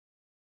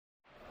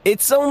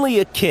It's only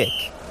a kick,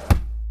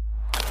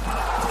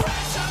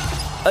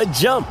 a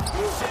jump,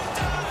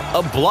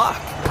 a block.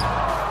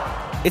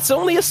 It's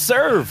only a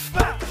serve.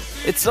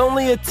 It's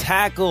only a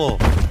tackle,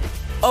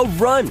 a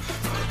run.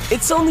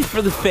 It's only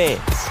for the fans.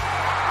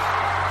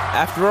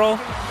 After all,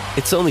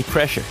 it's only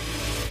pressure.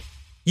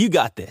 You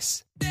got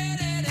this.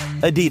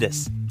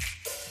 Adidas.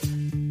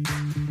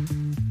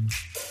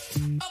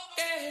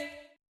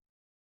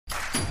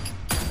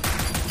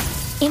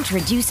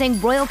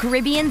 Introducing Royal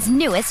Caribbean's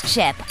newest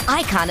ship,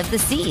 Icon of the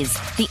Seas,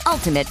 the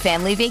ultimate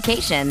family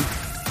vacation.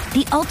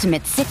 The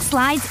ultimate 6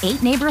 slides,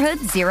 8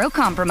 neighborhoods, 0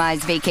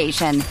 compromise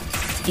vacation.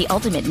 The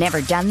ultimate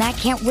never done that,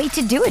 can't wait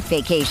to do it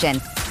vacation.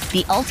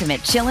 The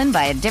ultimate chillin'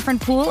 by a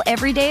different pool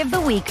every day of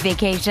the week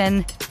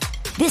vacation.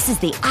 This is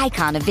the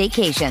Icon of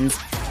vacations.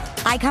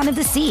 Icon of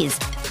the Seas,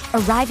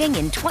 arriving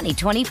in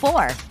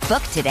 2024.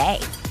 Book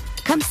today.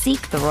 Come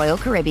seek the Royal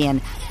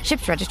Caribbean.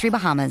 Ships Registry,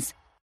 Bahamas.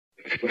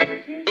 I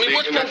mean,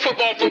 what's Pro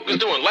Football Focus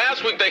doing?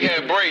 Last week they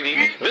had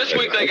Brady. This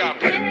week they got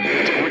Brady.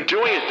 We're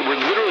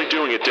literally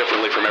doing it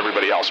differently from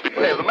everybody else.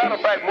 As a matter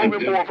of fact,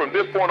 moving forward from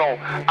this point on,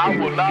 I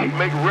will not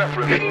make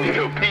reference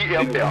to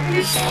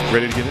PFL.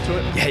 Ready to get into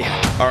it?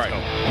 Yeah. All right.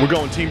 We're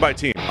going team by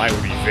team. I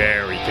would be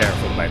very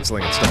careful about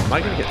slinging stone. Am I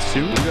going to get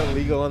sued? We got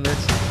legal on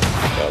this?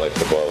 I like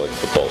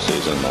football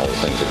season, and all the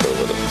things that go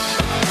with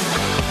it.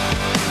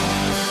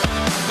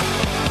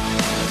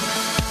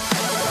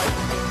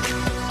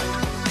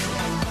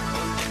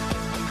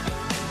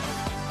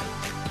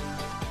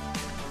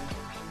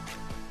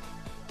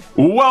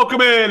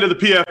 Welcome into the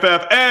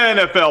PFF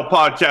NFL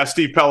podcast.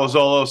 Steve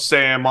Palazzolo,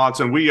 Sam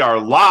Monson. We are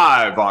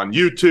live on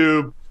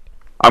YouTube.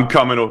 I'm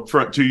coming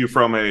to you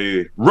from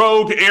a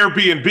rogue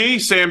Airbnb.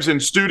 Sam's in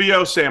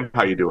studio. Sam,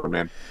 how you doing,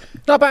 man?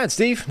 Not bad,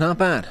 Steve. Not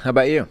bad. How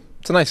about you?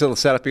 It's a nice little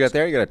setup you got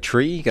there. You got a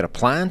tree. You got a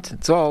plant.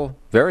 It's all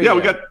very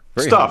we got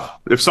stuff. Home.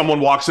 If someone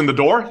walks in the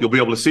door, you'll be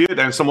able to see it.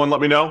 And someone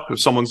let me know if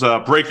someone's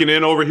breaking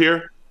in over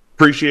here.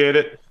 Appreciate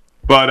it.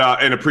 But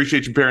and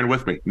appreciate you bearing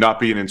with me, not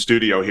being in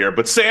studio here.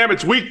 But Sam,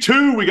 it's week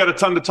 2. We got a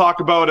ton to talk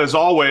about as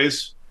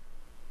always.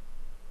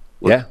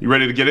 Yeah. You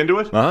ready to get into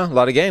it? A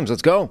lot of games.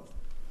 Let's go.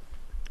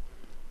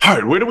 All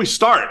right, where do we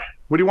start?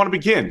 Where do you want to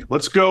begin?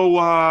 Let's go.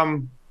 How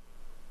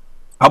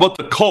about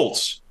the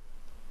Colts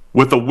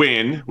with a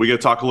win? We got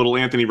to talk a little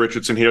Anthony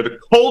Richardson here. The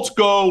Colts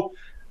go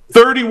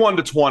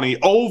 31-20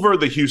 over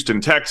the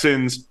Houston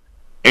Texans.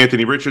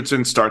 Anthony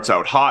Richardson starts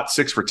out hot,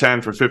 6 for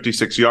 10 for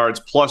 56 yards,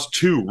 plus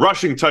 2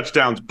 rushing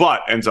touchdowns, but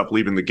ends up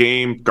leaving the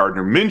game.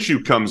 Gardner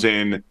Minshew comes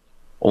in,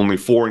 only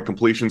 4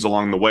 incompletions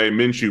along the way.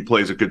 Minshew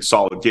plays a good,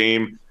 solid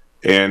game.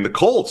 And the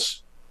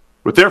Colts,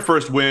 with their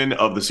first win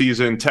of the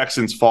season,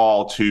 Texans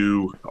fall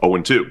to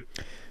 0-2.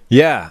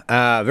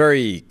 Yeah,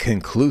 very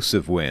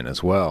conclusive win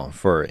as well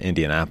for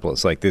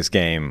Indianapolis. Like this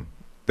game,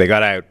 they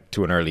got out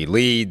to an early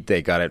lead.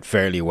 They got it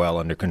fairly well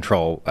under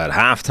control at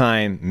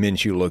halftime.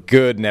 Minshew looked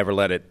good, never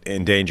let it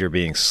in danger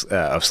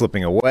of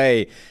slipping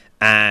away.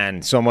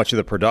 And so much of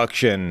the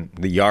production,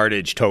 the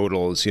yardage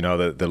totals,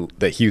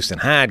 that Houston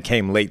had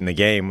came late in the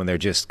game when they're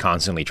just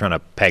constantly trying to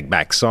peg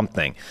back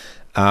something.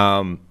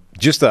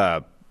 Just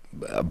a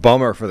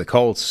bummer for the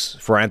Colts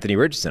for Anthony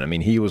Richardson. I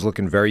mean, he was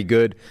looking very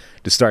good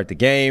to start the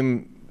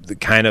game, the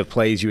kind of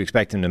plays you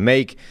expect him to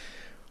make.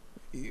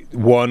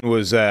 One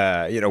was,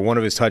 one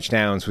of his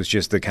touchdowns was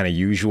just the kind of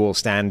usual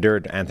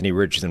standard Anthony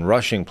Richardson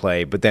rushing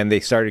play, but then they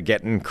started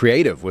getting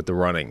creative with the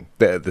running.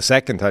 The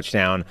second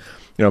touchdown,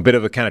 a bit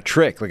of a kind of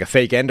trick, like a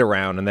fake end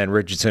around, and then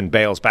Richardson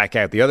bails back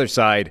out the other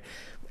side,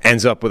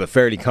 ends up with a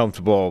fairly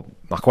comfortable,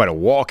 not quite a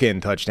walk-in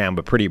touchdown,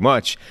 but pretty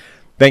much,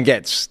 then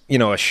gets,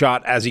 a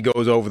shot as he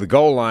goes over the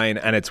goal line,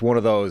 and it's one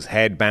of those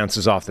head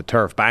bounces off the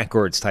turf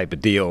backwards type of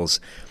deals,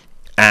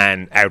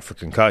 and out for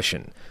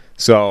concussion.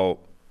 So,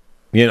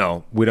 we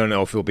don't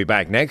know if he'll be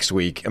back next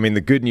week. I mean,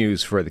 the good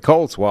news for the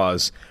Colts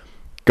was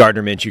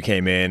Gardner Minshew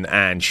came in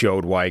and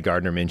showed why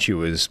Gardner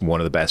Minshew is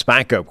one of the best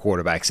backup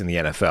quarterbacks in the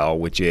NFL,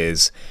 which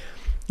is,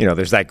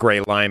 there's that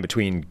gray line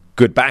between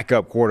good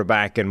backup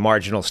quarterback and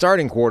marginal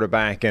starting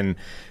quarterback, and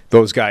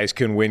those guys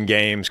can win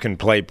games, can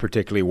play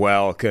particularly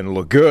well, can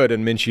look good,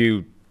 and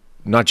Minshew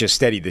not just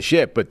steadied the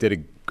ship, but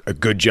did a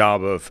good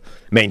job of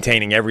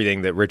maintaining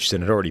everything that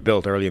Richardson had already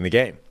built early in the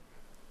game.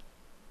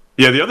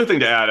 Yeah, the other thing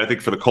to add, I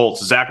think, for the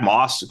Colts, Zach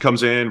Moss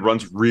comes in,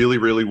 runs really,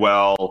 really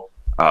well.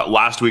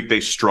 Last week,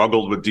 they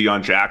struggled with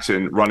Deion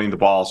Jackson running the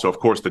ball. So, of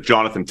course, the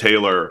Jonathan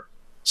Taylor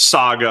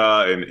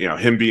saga and,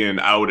 him being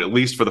out at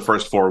least for the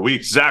first 4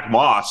 weeks. Zach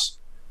Moss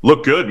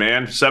looked good,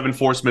 man. 7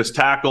 forced missed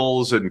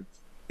tackles. And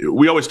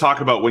we always talk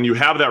about when you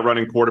have that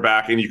running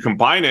quarterback and you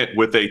combine it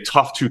with a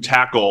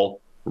tough-to-tackle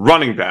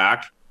running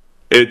back,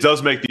 it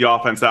does make the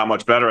offense that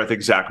much better. I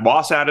think Zach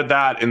Moss added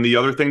that. And the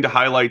other thing to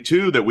highlight,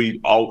 too, that we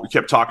all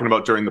kept talking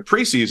about during the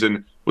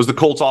preseason was the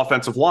Colts'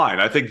 offensive line.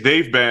 I think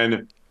they've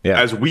been,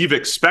 as we've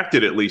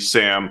expected at least,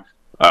 Sam,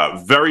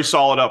 very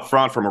solid up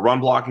front from a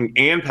run blocking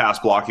and pass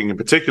blocking in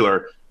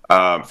particular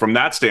from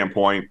that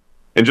standpoint.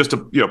 And just to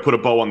put a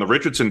bow on the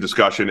Richardson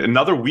discussion,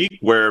 another week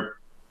where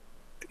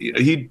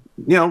he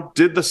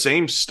did the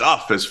same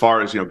stuff as far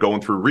as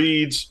going through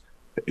reads,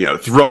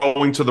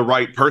 throwing to the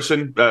right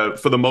person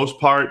for the most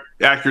part.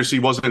 Accuracy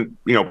wasn't,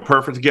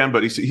 perfect again,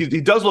 but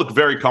he does look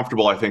very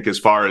comfortable, I think, as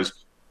far as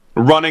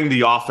running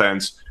the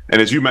offense.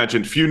 And as you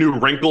mentioned, few new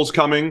wrinkles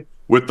coming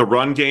with the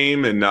run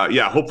game. And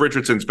hope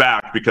Richardson's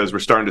back, because we're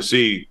starting to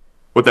see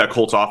what that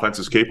Colts offense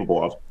is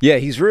capable of. Yeah,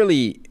 he's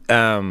really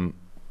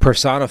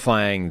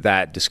personifying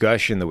that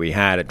discussion that we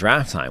had at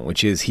draft time,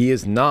 which is he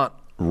is not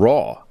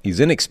raw. He's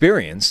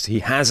inexperienced. He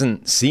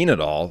hasn't seen it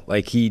all.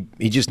 Like he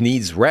just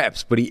needs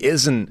reps, but he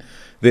isn't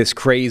this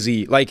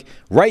crazy. Like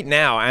right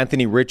now,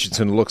 Anthony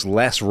Richardson looks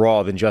less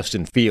raw than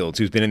Justin Fields,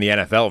 who's been in the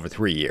NFL for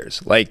 3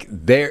 years. Like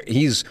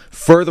he's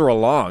further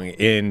along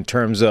in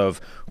terms of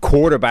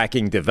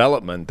quarterbacking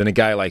development than a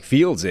guy like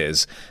Fields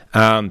is,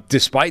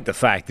 despite the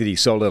fact that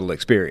he's so little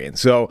experience.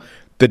 So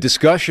the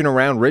discussion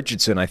around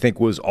Richardson, I think,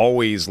 was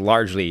always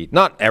largely,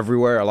 not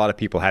everywhere, a lot of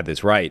people had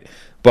this right,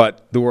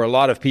 but there were a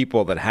lot of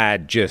people that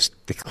had just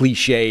the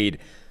cliched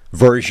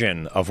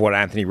version of what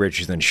Anthony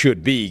Richardson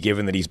should be,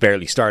 given that he's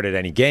barely started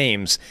any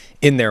games,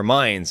 in their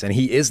minds, and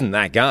he isn't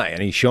that guy,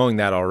 and he's showing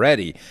that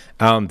already.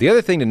 The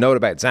other thing to note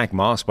about Zach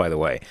Moss, by the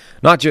way,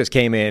 not just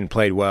came in,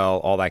 played well,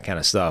 all that kind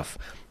of stuff,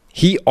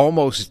 he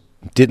almost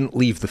didn't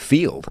leave the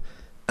field.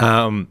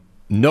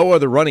 No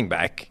other running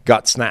back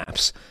got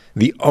snaps.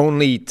 The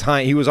only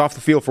time he was off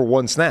the field for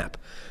one snap,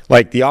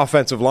 like the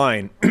offensive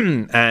line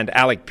and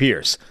Alec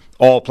Pierce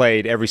all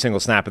played every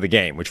single snap of the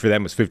game, which for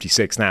them was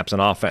 56 snaps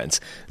on offense.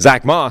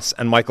 Zach Moss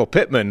and Michael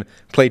Pittman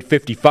played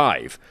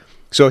 55.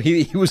 So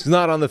he was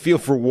not on the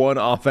field for one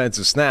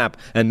offensive snap,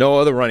 and no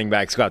other running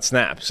backs got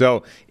snaps.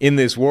 So in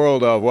this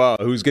world of, well,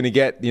 who's going to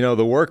get the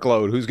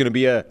workload, who's going to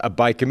be a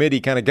by committee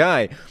kind of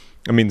guy,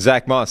 I mean,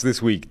 Zach Moss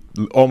this week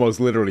almost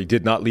literally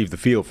did not leave the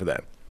field for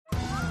them.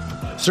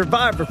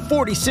 Survivor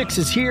 46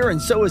 is here, and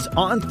so is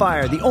On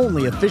Fire, the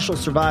only official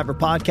Survivor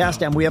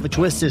podcast, and we have a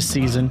twist this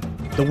season.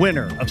 The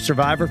winner of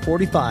Survivor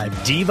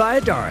 45, Dee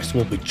Valladares,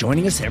 will be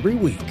joining us every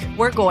week.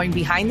 We're going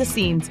behind the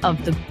scenes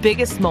of the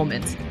biggest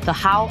moments, the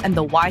how and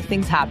the why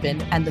things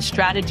happen, and the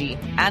strategy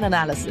and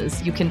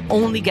analysis you can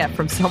only get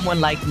from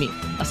someone like me,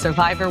 a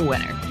Survivor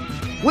winner.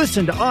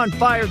 Listen to On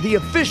Fire, the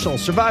official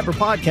Survivor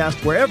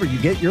podcast, wherever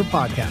you get your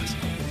podcast.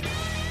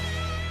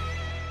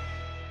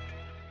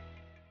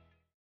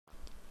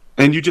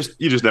 And you just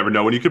never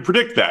know when you could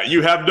predict that.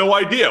 You have no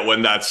idea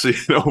when that's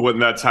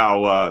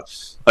how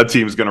a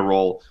team's going to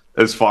roll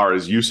as far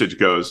as usage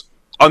goes.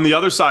 On the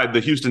other side, the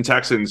Houston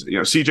Texans,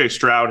 C.J.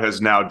 Stroud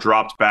has now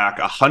dropped back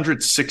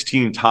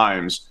 116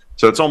 times,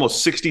 so it's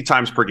almost 60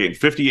 times per game,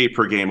 58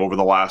 per game over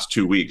the last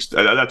 2 weeks.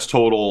 That's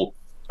total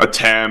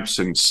attempts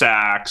and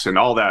sacks and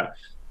all that.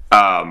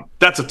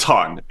 That's a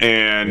ton,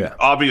 and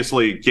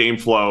obviously game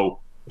flow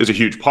is a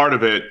huge part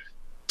of it.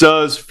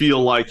 Does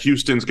feel like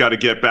Houston's got to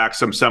get back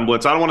some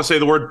semblance. I don't want to say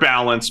the word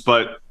balance,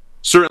 but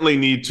certainly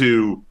need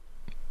to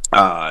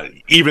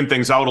even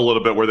things out a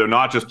little bit where they're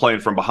not just playing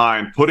from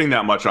behind, putting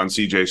that much on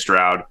CJ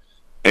Stroud.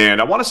 And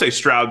I want to say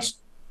Stroud's,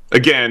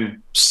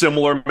 again,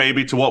 similar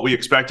maybe to what we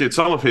expected.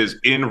 Some of his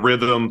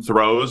in-rhythm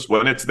throws,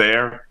 when it's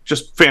there,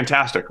 just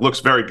fantastic. Looks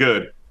very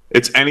good.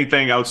 It's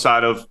anything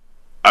outside of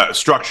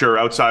structure,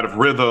 outside of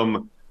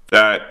rhythm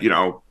that,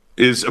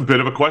 is a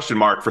bit of a question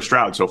mark for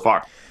Stroud so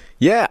far.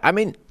 Yeah, I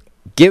mean,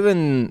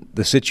 given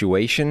the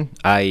situation,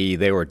 i.e.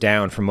 they were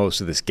down for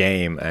most of this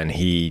game and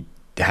he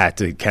had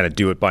to kind of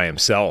do it by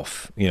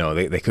himself,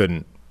 they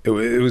couldn't,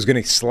 it was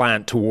going to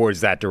slant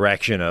towards that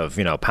direction of,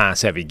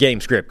 pass-heavy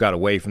game script got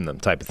away from them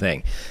type of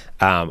thing.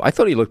 I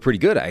thought he looked pretty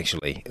good,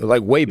 actually,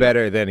 like way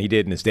better than he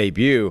did in his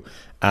debut.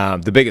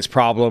 The biggest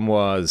problem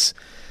was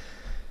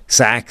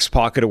sacks,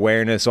 pocket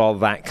awareness, all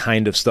that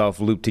kind of stuff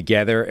looped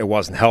together. It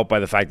wasn't helped by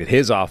the fact that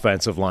his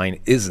offensive line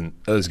isn't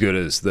as good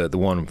as the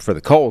one for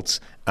the Colts.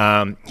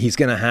 He's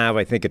going to have,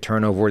 I think, a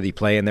turnover-worthy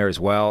play in there as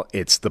well.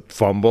 It's the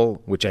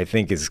fumble, which I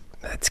think it's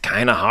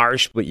kind of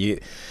harsh, but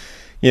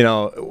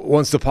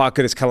once the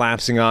pocket is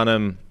collapsing on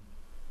him,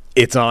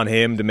 it's on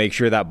him to make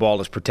sure that ball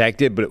is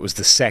protected, but it was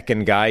the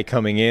second guy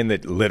coming in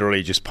that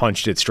literally just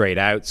punched it straight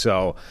out.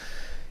 So,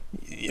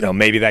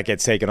 maybe that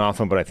gets taken off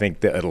him, but I think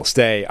that it'll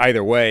stay.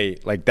 Either way,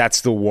 that's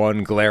the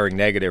one glaring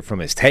negative from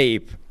his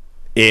tape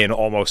in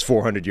almost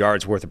 400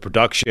 yards worth of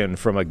production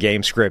from a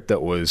game script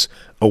that was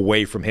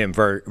away from him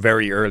very,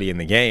 very early in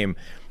the game.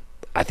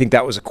 I think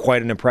that was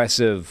quite an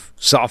impressive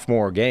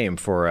sophomore game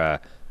for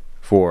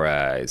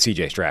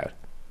C.J. Stroud.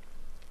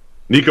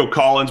 Nico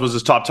Collins was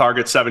his top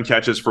target, 7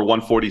 catches for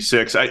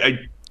 146. I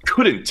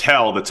couldn't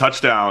tell the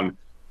touchdown,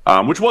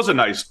 which was a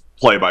nice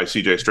play by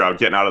C.J. Stroud,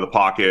 getting out of the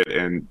pocket,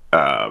 and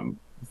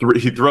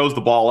he throws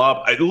the ball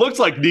up. It looked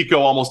like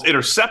Nico almost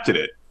intercepted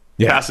it.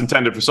 Yeah. Pass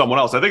intended for someone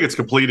else. I think it's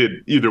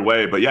completed either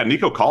way. But, yeah,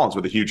 Nico Collins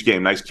with a huge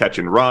game. Nice catch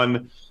and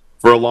run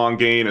for a long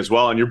gain as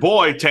well. And your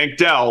boy, Tank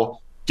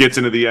Dell, gets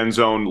into the end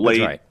zone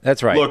late.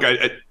 That's right. Look,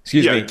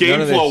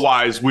 game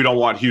flow-wise, we don't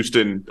want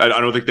Houston. I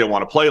don't think they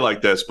want to play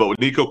like this. But with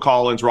Nico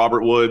Collins,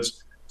 Robert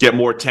Woods, get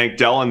more Tank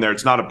Dell in there,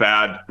 it's not a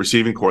bad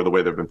receiving core the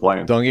way they've been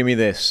playing. Don't give me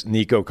this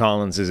Nico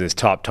Collins is his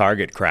top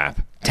target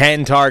crap.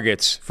 10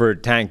 targets for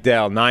Tank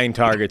Dell, 9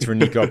 targets for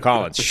Nico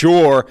Collins.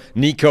 Sure,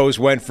 Nico's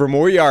went for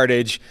more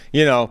yardage,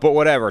 but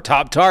whatever.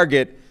 Top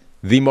target,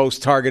 the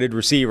most targeted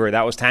receiver,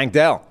 that was Tank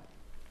Dell.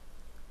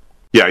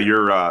 Yeah,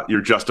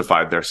 you're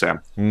justified there,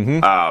 Sam.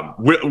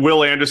 Mm-hmm.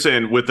 Will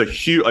Anderson with the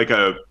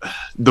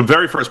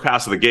very first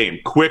pass of the game,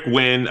 quick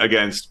win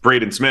against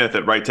Braden Smith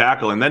at right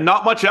tackle, and then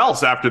not much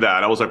else after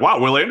that. I was like, wow,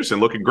 Will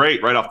Anderson looking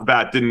great right off the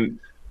bat. Didn't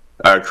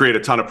create a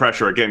ton of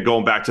pressure. Again,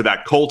 going back to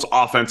that Colts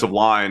offensive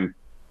line,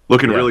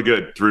 looking really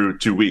good through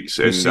 2 weeks,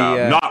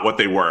 and not what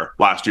they were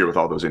last year with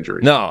all those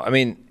injuries. No, I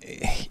mean,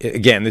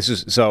 again,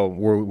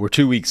 we're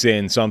 2 weeks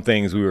in. Some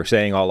things we were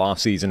saying all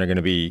offseason are going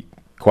to be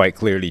quite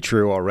clearly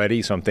true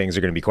already. Some things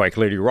are going to be quite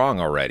clearly wrong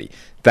already.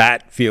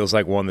 That feels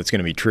like one that's going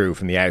to be true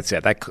from the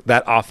outset.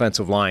 That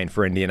offensive line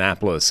for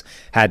Indianapolis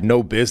had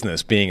no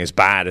business being as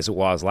bad as it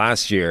was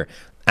last year,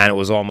 and it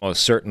was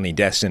almost certainly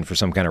destined for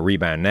some kind of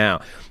rebound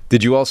now.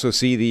 Did you also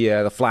see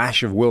the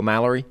flash of Will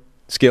Mallory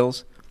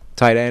skills,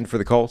 tight end for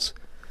the Colts?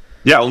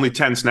 Yeah, only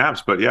 10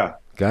 snaps, but yeah.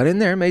 Got in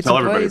there, made some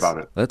plays. Tell everybody about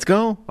it. Let's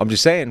go. I'm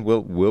just saying,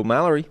 Will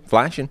Mallory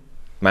flashing.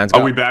 Man's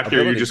Are we back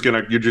ability. Here?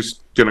 You're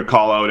just gonna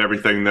call out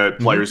everything that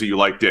players that you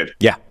like did.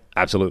 Yeah,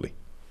 absolutely.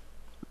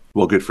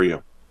 Well, good for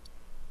you.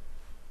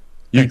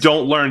 You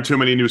don't learn too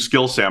many new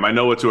skills, Sam. I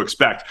know what to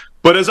expect.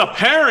 But as a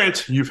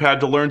parent, you've had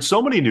to learn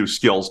so many new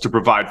skills to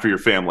provide for your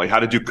family. How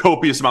to do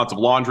copious amounts of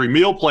laundry,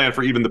 meal plan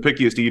for even the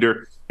pickiest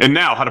eater, and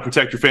now how to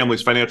protect your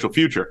family's financial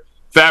future.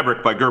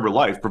 Fabric by Gerber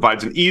Life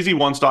provides an easy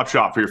one-stop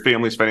shop for your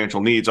family's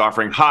financial needs,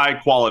 offering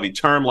high-quality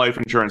term life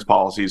insurance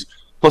policies,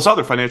 plus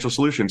other financial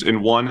solutions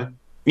in one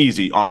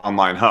easy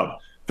online hub.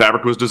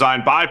 Fabric was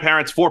designed by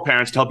parents for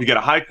parents to help you get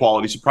a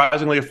high-quality,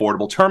 surprisingly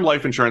affordable term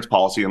life insurance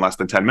policy in less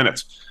than 10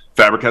 minutes.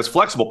 Fabric has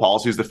flexible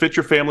policies that fit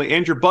your family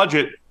and your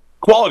budget.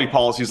 Quality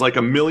policies like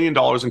 $1 million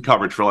in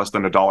coverage for less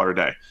than $1 a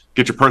day.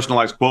 Get your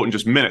personalized quote in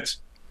just minutes,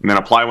 and then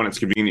apply when it's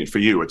convenient for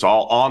you. It's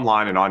all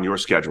online and on your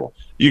schedule.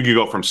 You can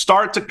go from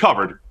start to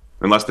covered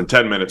in less than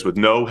 10 minutes with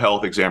no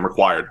health exam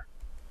required.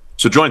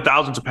 So join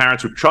thousands of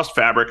parents who trust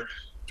Fabric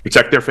to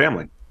protect their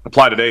family.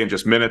 Apply today in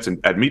just minutes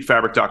at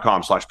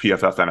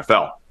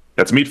meetfabric.com/PFFNFL.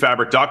 That's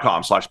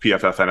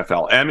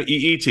meetfabric.com/PFFNFL.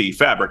 MEET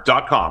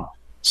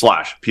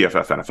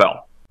fabric.com/PFFNFL.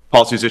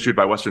 Policies issued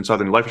by Western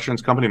Southern Life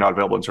Insurance Company, not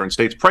available in certain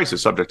states.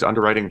 Prices subject to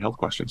underwriting and health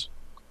questions.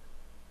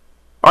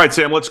 All right,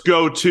 Sam, let's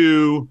go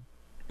to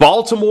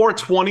Baltimore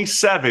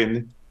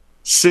 27,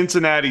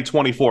 Cincinnati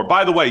 24.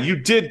 By the way, you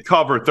did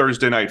cover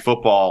Thursday Night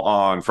Football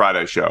on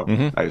Friday's show,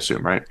 I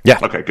assume, right? Yeah.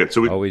 Okay, good.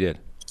 So we did.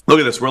 Look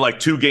at this. We're like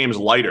 2 games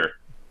lighter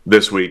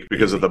this week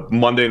because of the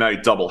Monday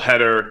night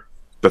doubleheader,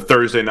 the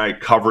Thursday night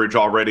coverage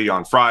already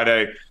on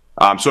Friday.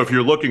 So if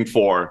you're looking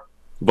for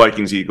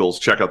Vikings-Eagles,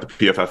 check out the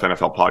PFF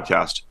NFL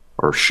podcast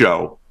or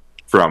show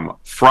from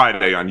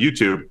Friday on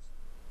YouTube.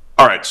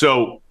 All right,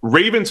 so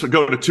Ravens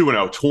go to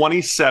 2-0,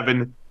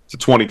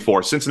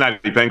 27-24.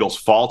 Cincinnati Bengals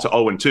fall to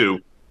 0-2.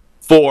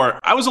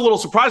 I was a little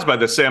surprised by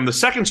this, Sam. The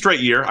second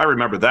straight year, I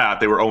remember that.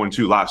 They were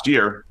 0-2 last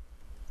year.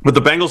 But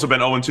the Bengals have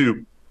been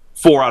 0-2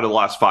 4 out of the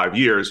last 5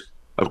 years.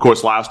 Of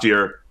course, last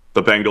year,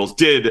 the Bengals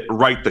did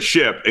right the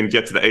ship and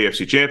get to the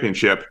AFC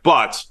Championship,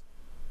 but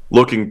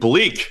looking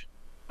bleak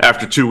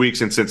after 2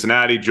 weeks in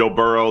Cincinnati. Joe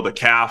Burrow, the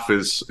calf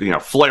is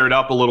flared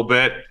up a little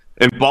bit.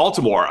 In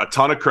Baltimore, a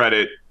ton of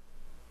credit.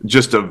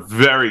 Just a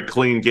very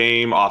clean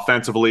game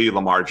offensively.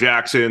 Lamar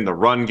Jackson, the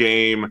run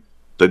game,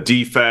 the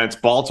defense.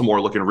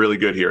 Baltimore looking really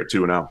good here at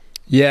 2-0.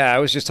 Yeah, I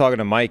was just talking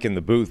to Mike in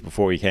the booth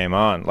before we came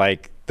on.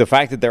 Like, the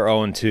fact that they're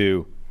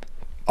 0-2,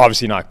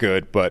 obviously not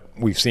good, but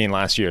we've seen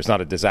last year it's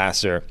not a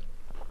disaster.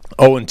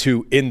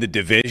 0-2 in the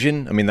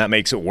division. I mean, that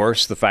makes it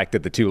worse. The fact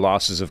that the 2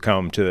 losses have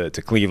come to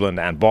Cleveland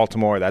and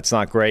Baltimore, that's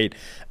not great.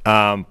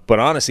 But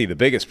honestly, the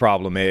biggest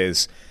problem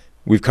is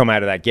we've come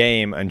out of that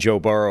game and Joe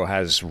Burrow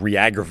has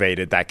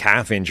re-aggravated that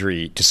calf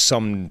injury to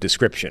some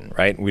description,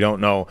 right? We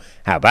don't know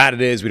how bad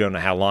it is. We don't know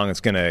how long it's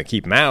going to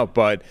keep him out,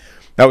 but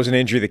that was an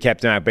injury that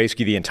kept him out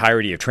basically the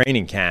entirety of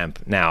training camp.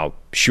 Now,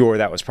 sure,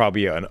 that was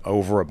probably an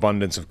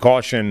overabundance of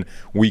caution.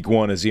 Week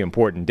 1 is the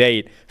important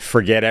date.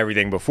 Forget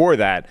everything before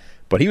that.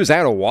 But he was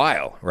out a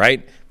while,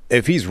 right?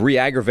 If he's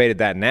re-aggravated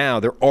that now,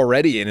 they're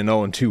already in an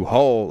 0-2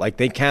 hole. Like,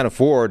 they can't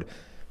afford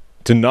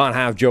to not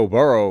have Joe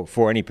Burrow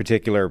for any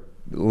particular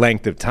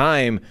length of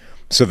time.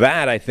 So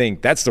that, I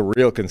think, that's the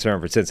real concern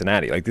for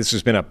Cincinnati. Like, this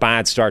has been a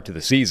bad start to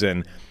the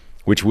season,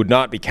 which would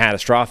not be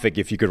catastrophic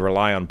if you could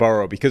rely on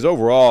Burrow, because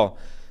overall,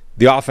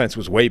 the offense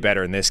was way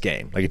better in this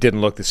game. Like, it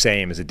didn't look the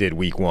same as it did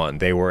week 1.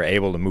 They were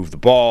able to move the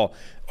ball.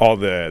 All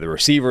the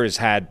receivers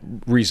had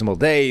reasonable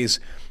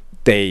days.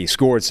 They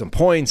scored some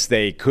points.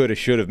 They could have,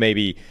 should have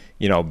maybe,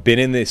 been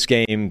in this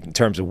game in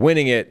terms of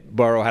winning it.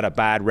 Burrow had a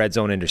bad red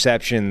zone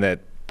interception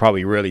that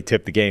probably really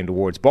tipped the game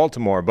towards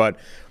Baltimore. But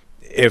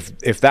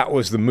if that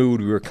was the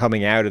mood we were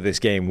coming out of this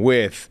game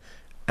with,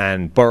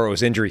 and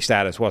Burrow's injury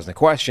status wasn't a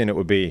question, it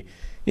would be,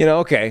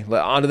 okay,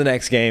 on to the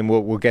next game.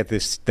 We'll get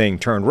this thing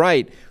turned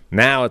right.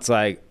 Now it's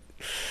like,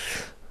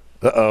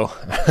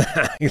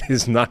 this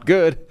is not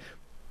good.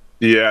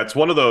 Yeah, it's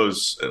one of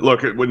those.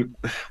 Look, when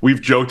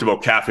we've joked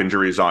about calf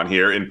injuries on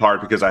here, in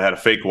part because I had a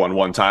fake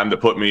one time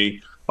that put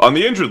me on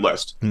the injured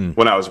list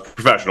when I was a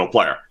professional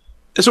player.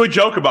 And so we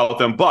joke about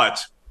them, but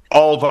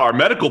all of our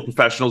medical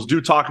professionals do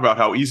talk about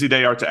how easy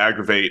they are to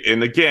aggravate.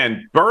 And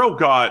again, Burrow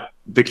got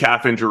the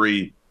calf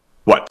injury,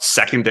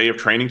 second day of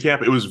training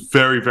camp? It was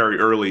very, very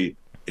early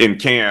in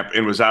camp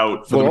and was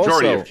out for the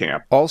majority of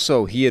camp.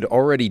 Also, he had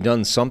already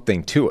done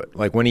something to it.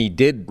 Like when he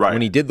did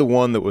the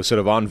one that was sort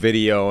of on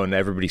video and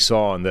everybody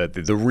saw and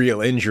the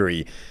real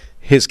injury,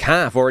 his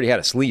calf already had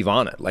a sleeve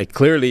on it. Like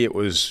clearly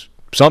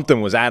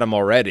something was at him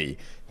already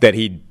that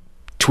he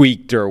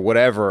tweaked or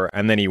whatever,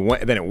 and then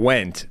it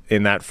went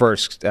in that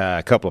first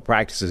couple of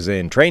practices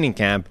in training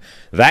camp.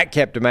 That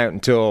kept him out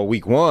until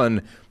week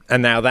 1,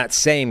 and now that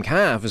same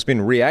calf has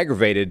been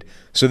re-aggravated.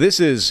 So this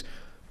is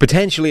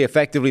potentially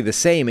effectively the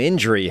same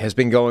injury has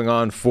been going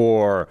on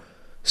for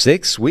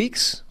 6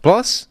 weeks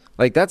plus.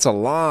 Like that's a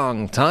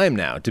long time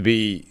now to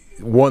be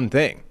one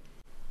thing.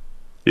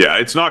 Yeah,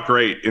 it's not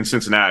great in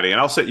Cincinnati. And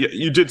I'll say,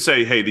 you did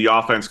say, hey, the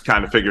offense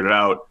kind of figured it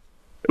out.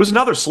 It was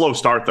another slow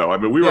start, though. I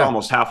mean, we were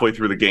almost halfway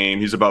through the game.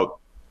 He's about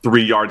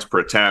 3 yards per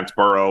attempt.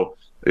 Burrow,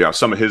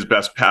 some of his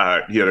best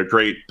he had a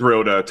great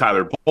throw to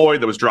Tyler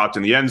Boyd that was dropped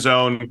in the end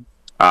zone.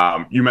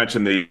 You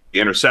mentioned the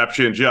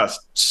interception,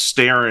 just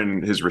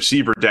staring his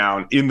receiver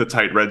down in the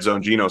tight red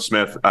zone, Geno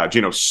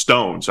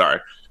Stone,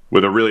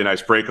 with a really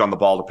nice break on the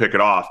ball to pick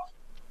it off.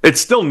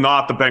 It's still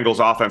not the Bengals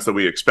offense that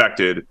we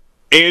expected.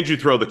 And you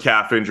throw the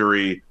calf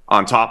injury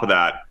on top of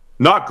that.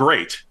 Not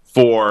great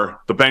for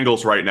the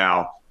Bengals right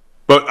now.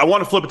 But I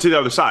want to flip it to the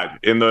other side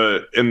in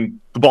the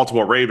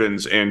Baltimore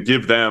Ravens and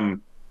give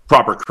them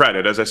proper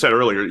credit. As I said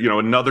earlier,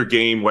 another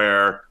game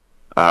where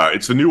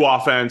it's the new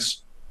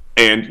offense.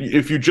 And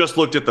if you just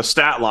looked at the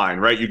stat line,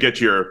 right, you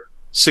get your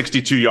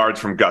 62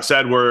 yards from Gus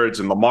Edwards,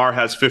 and Lamar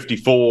has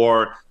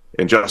 54,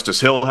 and Justice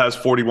Hill has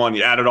 41.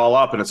 You add it all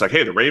up, and it's like,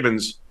 hey, the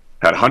Ravens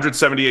had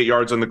 178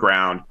 yards on the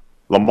ground.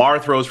 Lamar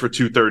throws for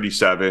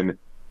 237.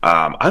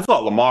 I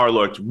thought Lamar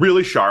looked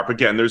really sharp.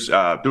 Again, there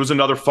was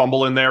another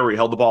fumble in there where he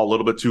held the ball a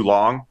little bit too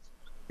long.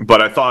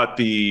 But I thought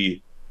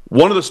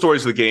one of the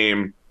stories of the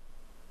game,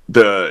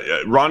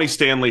 Ronnie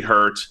Stanley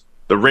hurt,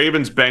 the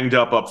Ravens banged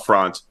up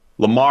front.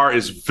 Lamar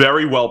is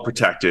very well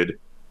protected,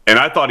 and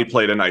I thought he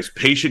played a nice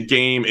patient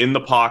game in the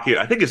pocket.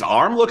 I think his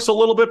arm looks a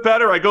little bit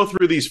better. I go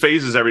through these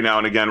phases every now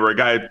and again where a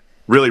guy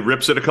really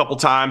rips it a couple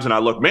times, and I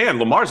look, man,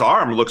 Lamar's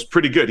arm looks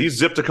pretty good. He's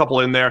zipped a couple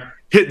in there,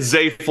 hit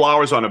Zay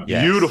Flowers on a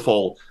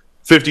beautiful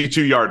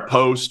 52-yard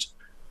post.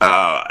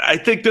 I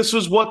think this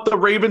was what the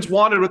Ravens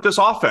wanted with this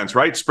offense,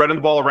 right? Spreading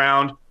the ball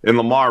around, and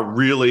Lamar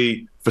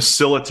really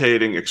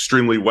facilitating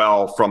extremely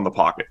well from the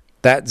pocket.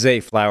 That Zay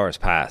Flowers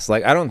pass,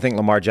 I don't think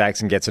Lamar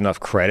Jackson gets enough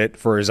credit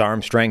for his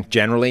arm strength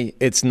generally.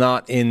 It's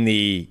not in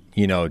the,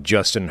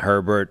 Justin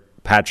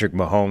Herbert, Patrick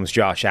Mahomes,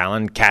 Josh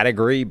Allen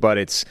category, but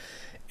it's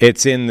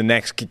in the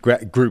next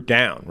group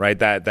down, right?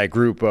 That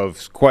group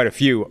of quite a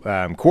few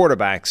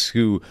quarterbacks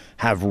who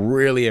have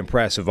really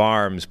impressive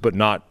arms, but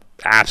not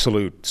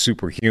absolute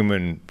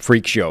superhuman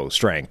freak show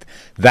strength.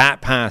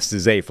 That pass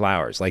to Zay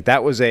Flowers,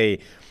 that was a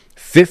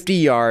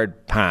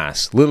 50-yard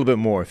pass, a little bit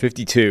more,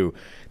 52,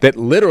 that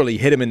literally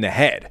hit him in the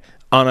head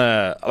on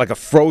a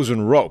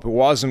frozen rope. It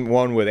wasn't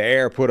one with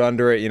air put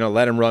under it,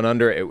 let him run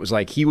under it. It was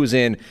like he was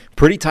in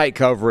pretty tight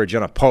coverage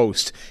on a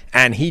post,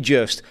 and he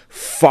just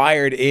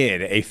fired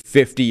in a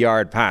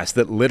 50-yard pass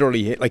that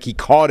literally hit, he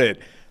caught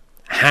it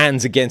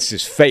hands against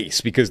his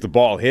face because the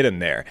ball hit him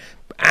there.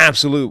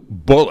 Absolute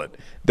bullet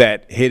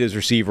that hit his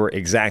receiver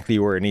exactly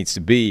where it needs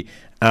to be.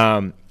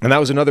 And that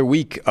was another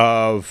week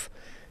of,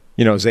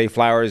 Zay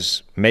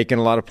Flowers making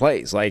a lot of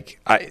plays.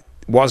 I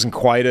wasn't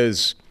quite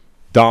as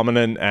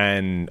dominant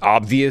and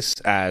obvious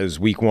as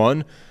week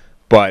 1,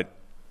 but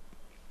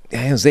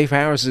Zay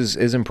Flowers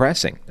is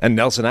impressing. And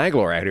Nelson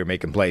Aguilar out here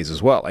making plays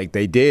as well.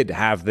 They did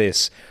have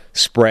this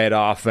spread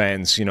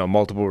offense,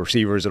 multiple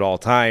receivers at all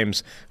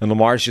times, and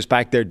Lamar's just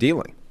back there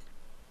dealing.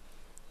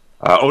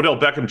 Odell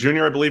Beckham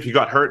Jr., I believe he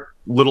got hurt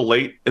a little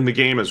late in the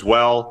game as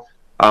well.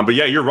 But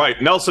yeah, you're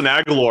right. Nelson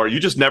Aguilar, you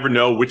just never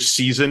know which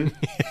season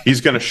he's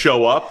going to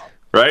show up.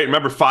 Right?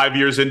 Remember 5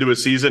 years into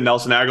his season,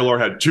 Nelson Aguilar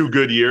had 2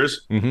 good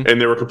years, and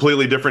they were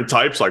completely different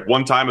types,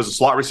 one time as a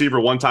slot receiver,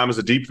 one time as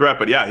a deep threat.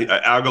 But yeah,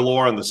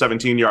 Aguilar on the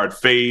 17-yard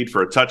fade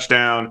for a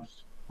touchdown.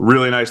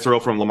 Really nice throw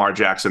from Lamar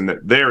Jackson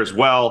there as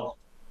well.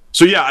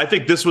 So yeah, I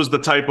think this was the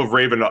type of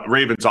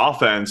Ravens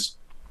offense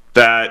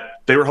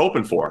that they were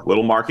hoping for.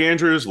 Little Mark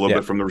Andrews, a little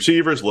bit from the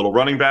receivers, a little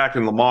running back,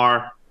 and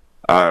Lamar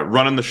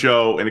running the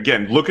show. And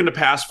again, looking to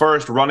pass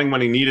first, running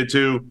when he needed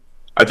to.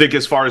 I think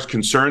as far as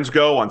concerns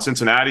go on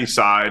Cincinnati's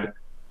side,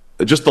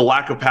 just the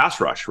lack of pass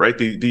rush, right?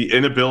 The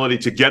inability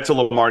to get to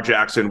Lamar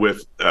Jackson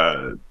with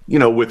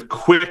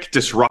quick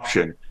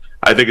disruption,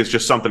 I think is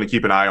just something to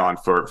keep an eye on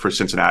for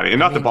Cincinnati. And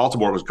not that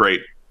Baltimore was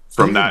great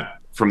from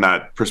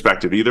that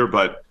perspective either,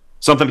 but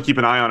something to keep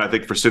an eye on, I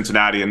think, for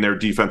Cincinnati and their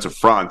defensive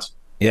front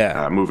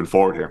moving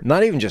forward here.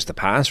 Not even just the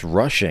pass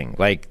rushing.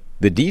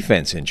 the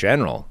defense in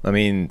general, I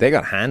mean, they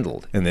got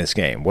handled in this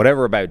game.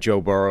 Whatever about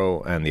Joe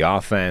Burrow and the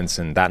offense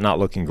and that not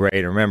looking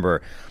great.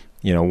 Remember,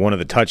 one of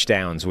the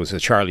touchdowns was a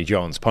Charlie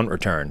Jones punt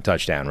return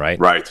touchdown, right?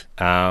 Right.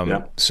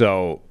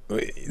 So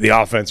the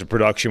offensive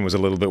production was a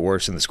little bit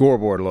worse than the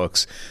scoreboard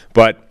looks,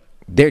 but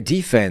their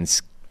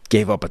defense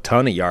gave up a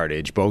ton of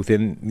yardage, both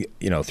in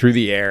through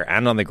the air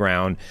and on the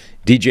ground.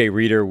 DJ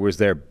Reader was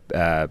their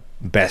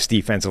best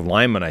defensive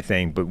lineman, I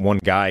think, but one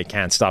guy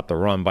can't stop the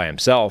run by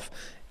himself.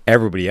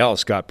 Everybody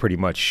else got pretty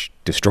much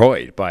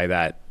destroyed by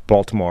that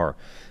Baltimore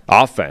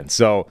offense.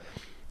 So,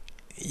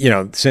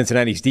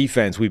 Cincinnati's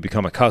defense we've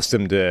become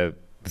accustomed to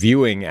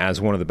viewing as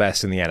one of the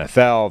best in the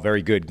NFL,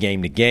 very good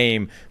game to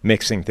game,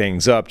 mixing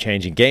things up,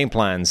 changing game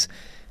plans.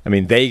 I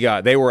mean,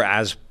 they were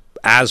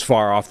as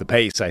far off the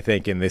pace, I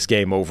think, in this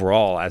game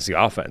overall as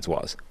the offense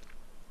was.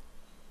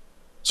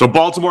 So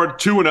Baltimore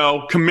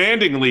 2-0,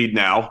 commanding lead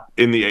now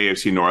in the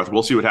AFC North.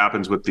 We'll see what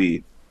happens with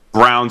the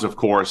Browns, of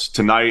course,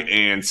 tonight.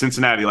 And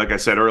Cincinnati, like I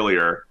said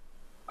earlier,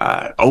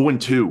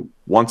 0-2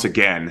 once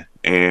again.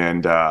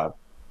 And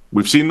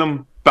we've seen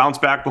them bounce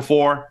back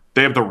before.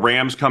 They have the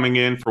Rams coming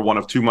in for one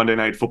of 2 Monday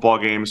Night Football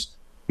games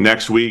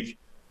next week.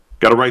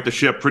 Got to right the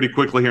ship pretty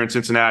quickly here in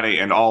Cincinnati,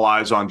 and all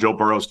eyes on Joe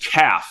Burrow's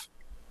calf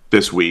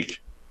this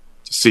week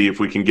to see if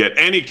we can get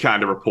any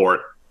kind of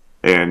report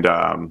and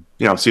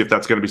see if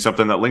that's going to be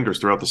something that lingers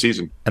throughout the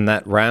season. And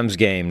that Rams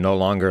game no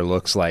longer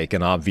looks like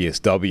an obvious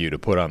W to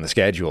put on the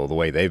schedule the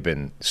way they've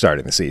been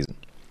starting the season.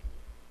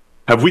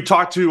 Have we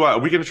talked to are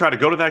we going to try to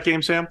go to that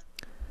game, Sam?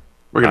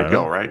 We're going to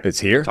go, right? It's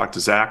here. Talk to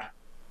Zach.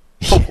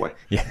 Hopefully.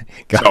 Yeah.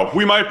 So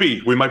we might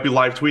be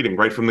live tweeting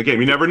right from the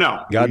game. You never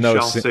know. God knows.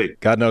 Shall see.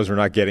 God knows we're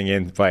not getting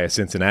in via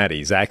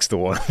Cincinnati. Zach's the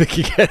one that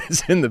can get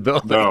us in the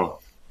building. No.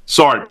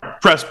 Sorry,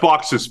 press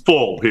box is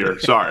full here.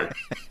 Sorry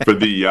for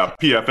the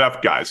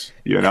PFF guys,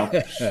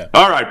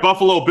 All right,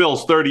 Buffalo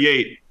Bills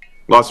 38,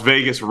 Las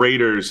Vegas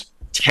Raiders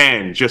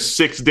 10. Just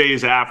 6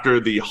 days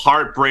after the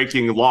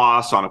heartbreaking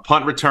loss on a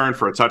punt return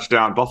for a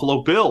touchdown,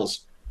 Buffalo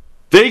Bills,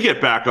 they get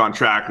back on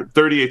track.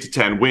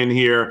 38-10 win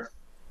here.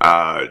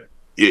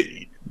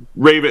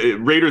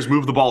 Raiders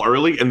move the ball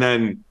early and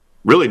then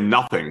really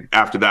nothing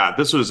after that.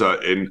 This was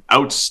an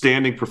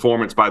outstanding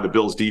performance by the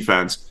Bills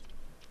defense.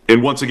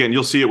 And once again,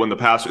 you'll see it when the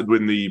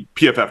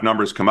PFF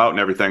numbers come out and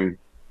everything.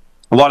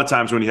 A lot of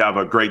times when you have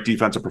a great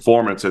defensive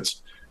performance,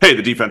 it's, hey,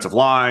 the defensive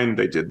line,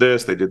 they did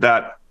this, they did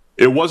that.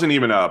 It wasn't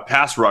even a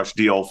pass rush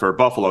deal for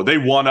Buffalo. They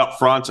won up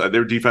front.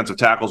 Their defensive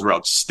tackles were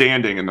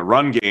outstanding in the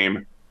run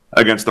game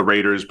against the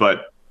Raiders,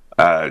 but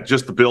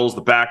just the Bills,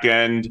 the back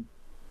end,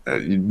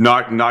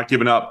 not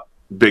giving up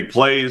big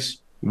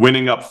plays,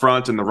 winning up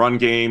front in the run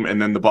game, and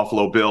then the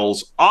Buffalo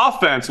Bills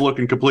offense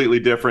looking completely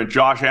different.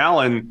 Josh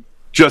Allen,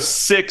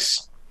 just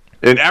 6,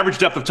 an average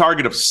depth of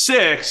target of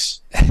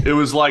 6. It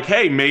was like,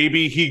 hey,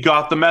 maybe he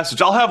got the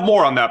message. I'll have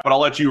more on that, but I'll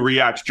let you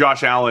react.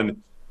 Josh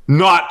Allen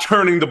not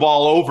turning the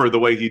ball over the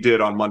way he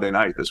did on Monday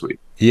night this week.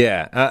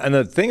 Yeah, and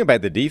the thing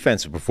about the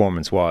defensive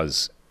performance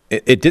was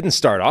it didn't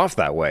start off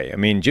that way. I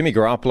mean, Jimmy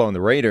Garoppolo and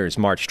the Raiders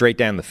marched straight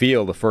down the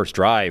field the first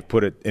drive,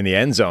 put it in the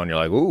end zone. You're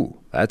like, ooh,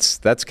 that's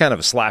kind of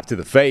a slap to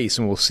the face,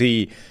 and we'll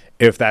see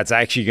if that's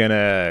actually going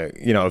to,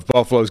 if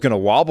Buffalo's going to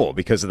wobble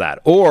because of that,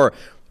 or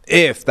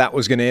if that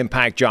was going to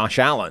impact Josh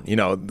Allen.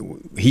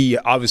 He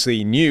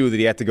obviously knew that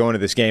he had to go into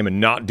this game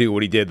and not do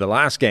what he did the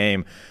last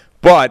game,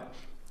 but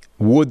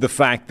would the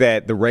fact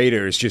that the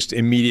Raiders just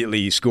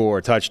immediately score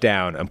a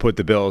touchdown and put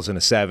the Bills in a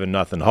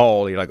 7-0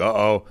 hole, you're like,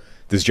 uh-oh,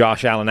 does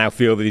Josh Allen now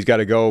feel that he's got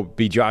to go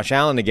be Josh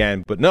Allen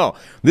again? But no,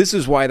 this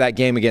is why that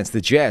game against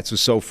the Jets was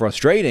so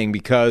frustrating,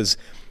 because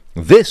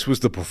this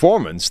was the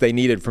performance they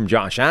needed from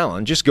Josh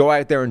Allen. Just go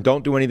out there and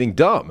don't do anything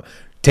dumb.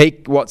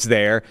 Take what's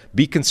there,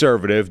 be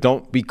conservative,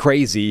 don't be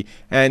crazy.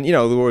 And, there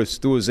was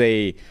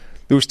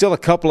still a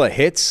couple of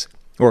hits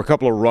or a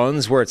couple of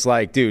runs where it's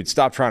like, dude,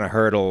 stop trying to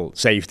hurdle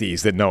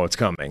safeties that know it's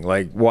coming.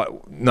 Like,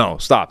 what? No,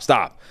 stop.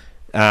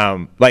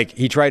 Like,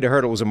 he tried to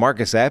hurdle, was a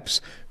Marcus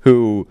Epps,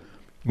 who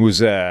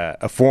was a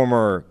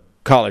former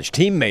college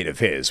teammate of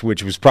his,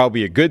 which was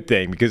probably a good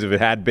thing, because if it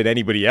had been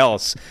anybody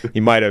else, he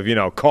might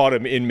have, caught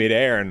him in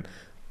midair and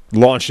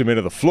launched him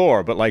into the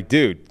floor. But, like,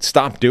 dude,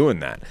 stop doing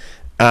that.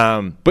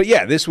 But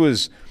yeah, this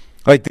was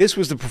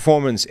the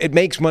performance. It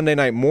makes Monday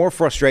night more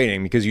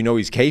frustrating because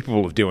he's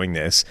capable of doing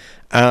this.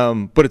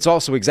 But it's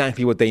also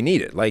exactly what they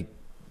needed. Like,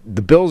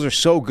 the Bills are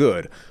so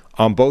good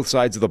on both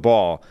sides of the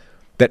ball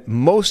that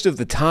most of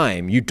the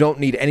time you don't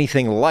need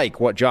anything like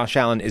what Josh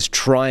Allen is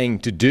trying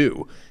to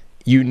do.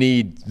 You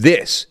need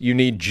this. You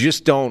need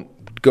just don't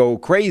go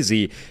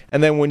crazy.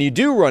 And then when you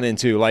do run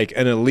into like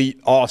an elite,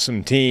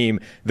 awesome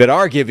team that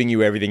are giving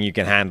you everything you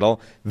can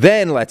handle,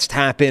 then let's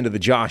tap into the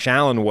Josh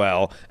Allen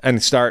well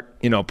and start,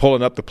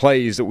 pulling up the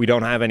plays that we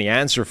don't have any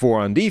answer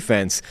for on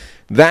defense.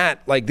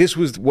 This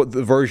was what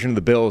the version of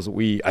the Bills that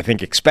we, I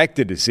think,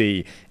 expected to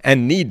see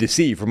and need to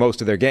see for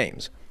most of their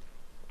games.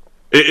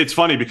 It's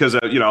funny because,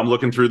 I'm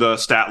looking through the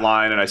stat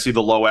line and I see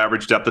the low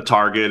average depth of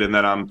target, and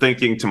then I'm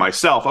thinking to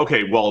myself,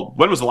 okay, well,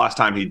 when was the last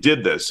time he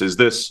did this?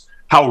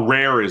 How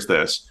rare is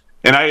this?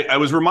 And I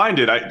was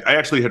reminded, I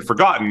actually had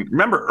forgotten.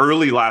 Remember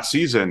early last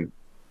season,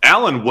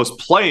 Allen was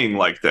playing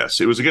like this.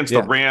 It was against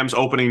the Rams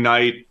opening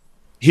night.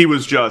 He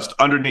was just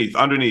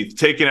underneath,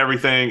 taking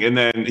everything. And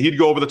then he'd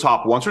go over the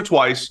top once or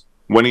twice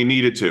when he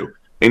needed to.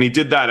 And he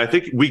did that, I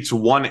think, weeks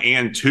 1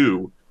 and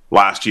 2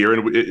 last year.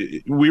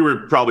 And we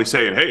were probably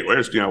saying, hey,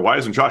 why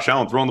isn't Josh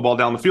Allen throwing the ball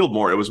down the field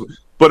more? It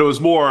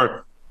was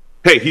more,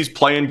 hey, he's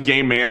playing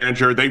game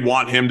manager. They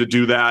want him to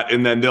do that.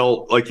 And then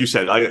they'll, like you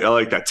said, I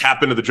like that,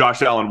 tap into the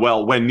Josh Allen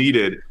well when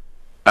needed.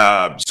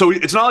 So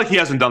it's not like he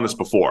hasn't done this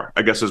before,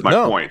 I guess is my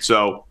point.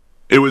 So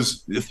it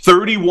was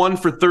 31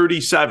 for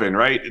 37,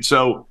 right?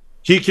 So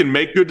he can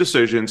make good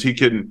decisions. He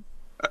can,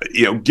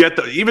 get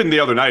even the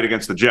other night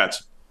against the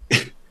Jets,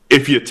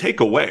 if you take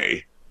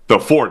away the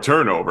 4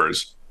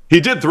 turnovers, he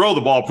did throw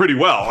the ball pretty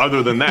well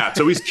other than that.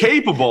 So he's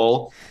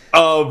capable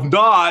of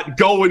not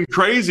going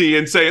crazy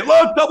and saying,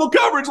 look, double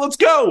coverage, let's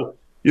go.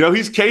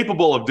 He's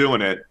capable of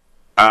doing it.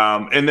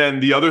 And then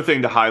the other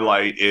thing to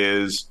highlight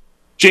is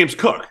James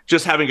Cook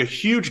just having a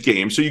huge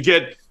game. So you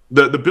get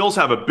the Bills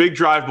have a big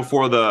drive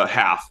before the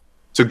half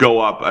to go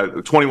up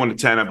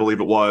 21-10, I believe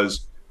it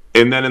was.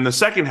 And then in the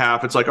second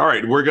half, it's like, all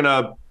right, we're going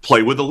to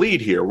play with a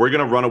lead here. We're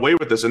going to run away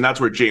with this. And that's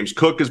where James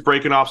Cook is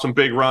breaking off some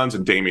big runs,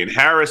 and Damian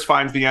Harris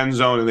finds the end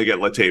zone, and they get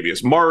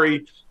Latavius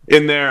Murray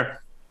in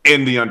there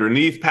in the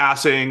underneath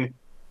passing.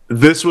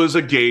 This was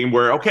a game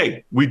where,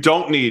 okay, we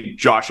don't need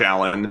Josh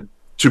Allen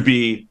to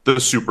be the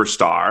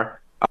superstar.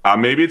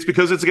 Maybe it's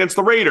because it's against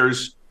the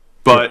Raiders,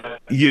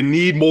 but you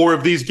need more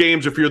of these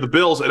games if you're the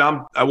Bills. And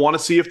I want to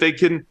see if they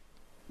can,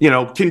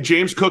 can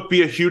James Cook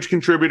be a huge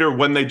contributor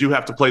when they do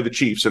have to play the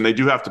Chiefs and they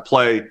do have to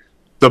play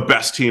the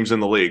best teams in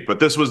the league? But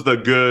this was the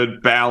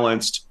good,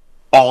 balanced,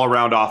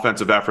 all-around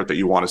offensive effort that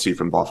you want to see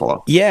from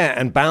Buffalo. Yeah,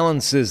 and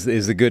balance is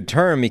a good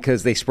term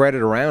because they spread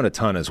it around a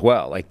ton as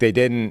well. Like they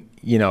didn't,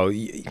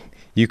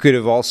 you could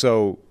have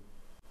also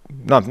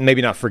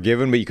maybe not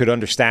forgiven, but you could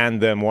understand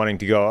them wanting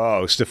to go,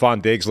 oh,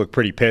 Stephon Diggs looked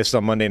pretty pissed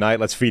on Monday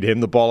night. Let's feed him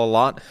the ball a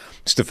lot.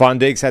 Stephon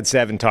Diggs had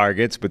 7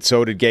 targets, but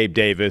so did Gabe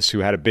Davis, who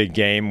had a big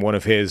game. One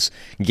of his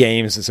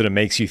games that sort of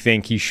makes you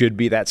think he should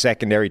be that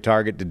secondary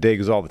target to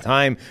Diggs all the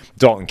time.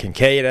 Dalton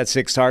Kincaid had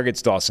 6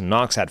 targets. Dawson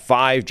Knox had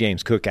 5.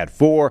 James Cook had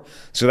 4.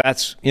 So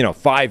that's,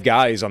 5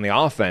 guys on the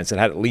offense that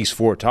had at least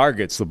 4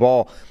 targets. The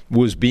ball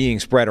was being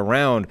spread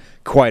around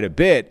quite a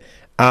bit.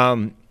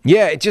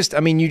 Yeah,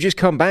 you just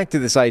come back to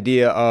this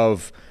idea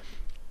of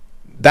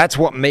that's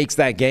what makes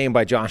that game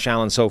by Josh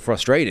Allen so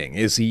frustrating,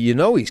 is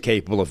he's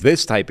capable of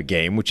this type of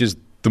game, which is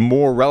the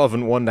more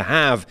relevant one to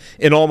have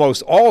in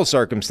almost all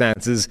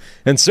circumstances,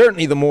 and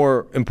certainly the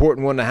more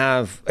important one to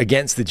have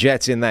against the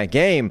Jets in that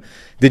game.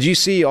 Did you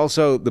see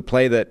also the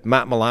play that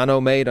Matt Milano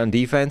made on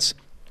defense?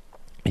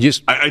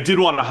 I did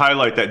want to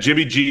highlight that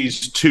Jimmy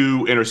G's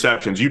 2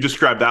 interceptions. You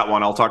described that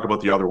one. I'll talk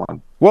about the other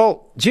one.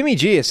 Well, Jimmy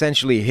G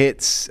essentially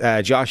hits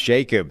Josh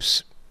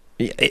Jacobs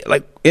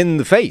like in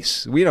the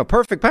face.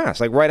 Perfect pass,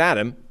 like right at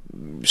him,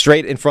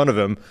 straight in front of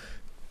him,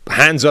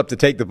 hands up to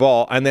take the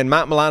ball, and then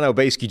Matt Milano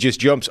basically just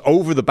jumps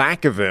over the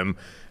back of him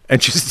and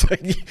just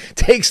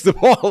takes the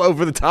ball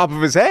over the top of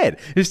his head.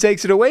 Just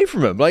takes it away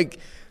from him. I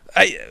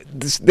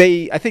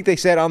think they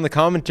said on the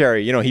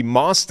commentary, he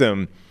mossed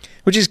him,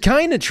 which is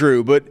kind of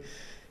true, but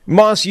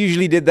Moss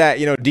usually did that,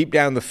 deep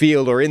down the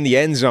field or in the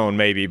end zone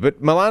maybe.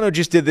 But Milano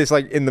just did this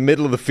in the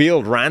middle of the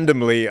field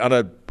randomly on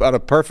a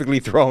perfectly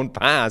thrown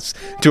pass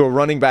to a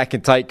running back in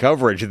tight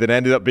coverage that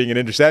ended up being an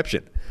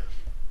interception.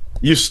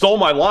 You stole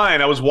my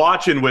line. I was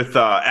watching with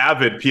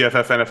avid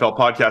PFF NFL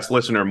podcast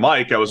listener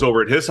Mike. I was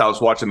over at his house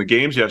watching the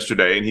games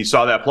yesterday, and he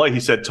saw that play. He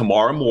said,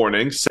 tomorrow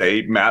morning,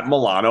 say Matt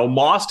Milano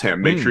mossed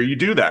him. Make sure you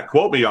do that.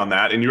 Quote me on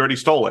that, and you already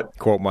stole it.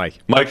 Quote Mike.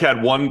 Mike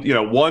had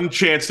one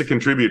chance to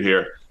contribute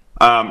here.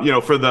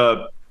 For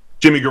the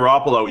Jimmy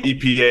Garoppolo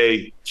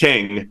EPA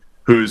king,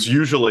 who's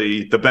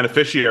usually the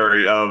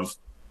beneficiary of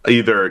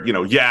either,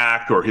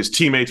 Yak or his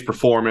teammates'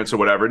 performance or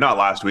whatever, not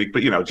last week,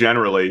 but,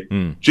 generally,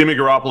 Jimmy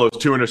Garoppolo's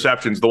 2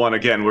 interceptions, the one,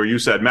 again, where you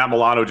said Matt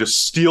Milano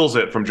just steals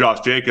it from Josh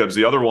Jacobs.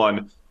 The other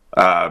one,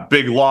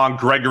 big, long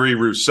Gregory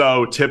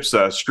Rousseau tips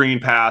a screen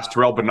pass.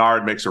 Terrell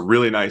Bernard makes a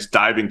really nice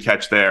diving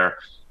catch there.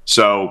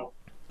 So,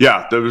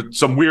 yeah, there were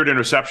some weird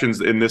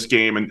interceptions in this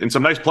game and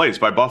some nice plays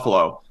by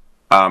Buffalo.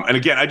 And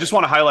again, I just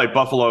want to highlight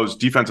Buffalo's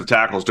defensive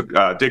tackles,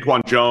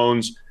 Daquan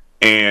Jones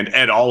and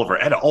Ed Oliver.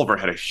 Ed Oliver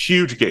had a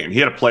huge game. He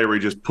had a play where he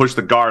just pushed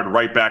the guard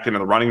right back into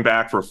the running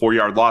back for a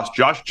 4-yard loss.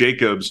 Josh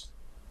Jacobs,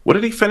 what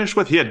did he finish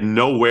with? He had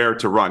nowhere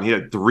to run. He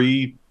had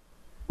 9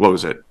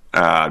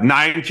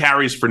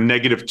 carries for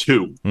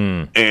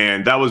 -2.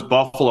 And that was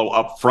Buffalo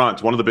up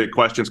front. One of the big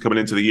questions coming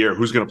into the year,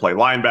 who's going to play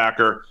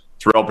linebacker?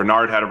 Terrell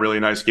Bernard had a really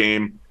nice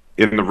game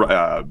in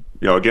the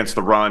against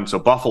the run. So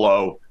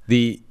Buffalo,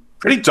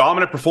 pretty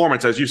dominant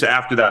performance, as you said,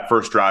 after that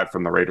first drive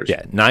from the Raiders.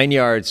 Yeah, 9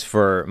 yards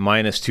for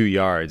 -2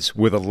 yards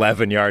with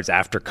 11 yards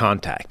after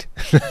contact.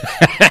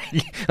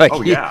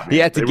 He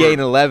had to gain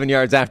 11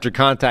 yards after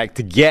contact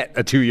to get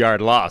a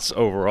 2-yard loss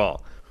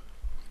overall.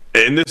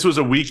 And this was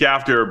a week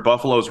after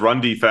Buffalo's run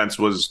defense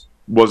was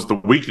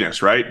the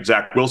weakness, right?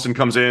 Zach Wilson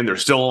comes in. They're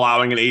still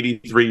allowing an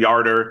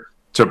 83-yarder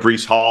to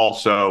Breece Hall.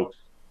 So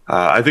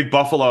I think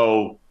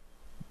Buffalo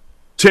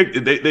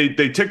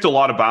they ticked a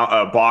lot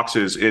of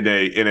boxes in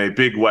a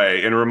big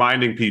way, and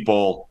reminding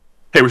people,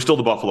 hey, we're still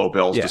the Buffalo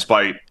Bills,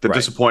 despite the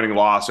disappointing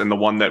loss and the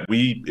one that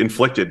we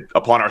inflicted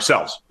upon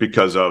ourselves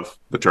because of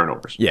the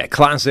turnovers. Yeah,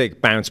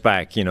 classic bounce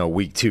back,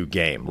 week 2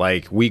 game.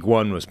 Like, week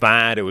 1 was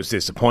bad. It was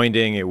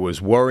disappointing. It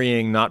was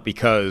worrying, not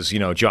because,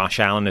 Josh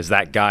Allen is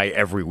that guy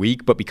every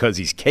week, but because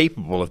he's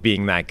capable of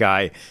being that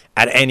guy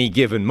at any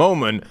given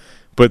moment.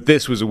 But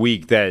this was a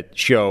week that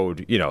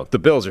showed, the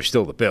Bills are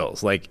still the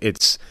Bills. Like,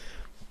 it's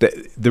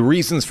the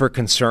reasons for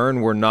concern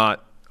were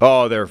not,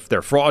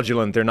 they're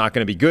fraudulent, they're not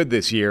going to be good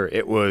this year.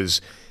 It was,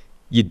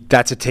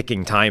 that's a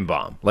ticking time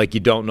bomb. Like, you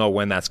don't know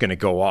when that's going to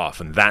go off,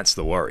 and that's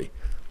the worry.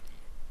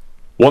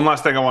 One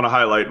last thing I want to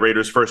highlight,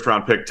 Raiders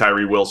first-round pick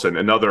Tyree Wilson,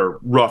 another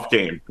rough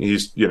game.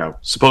 He's,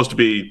 supposed to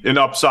be an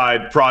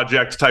upside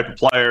project type of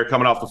player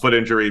coming off the foot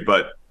injury,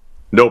 but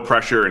no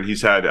pressure, and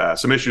he's had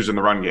some issues in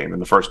the run game in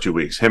the first 2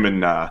 weeks. Him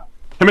and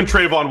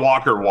Trayvon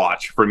Walker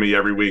watch for me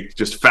every week.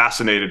 Just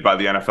fascinated by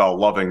the NFL,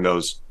 loving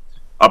those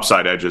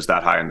upside edges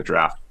that high in the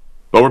draft.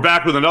 But we're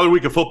back with another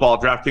week of football.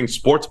 DraftKings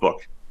Sportsbook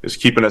is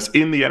keeping us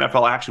in the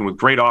NFL action with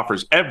great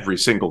offers every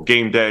single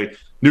game day.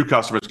 New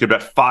customers can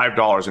bet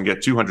 $5 and get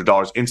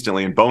 $200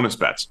 instantly in bonus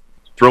bets.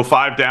 Throw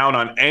 5 down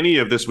on any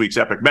of this week's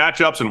epic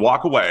matchups and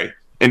walk away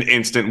an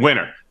instant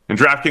winner. And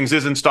DraftKings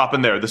isn't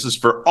stopping there. This is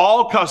for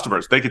all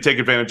customers. They can take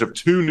advantage of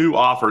 2 new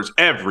offers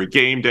every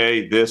game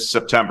day this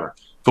September.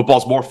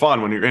 Football's more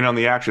fun when you're in on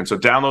the action, so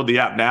download the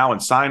app now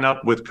and sign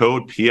up with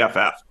code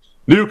PFF.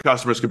 New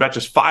customers can bet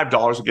just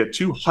 $5 and get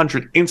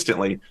 $200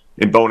 instantly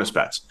in bonus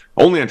bets.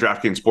 Only on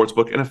DraftKings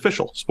Sportsbook, an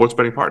official sports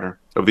betting partner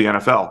of the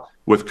NFL,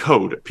 with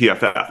code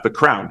PFF. The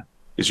crown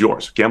is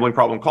yours. Gambling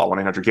problem? Call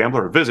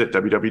 1-800-GAMBLER or visit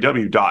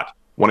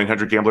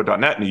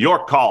www.1800gambler.net. New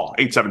York, call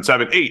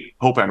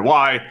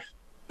 877-8-HOPE-NY.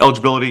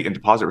 Eligibility and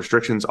deposit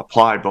restrictions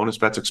apply. Bonus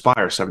bets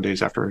expire 7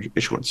 days after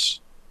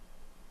issuance.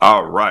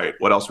 All right,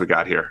 what else we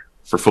got here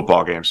for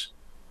football games?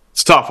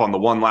 It's tough on the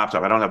one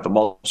laptop. I don't have the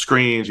multiple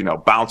screens,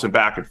 bouncing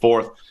back and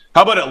forth.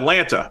 How about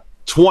Atlanta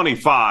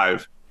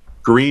 25,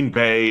 Green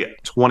Bay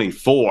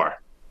 24?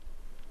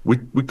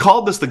 We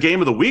called this the game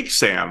of the week,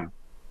 Sam.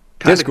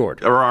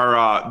 Discord.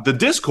 The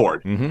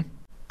Discord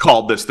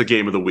called this the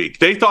game of the week.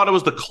 They thought it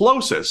was the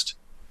closest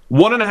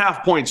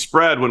 1.5 point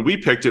spread when we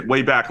picked it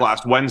way back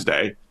last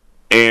Wednesday,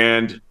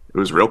 and it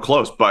was real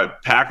close.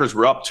 But Packers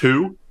were up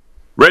 2,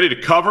 ready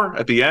to cover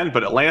at the end,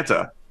 but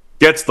Atlanta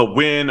gets the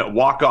win,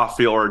 walk-off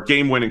field or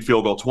game-winning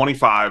field goal,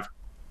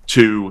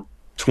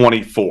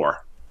 25-24.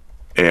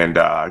 And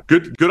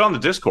good on the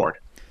Discord,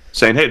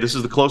 saying, hey, this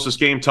is the closest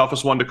game,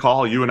 toughest one to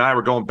call. You and I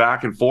were going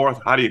back and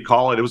forth. How do you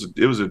call it? It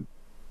was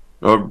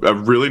a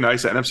really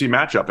nice NFC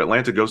matchup.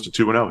 Atlanta goes to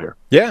 2-0 here.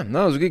 Yeah,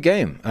 no, it was a good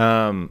game.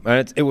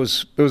 And it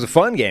was a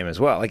fun game as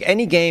well. Like,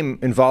 any game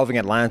involving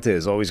Atlanta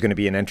is always going to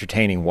be an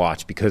entertaining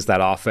watch because that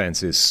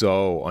offense is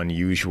so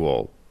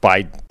unusual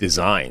by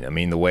design. I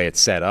mean, the way it's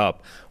set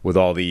up with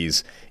all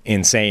these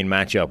insane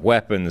matchup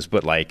weapons,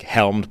 but like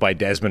helmed by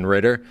Desmond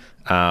Ridder,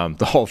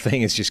 the whole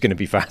thing is just going to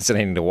be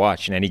fascinating to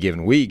watch in any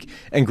given week.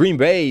 And Green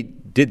Bay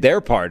did their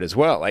part as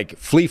well. Like,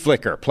 flea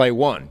flicker, play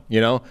one,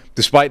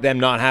 despite them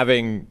not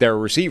having their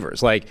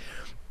receivers. Like,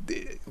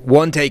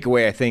 one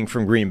takeaway I think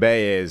from Green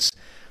Bay is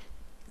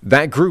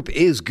that group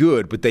is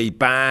good, but they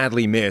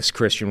badly miss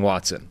Christian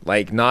Watson.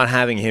 Like, not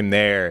having him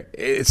there,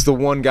 it's the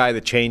one guy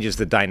that changes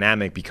the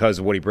dynamic because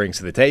of what he brings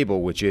to the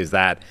table, which is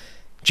that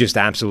just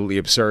absolutely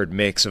absurd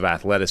mix of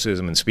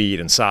athleticism and speed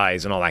and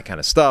size and all that kind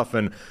of stuff.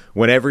 And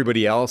when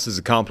everybody else is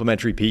a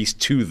complementary piece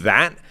to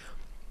that,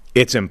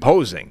 it's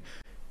imposing.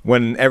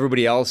 When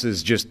everybody else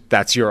is just,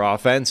 that's your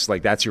offense,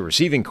 like that's your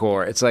receiving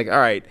core, it's like, all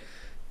right,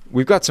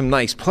 we've got some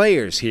nice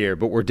players here,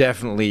 but we're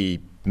definitely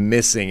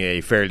missing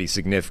a fairly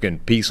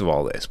significant piece of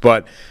all this.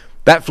 But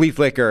that flea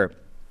flicker,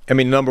 I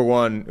mean, number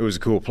one, it was a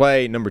cool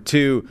play. Number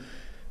two,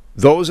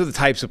 those are the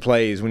types of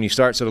plays when you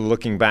start sort of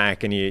looking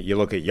back and you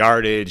look at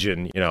yardage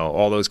and,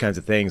 all those kinds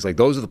of things, like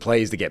those are the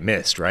plays that get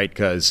missed, right?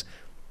 Because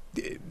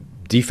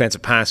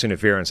defensive pass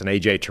interference and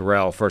A.J.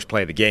 Terrell, first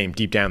play of the game,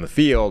 deep down the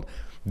field,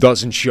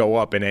 doesn't show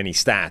up in any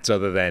stats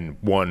other than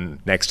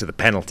one next to the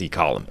penalty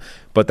column.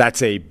 But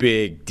that's a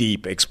big,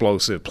 deep,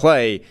 explosive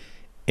play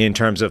in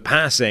terms of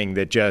passing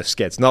that just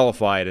gets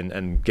nullified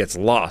and gets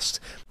lost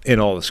in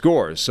all the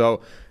scores.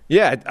 So,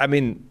 yeah, I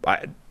mean,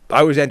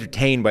 I was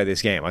entertained by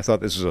this game. I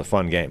thought this was a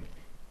fun game.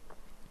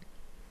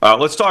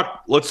 Let's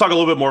talk a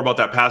little bit more about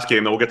that pass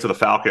game, then we'll get to the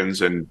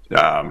Falcons and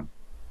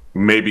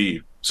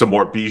maybe some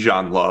more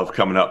Bijan love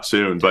coming up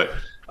soon. But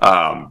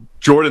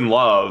Jordan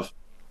Love,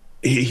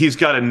 he's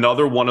got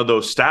another one of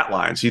those stat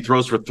lines. He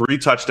throws for 3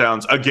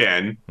 touchdowns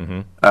again,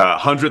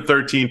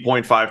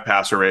 113.5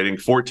 passer rating,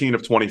 14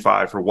 of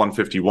 25 for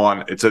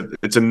 151.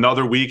 It's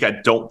another week. I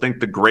don't think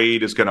the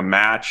grade is going to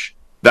match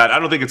that. I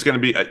don't think it's going to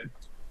be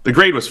the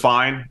grade was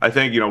fine. I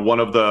think,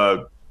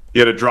 he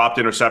had a dropped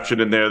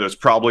interception in there that's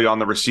probably on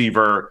the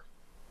receiver.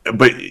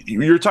 But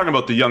you're talking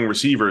about the young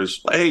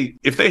receivers. Hey,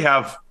 if they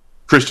have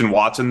Christian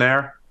Watson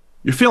there,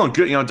 you're feeling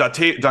good.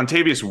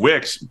 Dontavius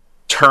Wicks,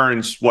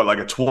 turns like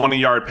a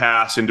 20-yard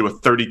pass into a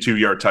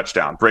 32-yard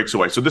touchdown, breaks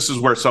away. So this is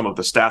where some of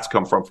the stats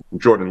come from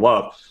Jordan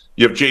Love.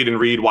 You have Jayden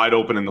Reed wide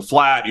open in the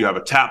flat. You have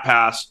a tap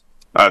pass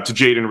to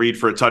Jayden Reed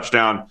for a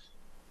touchdown.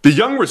 The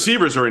young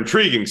receivers are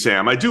intriguing,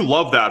 Sam. I do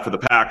love that for the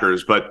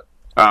Packers, but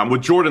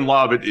with Jordan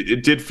Love,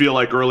 it did feel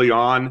like early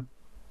on,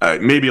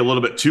 maybe a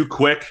little bit too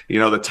quick.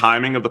 The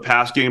timing of the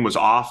pass game was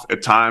off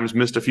at times,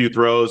 missed a few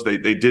throws.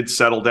 They did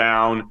settle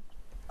down.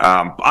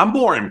 I'm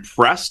more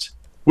impressed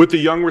with the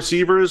young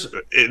receivers,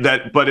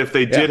 but if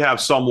they did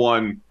have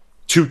someone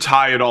to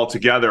tie it all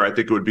together, I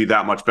think it would be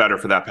that much better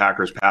for that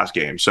Packers pass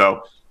game.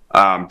 So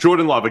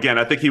Jordan Love, again,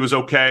 I think he was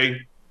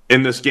okay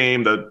in this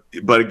game.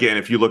 But again,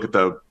 if you look at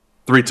the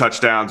 3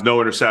 touchdowns, no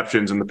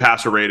interceptions, and the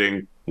passer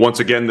rating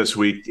once again this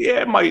week,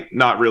 it might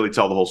not really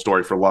tell the whole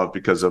story for Love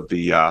because of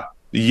the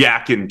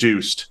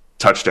yak-induced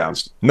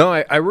touchdowns. No,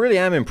 I really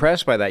am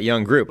impressed by that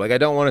young group. Like, I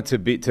don't want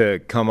it to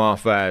come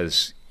off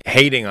as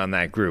hating on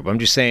that group. I'm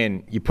just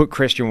saying you put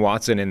Christian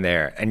Watson in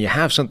there and you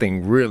have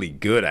something really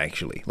good,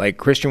 actually. Like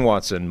Christian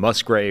Watson,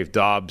 Musgrave,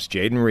 Dobbs,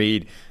 Jayden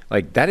Reed.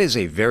 Like, that is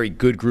a very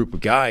good group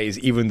of guys,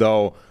 even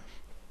though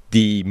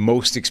the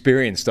most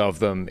experienced of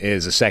them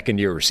is a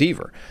second-year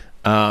receiver.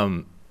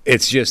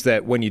 It's just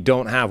that when you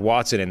don't have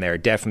Watson in there,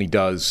 it definitely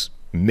does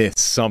miss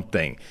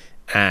something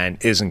and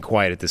isn't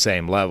quite at the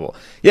same level.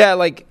 Yeah,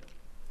 like,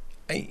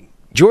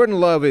 Jordan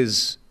Love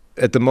is,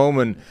 at the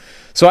moment...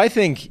 So I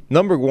think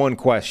number one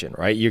question,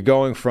 right? You're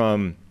going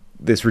from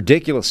this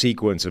ridiculous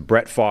sequence of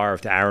Brett Favre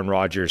to Aaron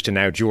Rodgers to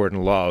now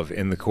Jordan Love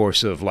in the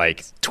course of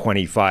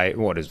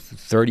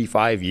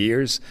 35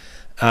 years.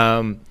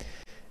 The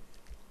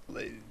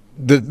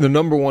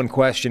number one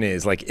question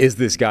is, is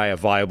this guy a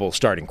viable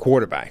starting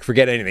quarterback?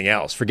 Forget anything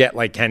else. Forget,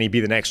 can he be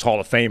the next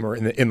Hall of Famer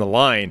in the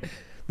line?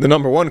 The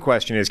number one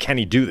question is, can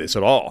he do this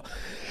at all?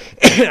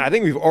 I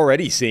think we've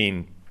already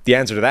seen the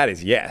answer to that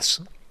is yes.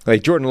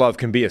 Jordan Love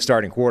can be a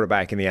starting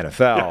quarterback in the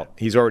NFL. Yeah.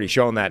 He's already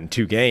shown that in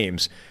 2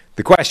 games.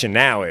 The question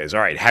now is, all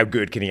right, how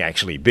good can he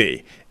actually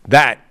be?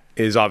 That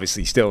is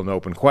obviously still an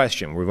open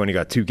question. We've only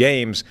got 2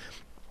 games,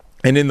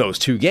 and in those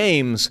 2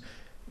 games,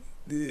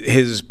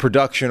 his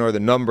production or the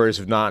numbers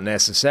have not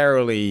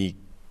necessarily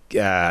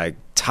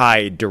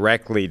tied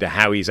directly to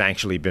how he's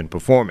actually been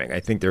performing. I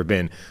think there have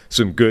been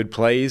some good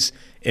plays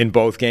in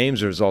both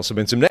games. There's also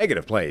been some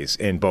negative plays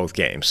in both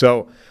games.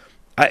 So,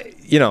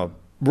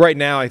 right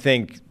now, I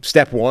think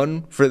step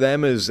one for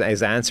them is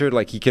answered.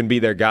 He can be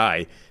their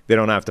guy. They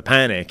don't have to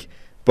panic.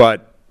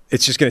 But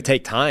it's just going to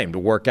take time to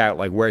work out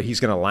where he's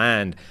going to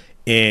land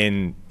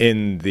in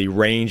the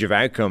range of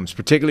outcomes,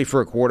 particularly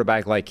for a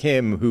quarterback like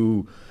him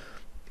who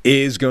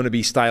is going to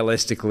be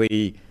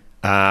stylistically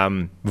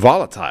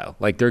volatile.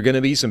 There are going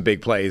to be some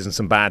big plays and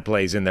some bad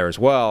plays in there as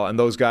well. And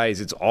those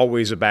guys, it's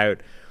always about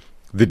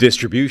the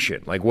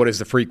distribution. What is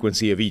the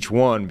frequency of each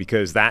one?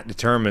 Because that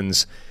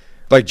determines...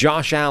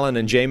 Josh Allen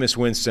and Jameis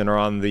Winston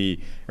are in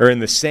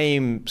the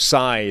same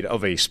side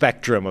of a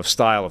spectrum of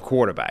style of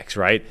quarterbacks,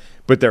 right?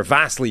 But they're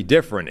vastly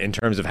different in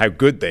terms of how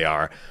good they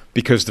are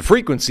because the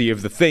frequency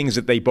of the things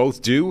that they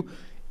both do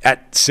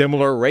at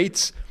similar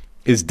rates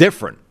is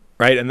different,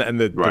 right? And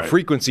the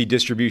frequency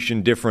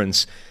distribution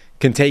difference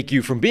can take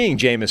you from being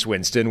Jameis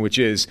Winston, which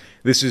is,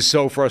 this is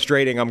so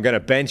frustrating, I'm going to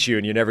bench you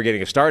and you're never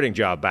getting a starting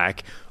job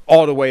back,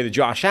 all the way to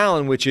Josh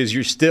Allen, which is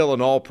you're still an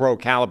all-pro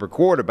caliber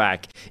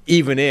quarterback,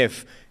 even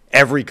if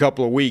every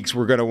couple of weeks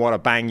we're going to want to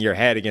bang your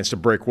head against a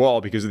brick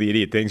wall because of the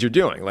idiot things you're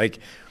doing.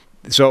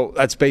 So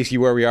that's basically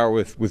where we are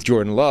with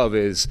Jordan Love.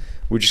 Is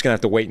we're just going to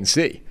have to wait and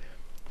see.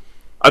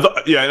 I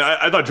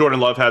thought Jordan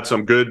Love had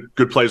some good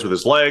plays with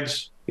his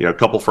legs. A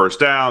couple first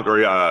downs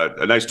or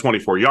a nice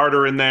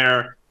 24-yarder in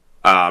there.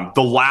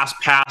 The last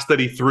pass that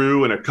he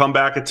threw in a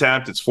comeback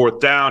attempt, it's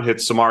 4th down,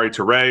 hits Samori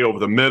Touré over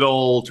the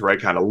middle.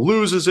 Touré kind of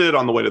loses it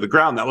on the way to the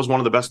ground. That was one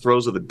of the best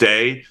throws of the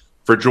day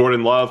for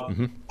Jordan Love.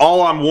 Mm-hmm.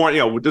 All I'm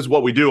warning, this is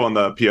what we do on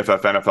the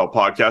PFF NFL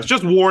podcast,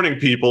 just warning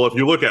people, if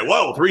you look at,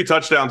 3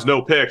 touchdowns,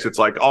 no picks, it's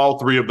all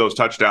 3 of those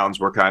touchdowns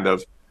were kind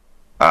of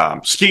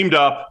schemed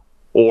up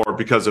or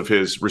because of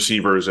his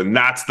receivers. And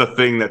that's the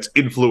thing that's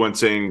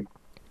influencing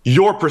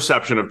your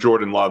perception of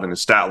Jordan Love and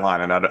his stat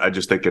line. And I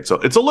just think it's a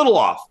little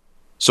off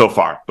so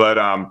far. But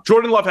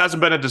Jordan Love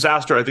hasn't been a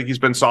disaster. I think he's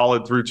been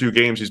solid through 2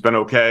 games. He's been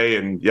okay.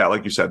 And yeah,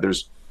 like you said,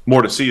 there's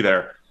more to see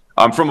there.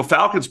 From a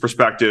Falcons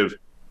perspective,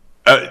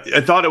 I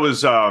thought it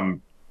was,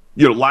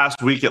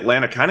 last week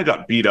Atlanta kind of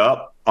got beat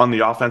up on the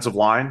offensive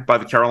line by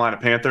the Carolina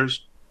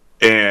Panthers.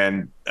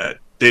 And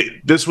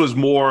this was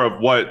more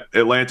of what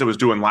Atlanta was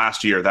doing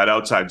last year, that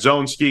outside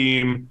zone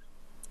scheme,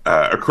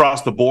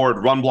 across the board,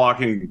 run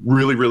blocking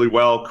really, really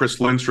well. Chris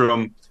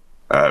Lindstrom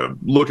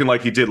looking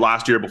like he did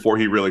last year before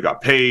he really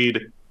got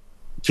paid.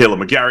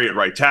 Caleb McGarry at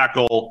right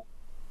tackle.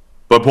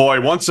 But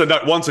boy, once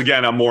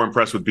again, I'm more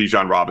impressed with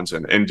Bijan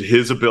Robinson and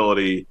his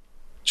ability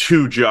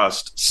to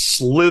just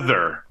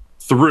slither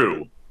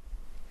through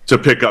to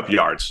pick up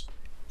yards.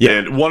 Yeah.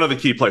 And one of the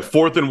key plays,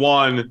 4th and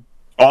 1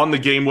 on the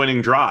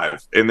game-winning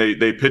drive, and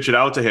they pitch it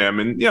out to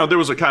him. And, there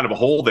was a kind of a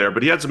hole there,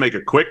 but he had to make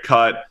a quick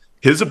cut.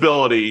 His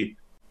ability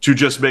to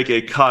just make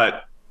a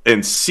cut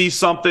and see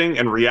something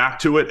and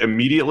react to it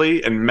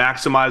immediately and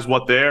maximize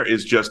what there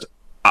is just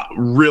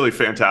really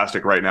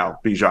fantastic right now,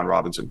 Bijan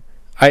Robinson.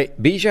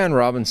 Bijan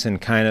Robinson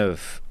kind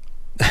of,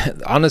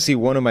 honestly,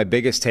 one of my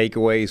biggest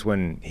takeaways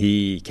when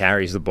he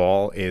carries the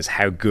ball is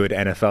how good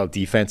NFL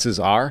defenses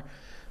are.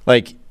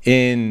 Like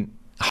in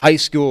high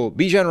school,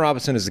 Bijan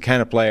Robinson is the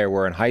kind of player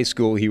where in high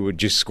school he would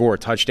just score a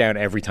touchdown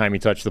every time he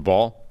touched the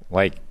ball,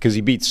 like because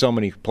he beats so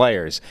many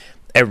players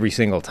every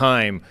single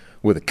time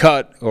with a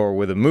cut or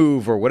with a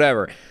move or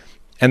whatever.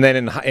 And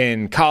then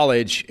in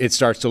college, it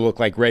starts to look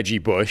like Reggie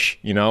Bush,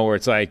 where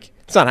it's like,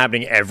 it's not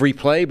happening every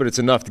play, but it's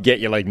enough to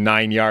get you like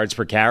 9 yards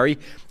per carry.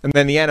 And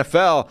then the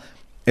NFL,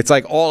 it's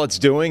like all it's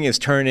doing is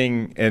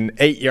turning an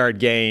 8-yard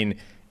gain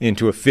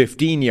into a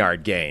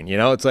 15-yard gain.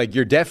 It's like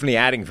you're definitely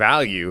adding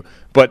value,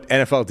 but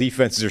NFL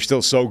defenses are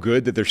still so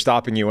good that they're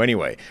stopping you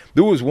anyway.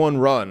 There was one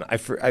run,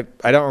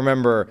 I don't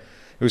remember,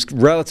 it was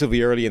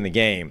relatively early in the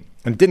game,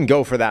 and it didn't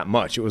go for that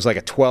much. It was like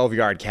a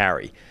 12-yard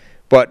carry.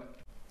 But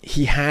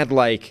he had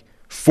like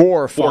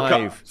four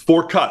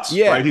cuts,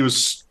 yeah. Right? He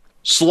was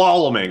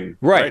slaloming,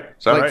 right?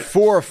 Is that like right?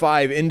 4 or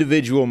 5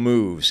 individual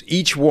moves.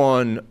 Each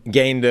one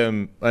gained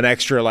him an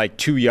extra like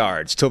 2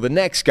 yards till the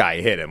next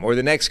guy hit him or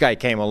the next guy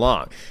came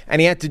along.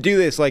 And he had to do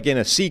this like in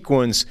a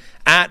sequence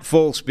at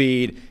full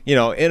speed, in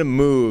a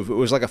move. It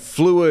was like a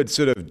fluid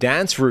sort of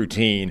dance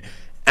routine.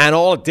 And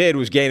all it did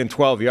was gain him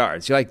 12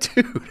 yards. You're like,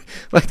 dude,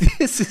 like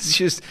this is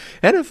just,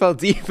 NFL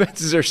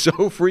defenses are so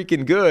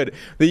freaking good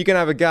that you can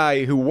have a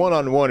guy who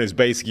one-on-one is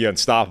basically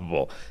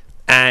unstoppable.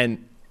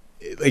 And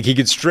like he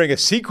could string a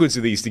sequence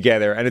of these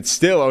together and it's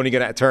still only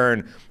going to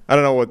turn, I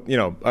don't know what,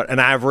 an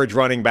average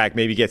running back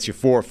maybe gets you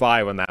 4 or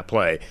 5 on that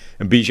play.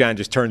 And Bijan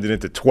just turned it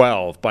into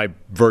 12 by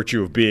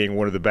virtue of being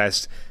one of the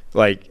best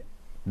like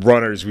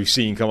runners we've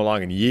seen come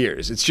along in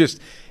years. It's just,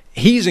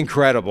 he's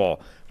incredible.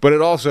 But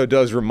it also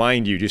does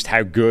remind you just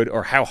how good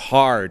or how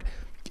hard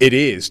it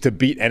is to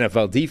beat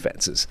NFL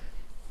defenses.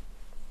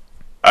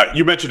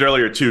 You mentioned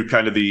earlier, too,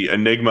 kind of the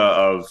enigma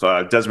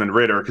of Desmond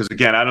Ridder, because,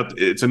 again,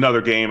 it's another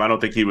game. I don't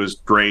think he was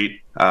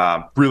great.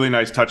 Really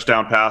nice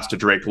touchdown pass to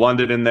Drake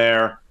London in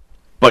there.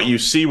 But you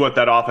see what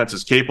that offense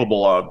is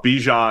capable of.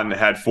 Bijan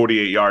had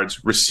 48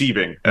 yards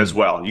receiving as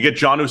well. You get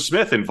Jonnu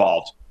Smith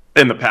involved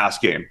in the pass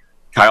game.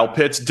 Kyle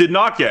Pitts did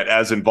not get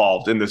as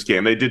involved in this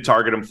game. They did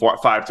target him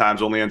 5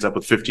 times, only ends up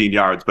with 15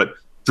 yards. But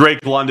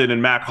Drake London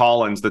and Mac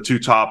Hollins, the 2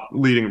 top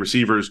leading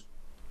receivers,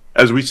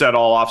 as we said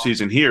all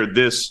offseason here,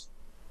 this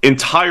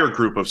entire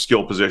group of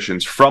skill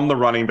positions, from the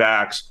running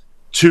backs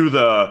to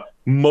the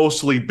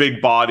mostly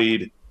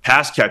big-bodied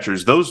pass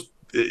catchers,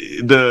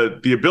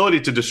 the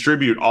ability to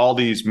distribute all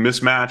these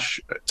mismatch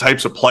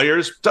types of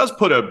players does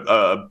put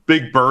a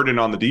big burden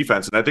on the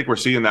defense, and I think we're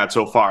seeing that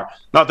so far.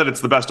 Not that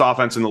it's the best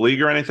offense in the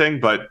league or anything,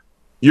 but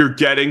you're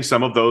getting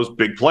some of those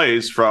big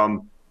plays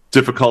from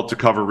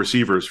difficult-to-cover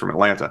receivers from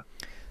Atlanta.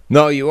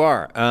 No, you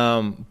are.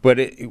 But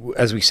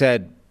as we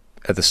said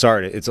at the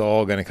start, it's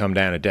all going to come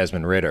down to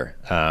Desmond Ridder.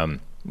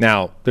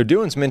 Now, they're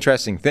doing some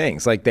interesting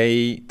things. Like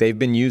they've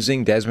been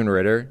using Desmond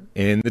Ridder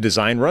in the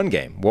design run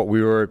game, what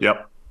we were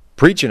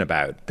preaching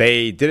about.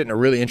 They did it in a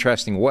really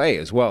interesting way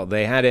as well.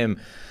 They had him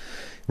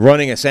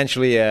running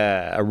essentially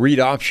a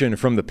read option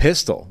from the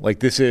pistol. Like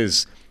this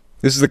is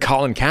the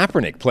Colin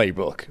Kaepernick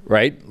playbook,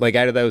 right? Like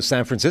out of those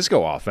San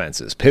Francisco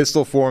offenses.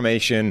 Pistol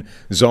formation,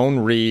 zone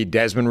read,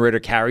 Desmond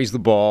Ridder carries the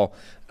ball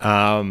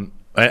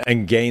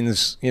and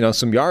gains,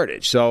 some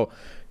yardage. So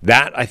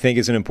that, I think,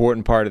 is an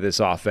important part of this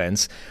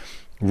offense.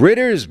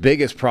 Ridder's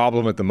biggest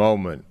problem at the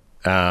moment,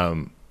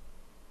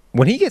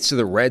 when he gets to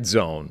the red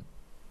zone,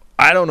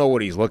 I don't know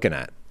what he's looking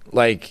at.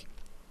 Like,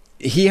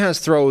 he has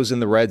throws in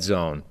the red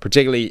zone,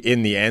 particularly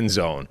in the end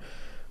zone,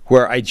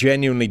 where I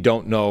genuinely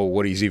don't know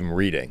what he's even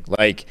reading.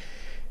 Like,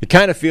 it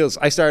kind of feels,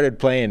 I started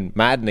playing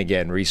Madden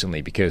again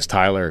recently because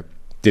Tyler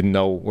didn't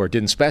know or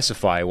didn't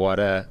specify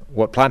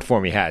what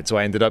platform he had, so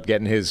I ended up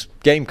getting his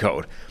game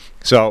code.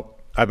 So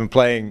I've been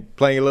playing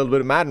a little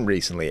bit of Madden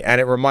recently, and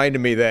it reminded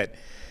me that,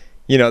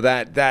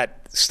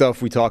 that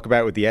stuff we talk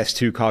about with the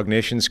S2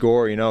 cognition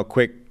score,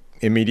 quick,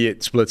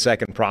 immediate,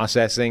 split-second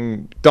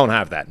processing, don't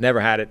have that. Never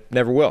had it,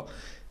 never will.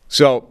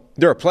 So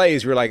there are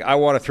plays where you're like, I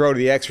want to throw to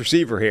the X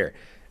receiver here.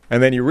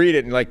 And then you read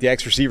it and like the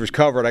X receiver's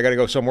covered, I got to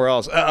go somewhere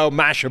else.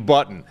 Mash a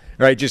button,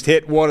 right? Just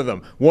hit one of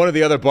them. One of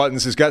the other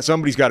buttons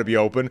somebody's got to be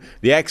open.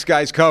 The X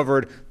guy's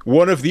covered.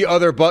 One of the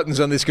other buttons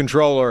on this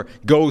controller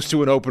goes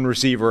to an open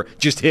receiver.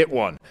 Just hit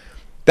one.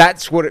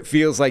 That's what it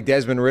feels like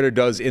Desmond Ridder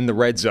does in the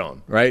red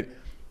zone, right?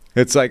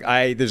 It's like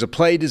there's a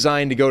play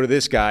designed to go to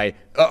this guy.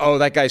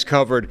 That guy's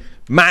covered.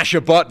 Mash a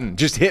button.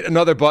 Just hit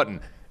another button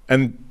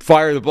and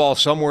fire the ball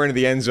somewhere into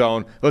the end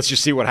zone. Let's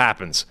just see what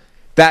happens.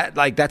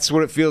 That's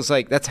what it feels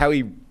like. That's how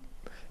he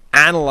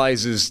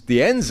analyzes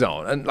the end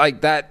zone. And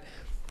that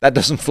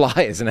doesn't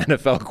fly as an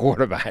NFL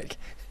quarterback.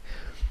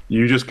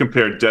 You just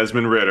compared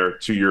Desmond Ridder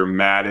to your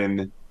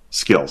Madden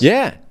skills.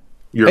 Yeah.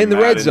 in the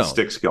red zone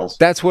stick skills.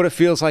 That's what it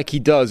feels like he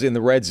does in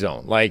the red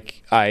zone.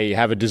 Like, I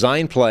have a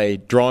design play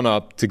drawn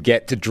up to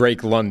get to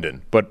Drake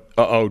London, but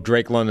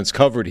Drake London's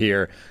covered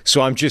here,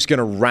 so I'm just going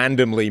to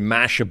randomly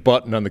mash a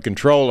button on the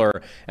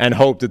controller and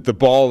hope that the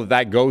ball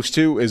that goes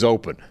to is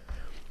open.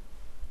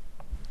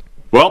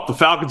 Well, the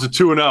Falcons are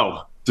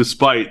 2-0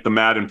 despite the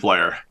Madden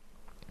player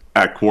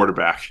at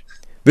quarterback.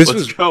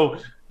 Let's go.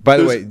 By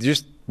the way,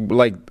 just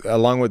like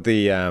along with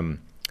the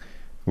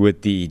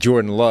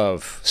Jordan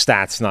Love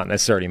stats not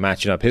necessarily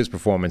matching up his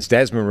performance,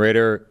 Desmond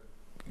Ridder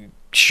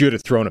should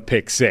have thrown a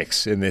pick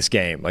six in this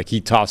game. Like, he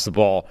tossed the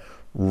ball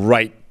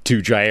right to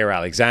Jair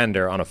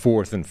Alexander on a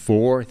 4th and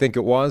 4, I think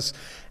it was.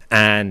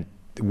 And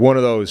one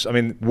of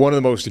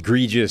the most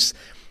egregious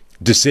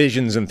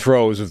decisions and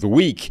throws of the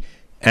week.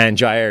 And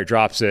Jair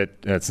drops it.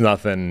 It's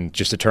nothing,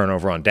 just a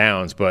turnover on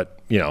downs, but,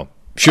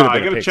 should have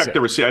been I got to check the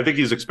receiver. I think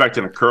he's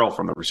expecting a curl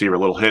from the receiver, a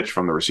little hitch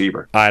from the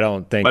receiver. I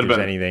don't think there's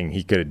anything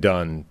he could have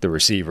done, the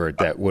receiver,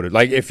 that would have.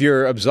 Like, if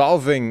you're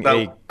absolving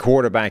a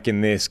quarterback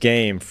in this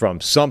game from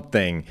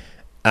something,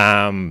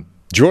 Jordan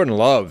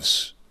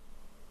Love's,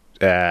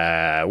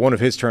 one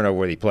of his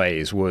turnover-worthy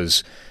plays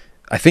was,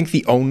 I think,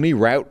 the only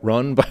route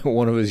run by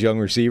one of his young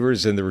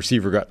receivers, and the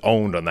receiver got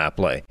owned on that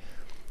play.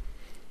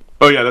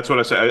 Oh, yeah, that's what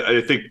I said.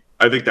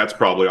 I think that's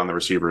probably on the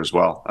receiver as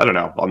well. I don't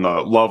know, on the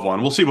Love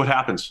one. We'll see what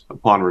happens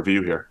upon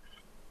review here.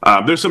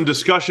 There's some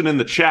discussion in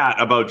the chat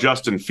about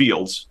Justin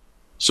Fields.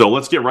 So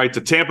let's get right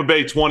to Tampa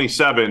Bay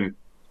 27,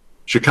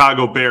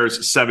 Chicago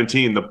Bears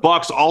 17. The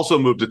Bucs also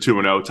moved to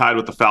 2-0, tied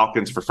with the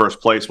Falcons for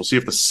first place. We'll see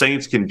if the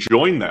Saints can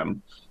join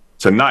them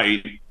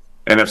tonight.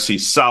 NFC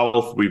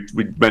South, we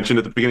mentioned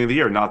at the beginning of the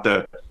year, not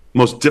the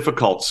most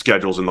difficult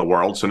schedules in the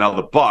world. So now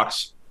the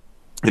Bucs,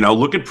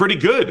 looking pretty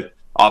good.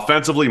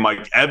 Offensively,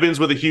 Mike Evans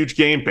with a huge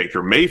game.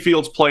 Baker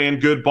Mayfield's playing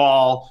good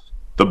ball.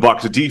 The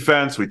Bucs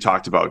defense, we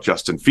talked about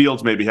Justin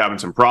Fields maybe having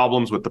some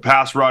problems with the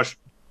pass rush.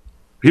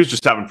 He was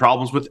just having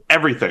problems with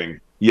everything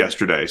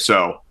yesterday.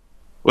 So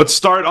let's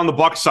start on the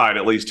Bucs side,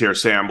 at least here,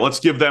 Sam. Let's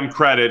give them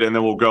credit, and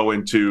then we'll go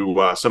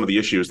into some of the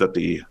issues that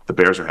the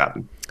Bears are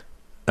having.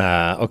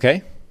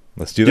 Okay,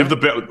 let's do that.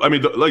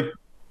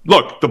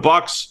 Look, the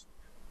Bucs,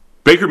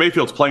 Baker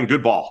Mayfield's playing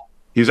good ball.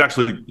 He's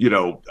actually,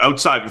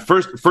 outside.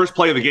 First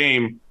play of the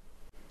game,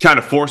 kind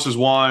of forces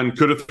one,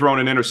 could have thrown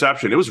an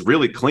interception. It was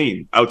really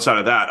clean outside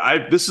of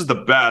that. This is the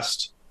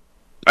best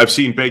I've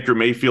seen Baker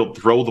Mayfield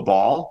throw the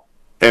ball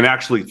and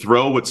actually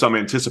throw with some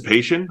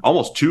anticipation,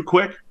 almost too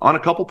quick on a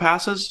couple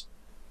passes.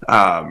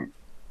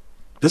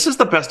 This is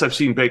the best I've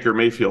seen Baker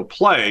Mayfield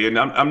play. And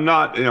I'm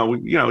not,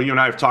 you and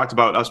I have talked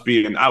about us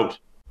being out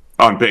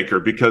on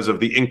Baker because of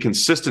the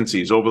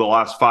inconsistencies over the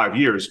last 5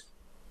 years.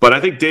 But I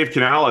think Dave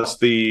Canales,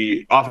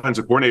 the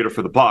offensive coordinator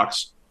for the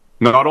Bucs,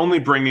 not only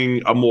bringing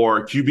a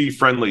more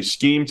QB-friendly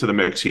scheme to the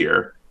mix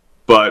here,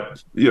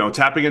 but,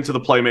 tapping into the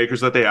playmakers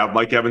that they have,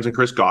 Mike Evans and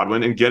Chris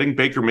Godwin, and getting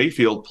Baker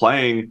Mayfield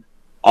playing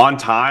on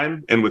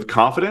time and with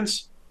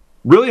confidence.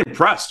 Really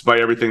impressed by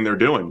everything they're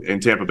doing in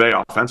Tampa Bay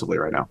offensively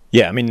right now.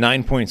 Yeah,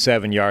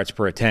 9.7 yards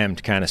per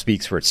attempt kind of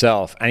speaks for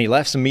itself. And he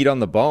left some meat on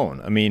the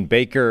bone.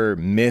 Baker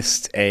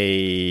missed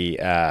he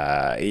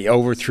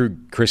overthrew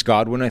Chris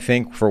Godwin, I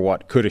think, for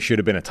what could have, should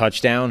have been a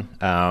touchdown.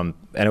 And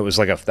it was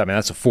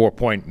that's a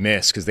 4-point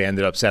miss because they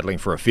ended up settling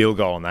for a field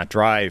goal on that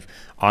drive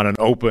on an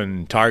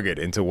open target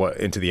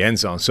into the end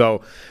zone.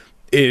 So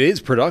it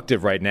is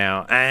productive right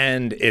now,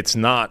 and it's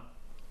not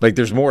like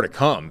there's more to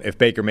come if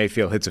Baker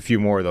Mayfield hits a few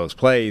more of those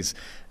plays.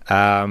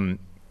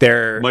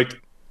 They're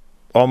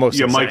almost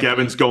Mike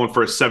Evans going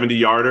for a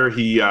 70-yarder.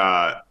 He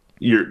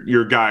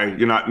your guy,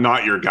 you're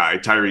not your guy,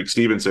 Tyreek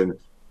Stevenson,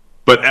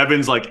 but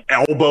Evans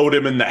elbowed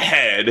him in the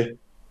head,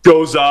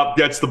 goes up,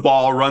 gets the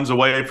ball, runs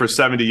away for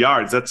 70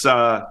 yards. That's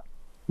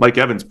Mike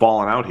Evans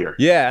balling out here.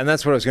 Yeah, and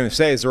that's what I was going to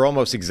say is they're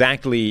almost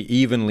exactly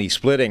evenly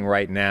splitting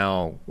right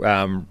now,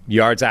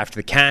 yards after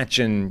the catch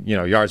and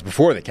yards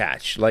before the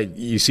catch. Like,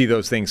 you see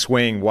those things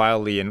swing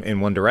wildly in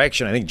one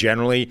direction. I think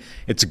generally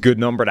it's a good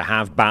number to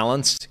have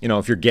balanced,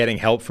 if you're getting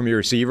help from your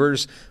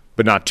receivers,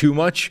 but not too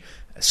much.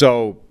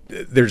 So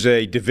there's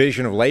a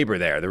division of labor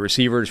there. The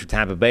receivers for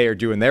Tampa Bay are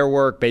doing their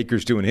work,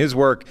 Baker's doing his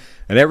work,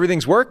 and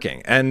everything's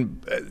working.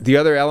 And the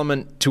other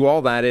element to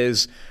all that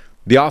is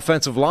the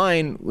offensive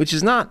line, which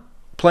is not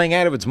playing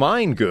out of its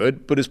mind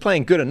good, but is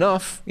playing good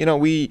enough.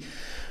 The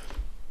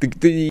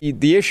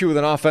issue with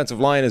an offensive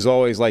line is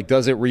always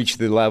does it reach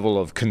the level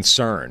of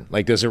concern?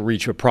 Does it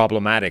reach a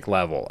problematic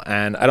level?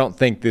 And I don't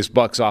think this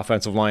Bucs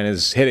offensive line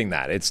is hitting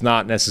that. It's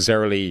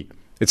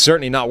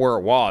certainly not where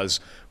it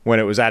was when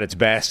it was at its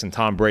best and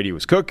Tom Brady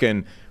was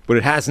cooking, but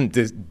it hasn't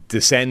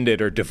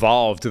descended or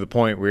devolved to the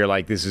point where you're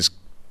like, this is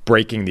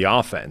breaking the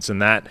offense,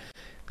 and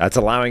that's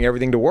allowing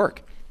everything to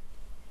work.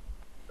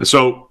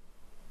 So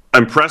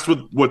I'm impressed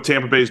with what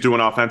Tampa Bay is doing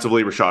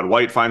offensively. Rachaad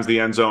White finds the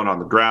end zone on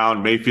the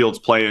ground. Mayfield's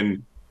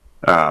playing,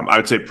 I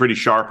would say, pretty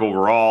sharp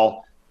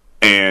overall.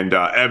 And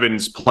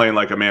Evans playing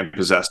like a man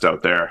possessed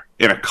out there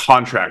in a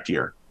contract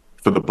year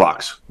for the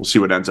Bucs. We'll see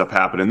what ends up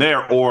happening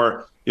there.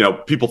 Or,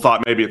 people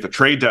thought maybe at the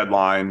trade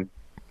deadline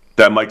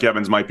that Mike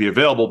Evans might be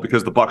available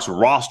because the Bucs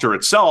roster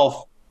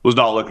itself was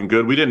not looking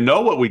good. We didn't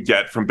know what we'd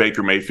get from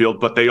Baker Mayfield,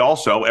 but they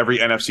also, every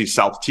NFC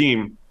South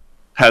team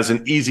has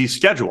an easy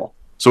schedule.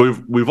 So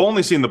we've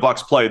only seen the Bucs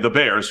play the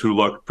Bears, who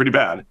look pretty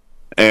bad,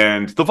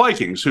 and the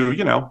Vikings, who,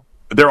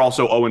 they're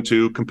also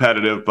 0-2,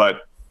 competitive,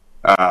 but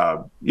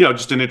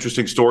just an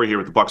interesting story here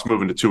with the Bucs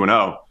moving to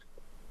 2-0.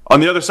 On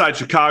the other side,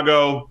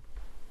 Chicago,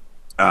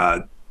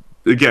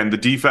 again, the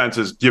defense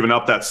has given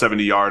up that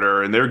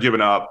 70-yarder, and they're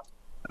giving up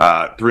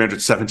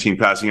 317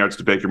 passing yards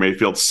to Baker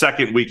Mayfield.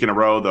 Second week in a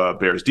row, the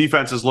Bears'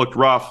 defense has looked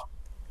rough,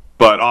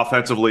 but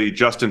offensively,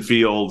 Justin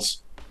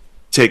Fields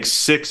takes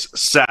 6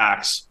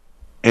 sacks,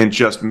 and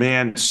just,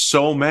 man,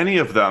 so many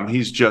of them,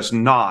 he's just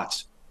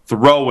not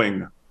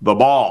throwing the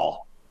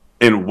ball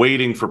and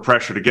waiting for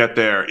pressure to get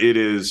there. It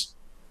is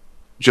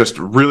just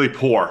really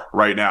poor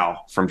right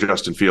now from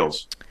Justin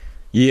Fields.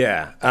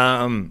 Yeah.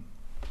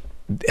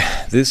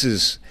 This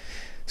is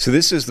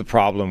the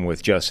problem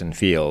with Justin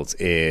Fields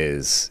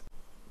is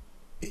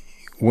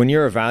when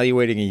you're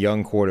evaluating a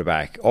young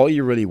quarterback, all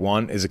you really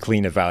want is a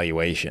clean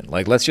evaluation.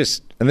 Like,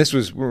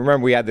 remember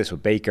we had this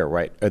with Baker,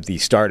 right, at the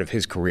start of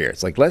his career.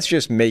 It's like, let's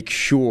just make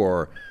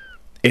sure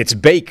it's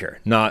Baker,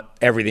 not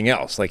everything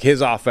else. Like,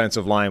 his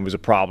offensive line was a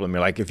problem.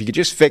 You're like, if you could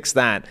just fix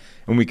that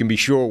and we can be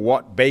sure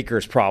what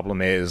Baker's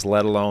problem is,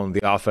 let alone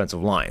the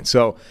offensive line.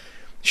 So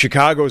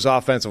Chicago's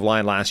offensive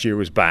line last year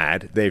was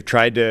bad. They've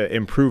tried to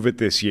improve it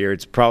this year.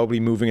 It's probably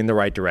moving in the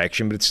right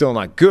direction, but it's still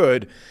not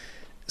good.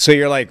 So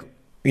you're like,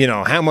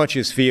 how much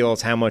is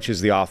Fields? How much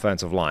is the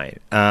offensive line?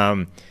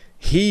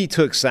 He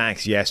took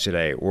sacks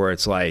yesterday where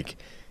it's like,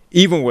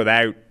 even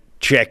without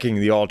checking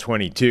the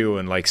all-22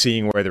 and like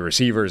seeing where the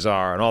receivers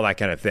are and all that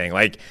kind of thing,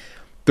 like,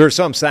 there are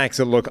some sacks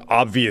that look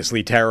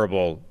obviously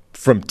terrible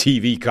from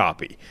TV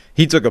copy.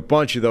 He took a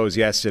bunch of those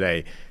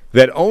yesterday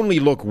that only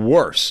look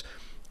worse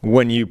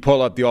when you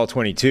pull up the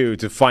all-22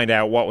 to find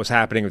out what was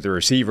happening with the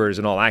receivers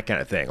and all that kind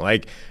of thing.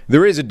 Like,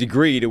 there is a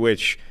degree to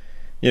which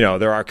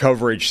there are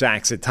coverage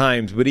sacks at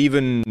times, but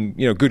even,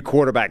 good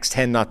quarterbacks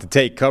tend not to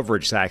take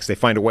coverage sacks. They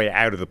find a way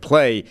out of the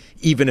play,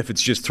 even if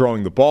it's just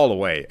throwing the ball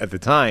away at the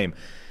time.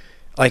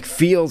 Like,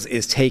 Fields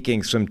is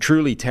taking some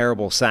truly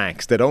terrible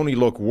sacks that only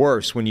look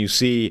worse when you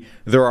see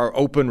there are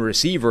open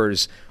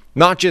receivers,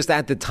 not just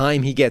at the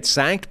time he gets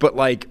sacked, but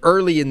like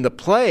early in the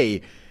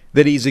play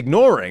that he's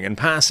ignoring and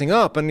passing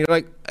up. And you're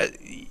like,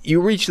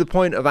 you reach the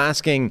point of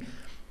asking,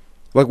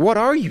 like, what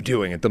are you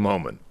doing at the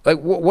moment?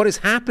 Like, what is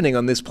happening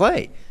on this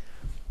play?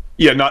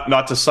 Yeah,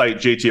 not to cite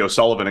JT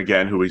O'Sullivan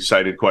again, who we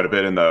cited quite a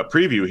bit in the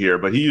preview here,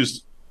 but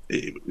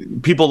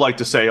people like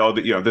to say,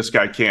 this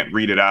guy can't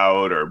read it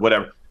out or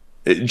whatever.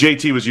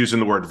 JT was using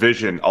the word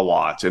vision a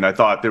lot, and I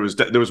thought there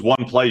was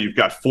one play, you've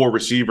got 4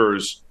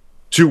 receivers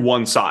to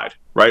one side,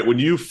 right? When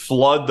you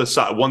flood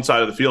one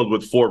side of the field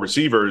with 4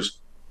 receivers,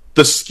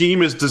 the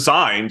scheme is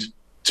designed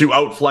to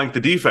outflank the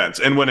defense,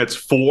 and when it's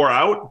 4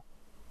 out,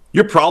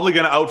 you're probably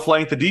going to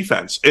outflank the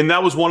defense. And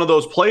that was one of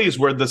those plays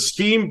where the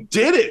scheme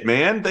did it,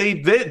 man. They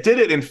did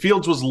it, and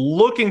Fields was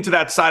looking to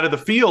that side of the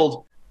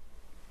field,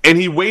 and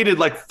he waited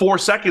like 4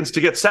 seconds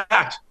to get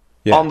sacked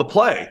on the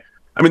play.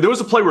 I mean, there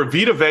was a play where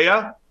Vita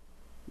Vea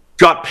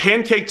got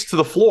pancaked to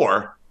the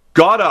floor,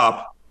 got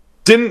up,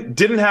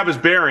 didn't have his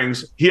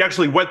bearings. He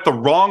actually went the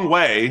wrong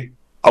way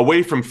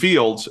away from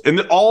Fields.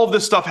 And all of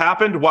this stuff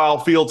happened while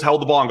Fields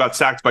held the ball and got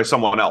sacked by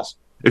someone else.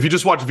 If you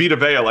just watch Vita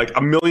Vea, like,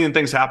 a million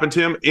things happened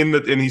to him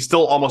and he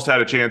still almost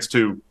had a chance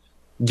to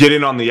get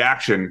in on the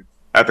action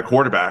at the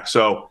quarterback.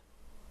 So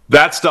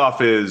that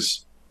stuff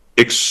is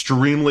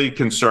extremely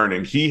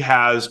concerning. He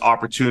has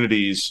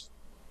opportunities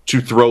to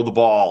throw the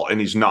ball and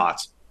he's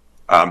not.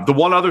 The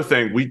one other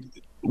thing,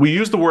 we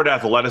use the word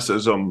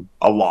athleticism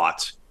a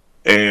lot,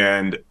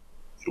 and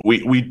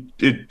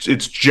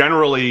it's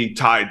generally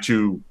tied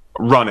to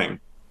running.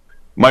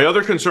 My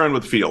other concern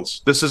with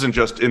Fields, this isn't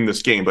just in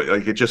this game, but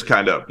like, it just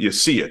kind of, you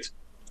see it.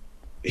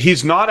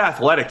 He's not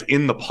athletic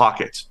in the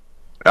pocket.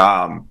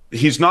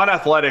 He's not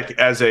athletic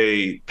as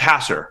a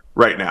passer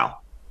right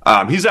now.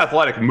 He's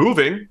athletic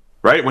moving,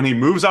 right? When he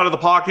moves out of the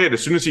pocket,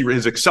 as soon as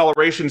his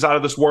acceleration's out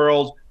of this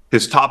world,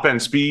 his top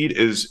end speed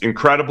is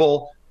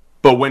incredible.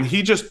 But when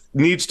he just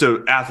needs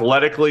to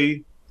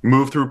athletically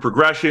move through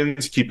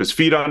progressions, keep his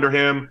feet under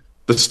him,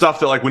 the stuff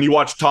that, like, when you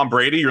watch Tom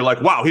Brady, you're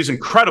like, wow, he's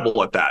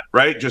incredible at that,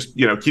 right? Just,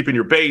 keeping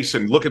your base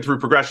and looking through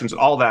progressions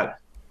and all that.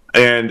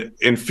 And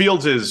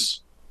Fields is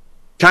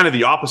kind of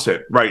the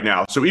opposite right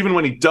now. So even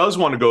when he does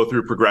want to go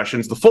through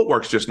progressions, the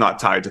footwork's just not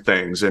tied to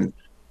things. And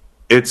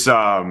it's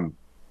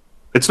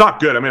not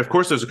good. I mean, of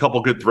course, there's a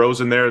couple good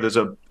throws in there. There's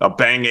a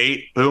bang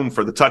 8, boom,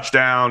 for the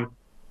touchdown.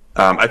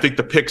 I think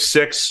the pick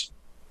 6,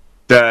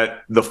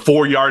 the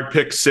 4-yard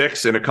pick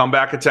 6 in a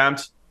comeback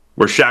attempt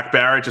where Shaq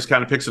Barrett just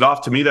kind of picks it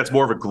off. To me, that's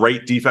more of a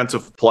great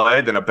defensive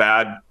play than a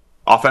bad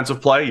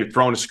offensive play. You're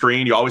throwing a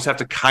screen. You always have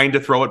to kind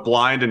of throw it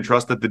blind and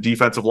trust that the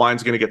defensive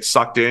line's going to get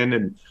sucked in.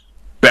 And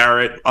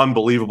Barrett,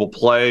 unbelievable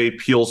play,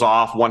 peels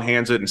off,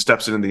 one-hands it, and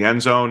steps it in the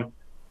end zone.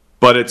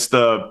 But it's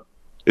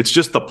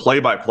just the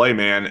play-by-play,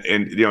 man.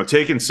 And,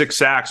 taking 6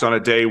 sacks on a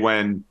day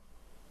when,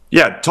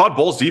 Todd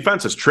Bowles'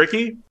 defense is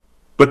tricky,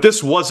 but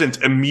this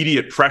wasn't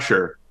immediate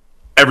pressure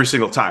every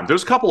single time.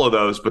 There's a couple of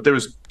those, but there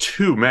was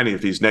too many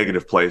of these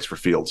negative plays for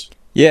Fields.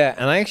 Yeah,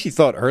 and I actually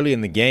thought early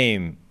in the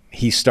game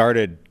he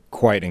started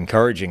quite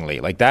encouragingly.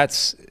 Like,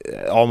 that's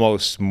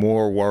almost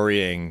more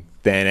worrying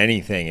than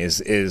anything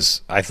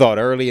is I thought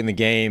early in the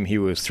game he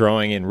was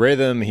throwing in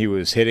rhythm, he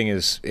was hitting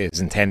his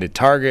intended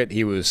target,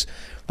 he was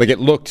like, it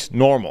looked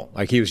normal.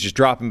 Like, he was just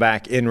dropping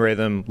back in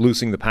rhythm,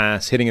 loosing the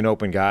pass, hitting an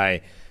open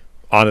guy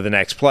onto the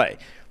next play.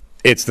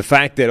 It's the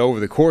fact that over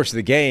the course of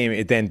the game,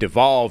 it then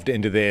devolved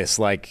into this,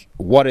 like,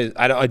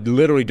 I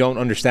literally don't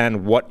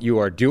understand what you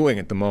are doing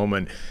at the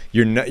moment.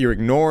 You're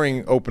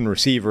ignoring open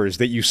receivers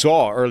that you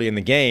saw early in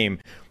the game.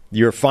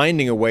 You're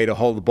finding a way to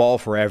hold the ball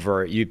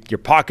forever. Your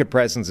pocket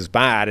presence is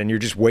bad, and you're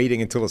just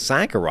waiting until a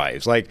sack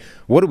arrives. Like,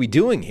 what are we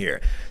doing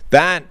here?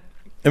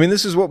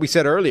 This is what we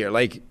said earlier.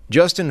 Like,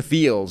 Justin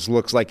Fields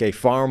looks like a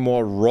far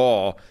more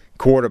raw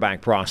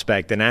quarterback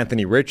prospect than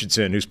Anthony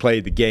Richardson, who's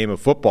played the game of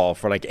football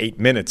for like 8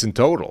 minutes in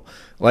total.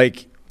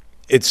 Like,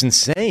 it's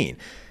insane.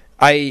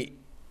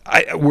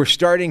 We're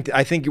starting to,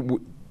 I think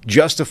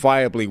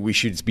justifiably we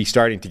should be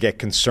starting to get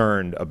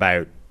concerned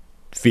about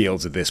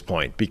Fields at this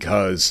point,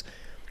 because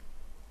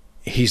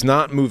he's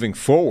not moving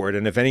forward,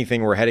 and if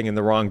anything, we're heading in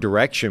the wrong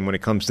direction when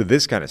it comes to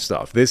this kind of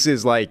stuff. This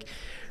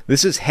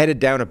is headed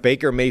down a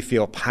Baker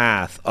Mayfield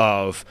path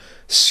of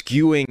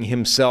skewing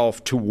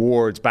himself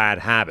towards bad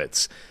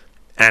habits.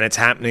 And it's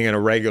happening on a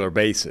regular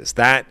basis.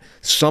 That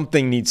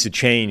something needs to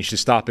change to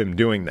stop him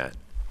doing that.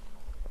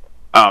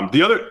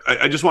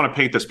 I just want to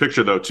paint this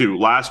picture, though, too.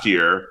 Last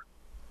year,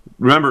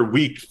 remember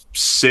week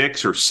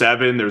 6 or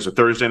 7, there's a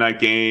Thursday night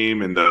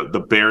game, and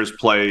the Bears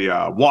play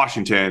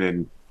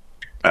Washington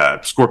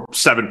and score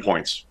 7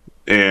 points.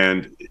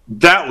 And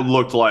that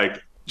looked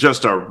like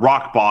just a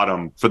rock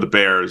bottom for the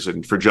Bears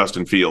and for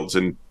Justin Fields.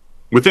 And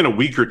within a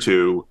week or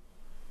two,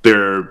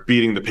 they're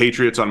beating the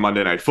Patriots on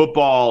Monday Night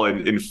Football,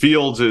 and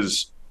Fields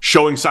is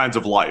showing signs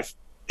of life.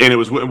 And it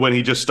was when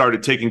he just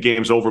started taking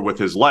games over with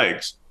his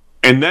legs.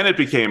 And then it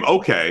became,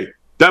 okay,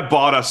 that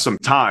bought us some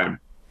time.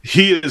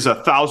 He is a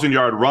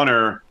 1,000-yard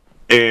runner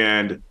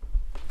and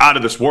out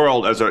of this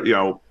world as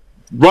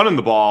running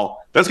the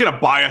ball. That's going to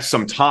buy us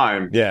some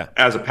time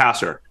as a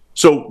passer.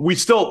 So we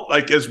still,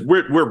 like, as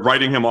we're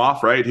writing him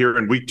off right here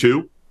in week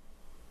 2,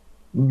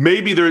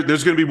 maybe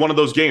there's going to be one of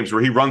those games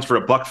where he runs for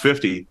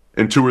 $150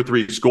 and 2 or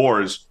 3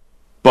 scores.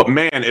 But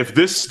man, if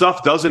this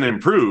stuff doesn't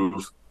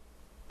improve,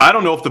 I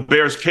don't know if the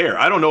Bears care.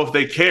 I don't know if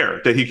they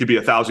care that he could be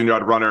a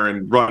 1,000-yard runner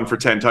and run for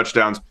 10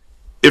 touchdowns.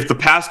 If the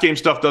pass game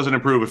stuff doesn't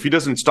improve, if he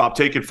doesn't stop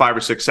taking 5 or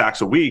 6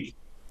 sacks a week,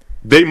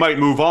 they might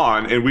move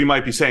on, and we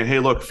might be saying, hey,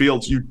 look,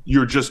 Fields,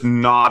 you're just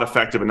not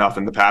effective enough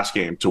in the pass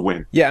game to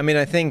win. Yeah,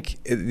 I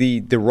think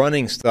the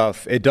running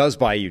stuff, it does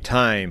buy you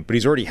time, but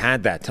he's already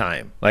had that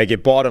time. Like,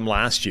 it bought him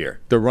last year.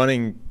 The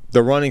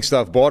running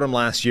stuff bought him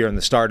last year and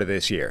the start of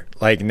this year.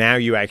 Like, now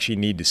you actually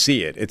need to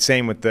see it. It's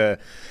same with the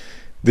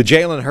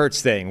Jalen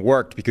Hurts thing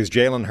worked because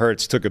Jalen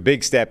Hurts took a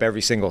big step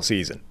every single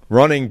season.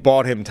 Running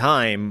bought him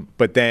time,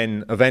 but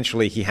then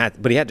eventually he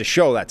had to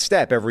show that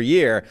step every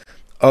year.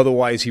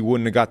 Otherwise, he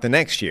wouldn't have got the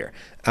next year.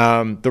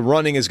 The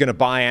running is going to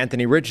buy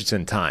Anthony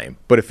Richardson time.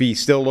 But if he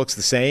still looks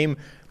the same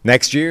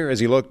next year as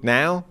he looked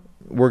now,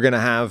 we're going to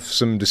have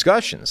some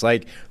discussions.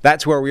 Like,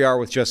 that's where we are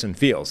with Justin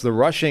Fields. The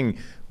rushing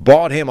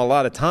bought him a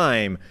lot of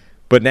time,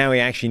 but now he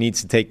actually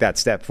needs to take that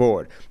step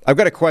forward. I've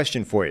got a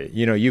question for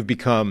you. You've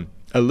become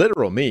a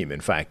literal meme,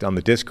 in fact, on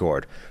the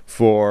Discord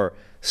for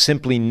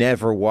simply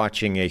never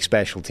watching a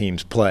special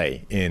teams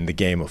play in the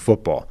game of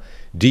football.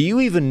 Do you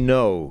even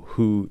know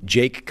who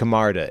Jake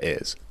Camarda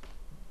is?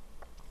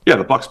 Yeah,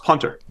 the Bucs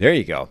punter. There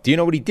you go. Do you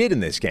know what he did in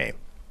this game?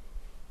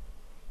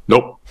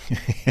 Nope.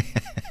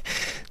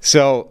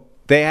 So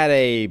they had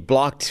a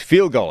blocked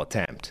field goal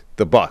attempt,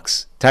 the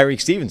Bucs.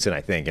 Tyreek Stevenson, I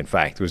think, in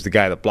fact, was the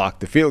guy that blocked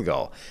the field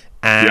goal.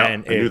 And I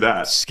knew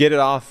that. Skidded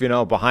off,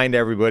 behind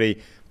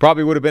everybody.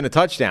 Probably would have been a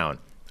touchdown.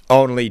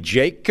 Only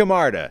Jake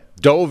Camarda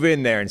dove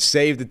in there and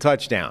saved the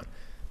touchdown.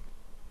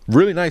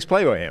 Really nice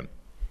play by him.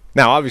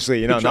 Now,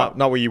 obviously, not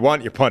what you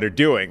want your punter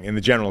doing in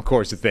the general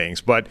course of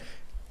things, but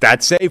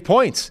that saved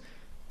points.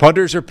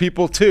 Punters are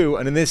people too,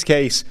 and in this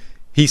case,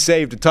 he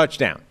saved a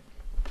touchdown.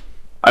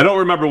 I don't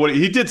remember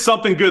he did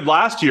something good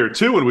last year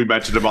too when we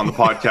mentioned him on the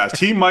podcast.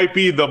 He might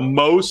be the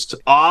most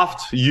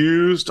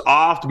oft-used,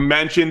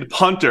 oft-mentioned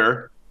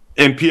punter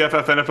in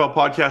PFF NFL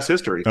podcast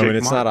history.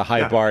 It's not a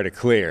high bar to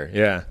clear.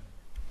 Yeah.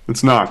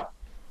 It's not.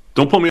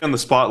 Don't put me on the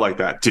spot like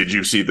that. Did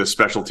you see the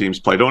special teams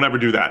play? Don't ever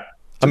do that.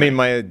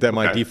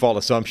 My default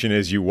assumption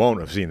is you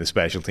won't have seen the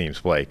special teams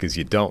play because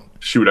you don't.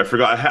 Shoot, I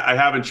forgot. I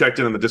haven't checked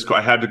in on the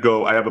Discord. I had to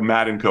go. I have a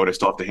Madden code I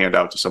still have to hand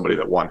out to somebody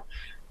that won.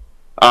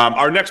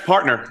 Our next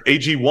partner,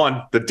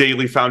 AG1, the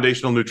daily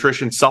foundational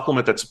nutrition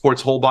supplement that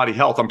supports whole body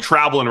health. I'm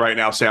traveling right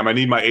now, Sam. I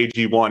need my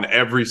AG1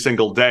 every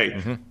single day.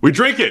 Mm-hmm. We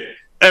drink it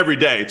every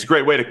day. It's a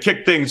great way to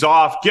kick things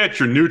off, get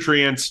your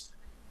nutrients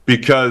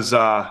because,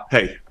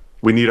 hey,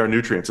 we need our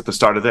nutrients at the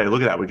start of the day.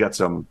 Look at that. We got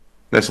some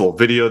nice little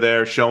video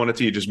there showing it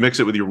to you. Just mix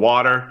it with your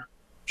water,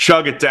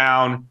 chug it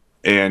down,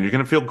 and you're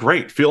going to feel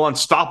great, feel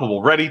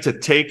unstoppable, ready to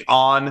take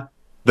on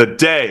the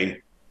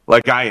day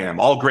like I am.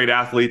 All great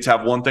athletes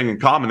have one thing in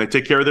common. They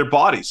take care of their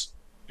bodies.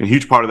 And a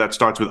huge part of that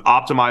starts with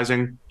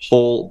optimizing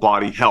whole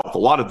body health. A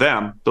lot of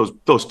them,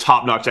 those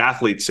top-notch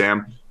athletes,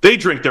 Sam, they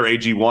drink their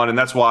AG1, and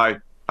that's why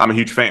I'm a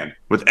huge fan.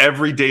 With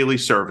every daily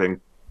serving,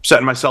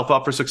 setting myself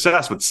up for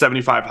success with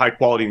 75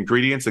 high-quality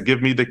ingredients that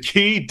give me the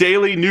key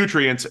daily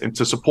nutrients and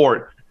to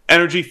support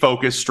energy,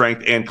 focus,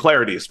 strength, and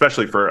clarity,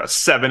 especially for a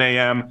 7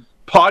 a.m.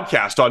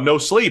 podcast on no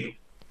sleep.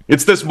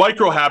 It's this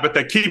micro habit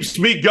that keeps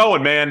me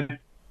going, man.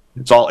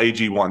 It's all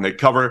AG1. They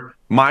cover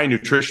my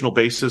nutritional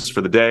basis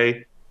for the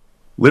day.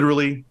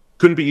 Literally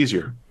couldn't be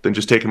easier than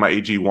just taking my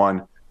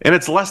AG1. And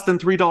it's less than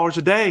 $3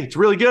 a day. It's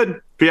really good,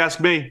 if you ask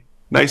me.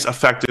 Nice,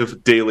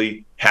 effective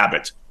daily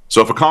habit.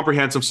 So if a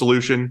comprehensive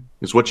solution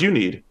is what you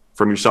need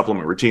from your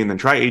supplement routine, then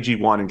try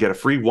AG1 and get a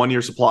free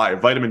 1-year supply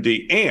of vitamin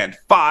D and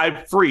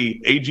 5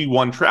 free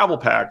AG1 travel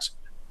packs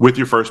with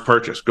your first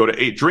purchase. Go to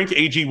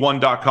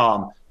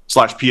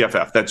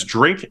drinkag1.com/PFF. That's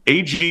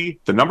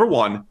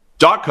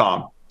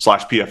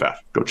drinkag1.com/PFF.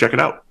 Go check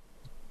it out.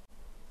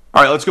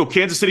 All right, let's go.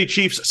 Kansas City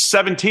Chiefs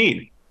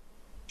 17,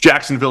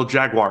 Jacksonville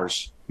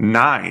Jaguars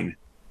 9.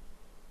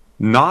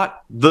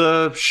 Not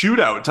the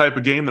shootout type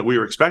of game that we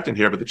were expecting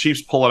here, but the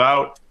Chiefs pull it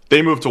out.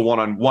 They move to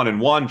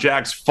 1-1.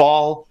 Jags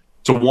fall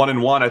to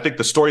 1-1. I think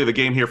the story of the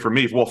game here for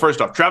me, well,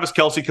 first off, Travis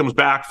Kelce comes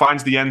back,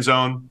 finds the end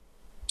zone.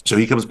 So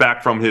he comes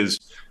back from his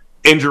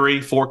injury,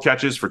 4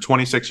 catches for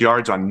 26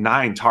 yards on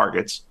 9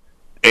 targets.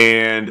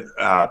 And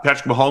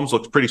Patrick Mahomes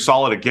looks pretty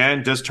solid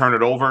again, does turn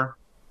it over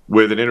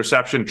with an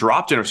interception,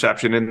 dropped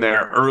interception in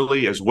there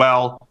early as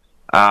well.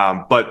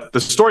 But the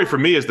story for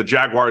me is the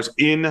Jaguars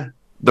in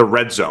the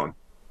red zone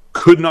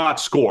could not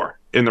score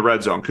in the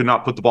red zone, could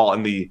not put the ball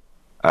in the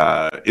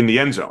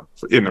end zone,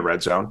 in the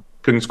red zone,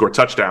 couldn't score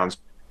touchdowns.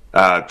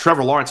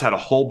 Trevor Lawrence had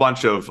a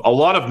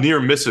lot of near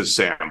misses,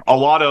 Sam. A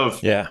lot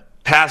of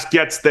pass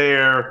gets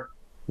there,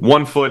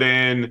 1 foot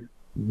in,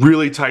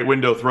 really tight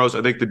window throws.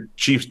 I think the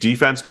Chiefs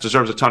defense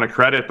deserves a ton of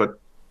credit, but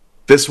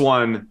this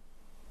one,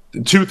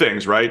 2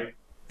 things, right?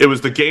 It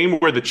was the game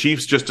where the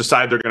Chiefs just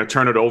decide they're going to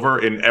turn it over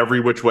in every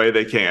which way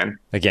they can.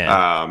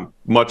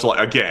 Much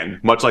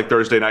like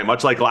Thursday night,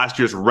 much like last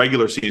year's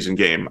regular season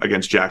game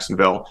against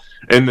Jacksonville.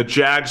 And the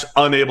Jags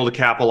unable to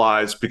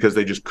capitalize because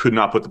they just could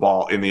not put the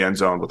ball in the end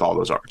zone with all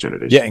those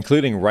opportunities. Yeah,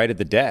 including right at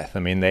the death.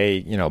 I mean, they,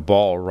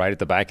 ball right at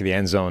the back of the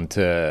end zone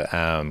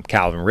to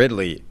Calvin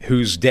Ridley,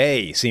 whose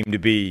day seemed to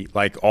be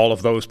like all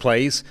of those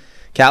plays.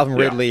 Calvin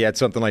Ridley had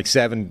something like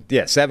 7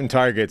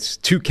 targets,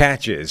 2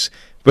 catches.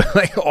 But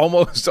like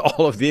almost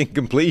all of the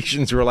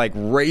incompletions were like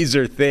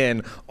razor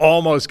thin,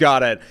 almost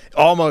got it,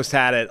 almost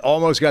had it,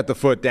 almost got the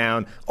foot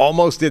down,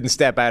 almost didn't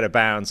step out of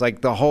bounds. Like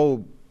the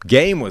whole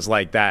game was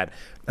like that,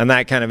 and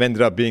that kind of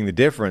ended up being the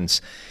difference.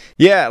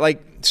 Yeah,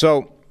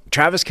 so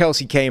Travis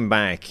Kelce came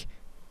back,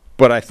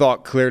 but I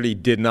thought clearly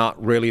did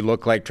not really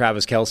look like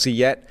Travis Kelce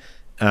yet.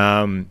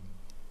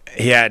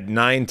 He had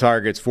 9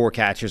 targets, 4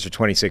 catches for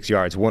 26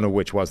 yards, one of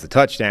which was the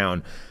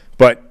touchdown.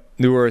 But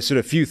there were sort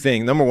of few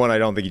things. Number one, I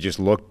don't think he just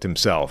looked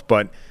himself.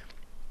 But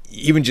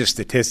even just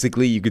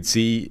statistically, you could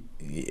see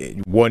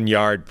 1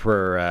 yard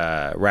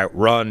per route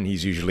run.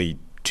 He's usually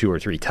 2 or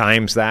 3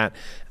 times that.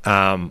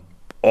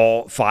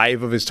 All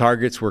 5 of his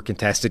targets were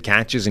contested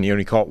catches, and he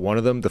only caught 1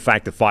 of them. The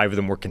fact that 5 of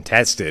them were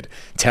contested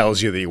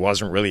tells you that he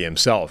wasn't really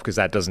himself, because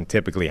that doesn't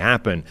typically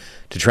happen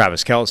to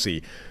Travis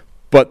Kelce.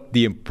 But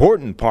the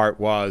important part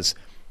was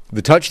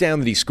the touchdown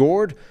that he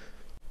scored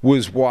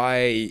was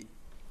why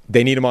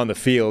they need him on the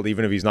field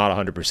even if he's not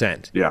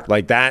 100%. Yeah.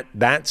 Like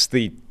that's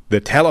the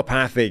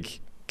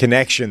telepathic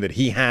connection that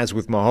he has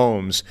with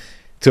Mahomes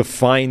to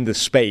find the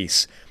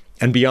space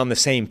and be on the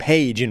same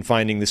page in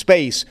finding the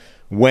space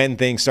when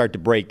things start to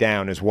break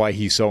down is why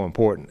he's so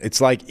important.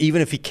 It's like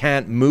even if he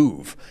can't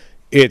move,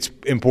 it's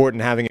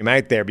important having him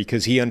out there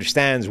because he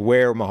understands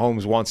where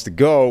Mahomes wants to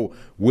go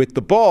with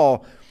the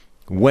ball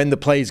when the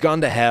play's gone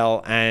to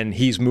hell and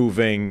he's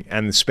moving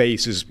and the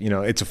space is,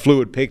 it's a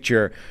fluid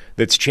picture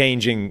that's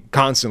changing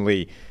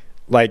constantly.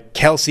 Like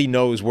Kelce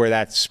knows where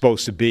that's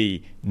supposed to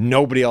be.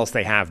 Nobody else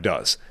they have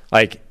does.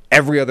 Like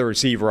every other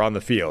receiver on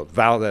the field,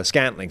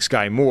 Valdez-Scantling,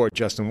 Sky Moore,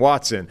 Justin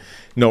Watson,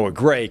 Noah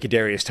Gray,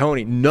 Kadarius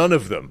Toney, none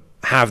of them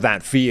have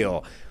that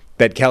feel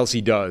that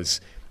Kelce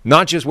does.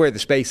 Not just where the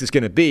space is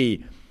going to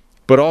be,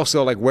 but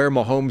also like where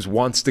Mahomes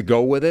wants to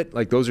go with it.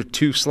 Like those are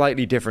 2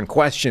 slightly different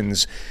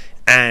questions.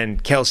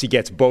 And Kelce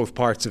gets both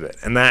parts of it.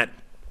 And that,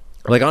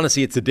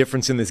 honestly, it's the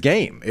difference in this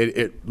game.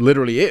 It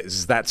literally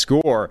is that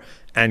score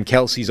and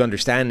Kelce's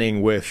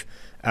understanding with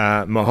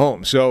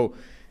Mahomes. So,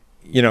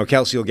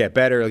 Kelce will get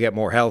better. He'll get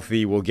more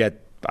healthy. We'll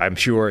get, I'm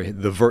sure,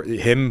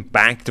 him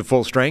back to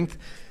full strength.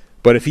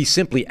 But if he's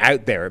simply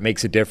out there, it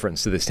makes a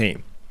difference to this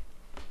team.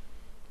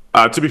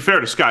 To be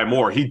fair to Sky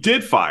Moore, he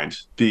did find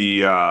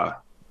the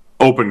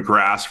open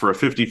grass for a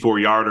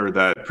 54-yarder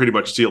that pretty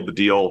much sealed the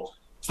deal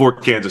for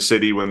Kansas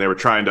City when they were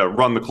trying to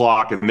run the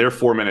clock in their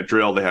 4-minute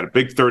drill. They had a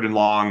big 3rd and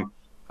long.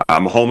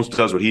 Mahomes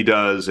does what he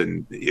does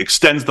and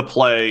extends the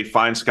play,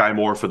 finds Sky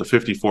Moore for the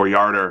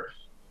 54-yarder.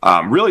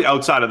 Really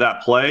outside of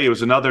that play, it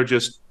was another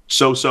just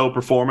so-so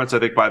performance, I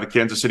think, by the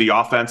Kansas City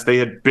offense. They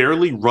had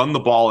barely run the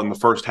ball in the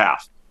first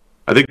half.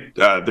 I think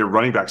their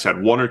running backs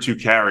had 1 or 2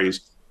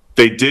 carries.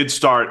 They did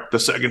start the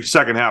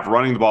second half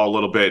running the ball a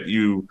little bit.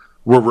 You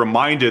were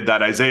reminded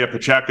that Isaiah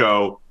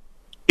Pacheco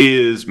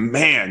is,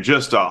 man,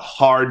 just a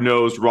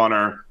hard-nosed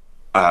runner,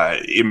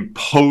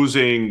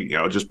 imposing,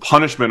 just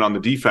punishment on the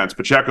defense.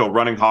 Pacheco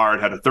running hard,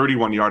 had a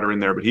 31-yarder in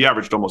there, but he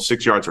averaged almost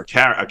 6 yards a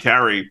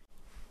carry.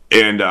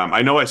 And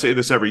I know I say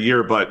this every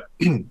year, but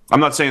I'm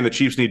not saying the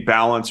Chiefs need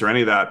balance or any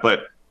of that,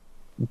 but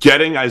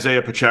getting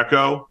Isaiah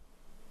Pacheco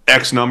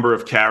X number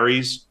of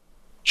carries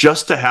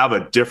just to have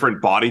a different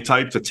body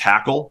type to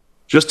tackle,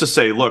 just to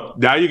say, look,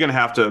 now you're going to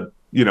have to,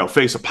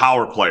 face a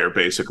power player,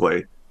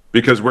 basically,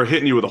 because we're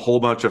hitting you with a whole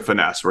bunch of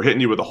finesse. We're hitting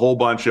you with a whole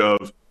bunch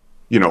of,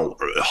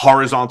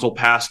 horizontal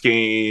pass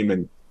game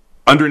and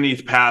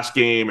underneath pass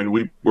game,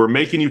 and we're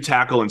making you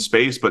tackle in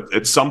space, but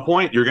at some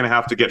point you're going to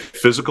have to get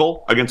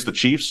physical against the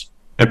Chiefs,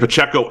 and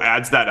Pacheco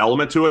adds that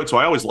element to it. So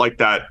I always like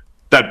that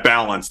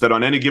balance, that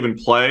on any given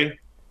play,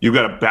 you've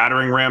got a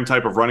battering ram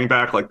type of running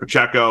back like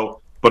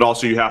Pacheco, but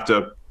also you have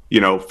to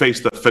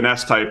face the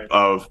finesse type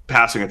of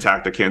passing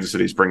attack that Kansas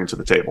City's bringing to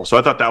the table. So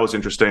I thought that was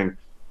interesting.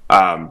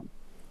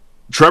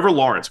 Trevor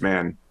Lawrence,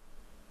 man,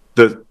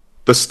 the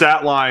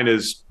stat line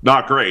is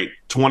not great.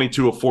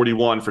 22 of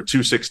 41 for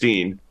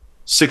 216,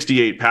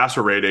 68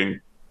 passer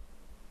rating.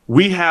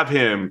 We have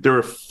him. There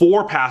are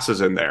 4 passes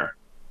in there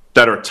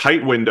that are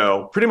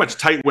pretty much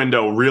tight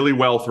window, really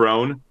well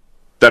thrown,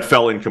 that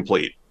fell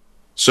incomplete.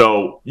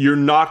 So you're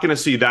not going to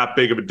see that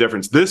big of a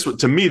difference.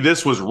 To me,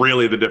 this was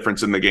really the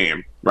difference in the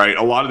game, right?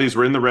 A lot of these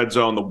were in the red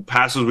zone, the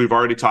passes we've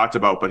already talked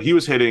about, but he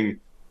was hitting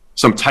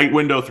some tight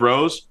window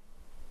throws.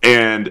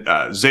 And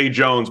Zay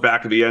Jones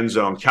back of the end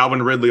zone,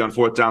 Calvin Ridley on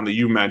 4th down that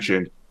you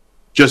mentioned,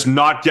 just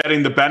not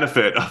getting the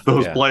benefit of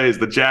those plays.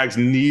 The Jags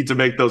need to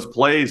make those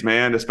plays,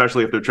 man,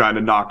 especially if they're trying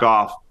to knock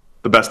off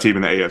the best team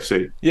in the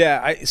AFC.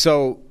 Yeah,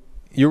 so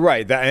you're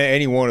right.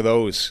 Any one of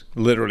those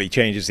literally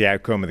changes the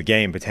outcome of the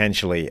game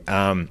potentially.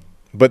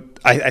 But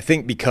I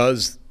think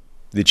because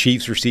the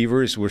Chiefs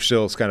receivers were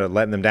still kind of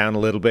letting them down a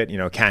little bit,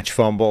 catch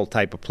fumble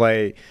type of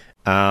play,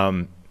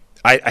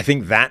 I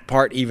think that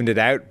part evened it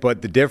out.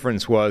 But the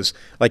difference was,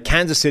 like,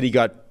 Kansas City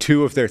got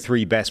 2 of their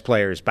 3 best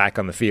players back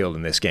on the field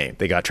in this game.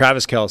 They got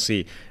Travis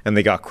Kelce and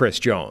they got Chris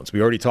Jones.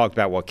 We already talked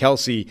about what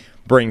Kelce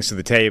brings to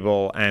the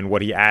table and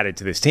what he added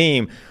to this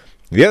team.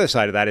 The other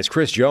side of that is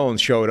Chris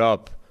Jones showed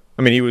up.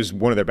 I mean, he was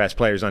one of their best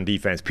players on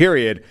defense,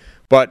 period.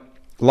 But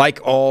like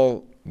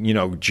all,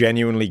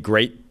 genuinely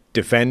great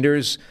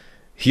defenders,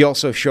 he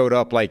also showed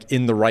up, like,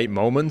 in the right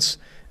moments.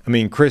 I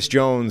mean, Chris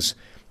Jones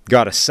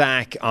got a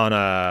sack on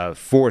a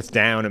 4th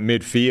down at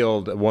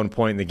midfield at one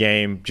point in the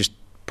game. Just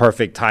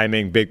perfect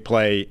timing, big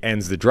play,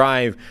 ends the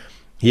drive.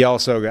 He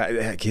also got,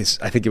 I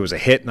think it was a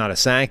hit, not a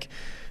sack,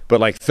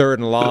 but like 3rd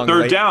and long. The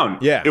 3rd down.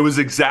 Yeah. It was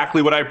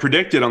exactly what I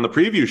predicted on the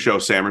preview show,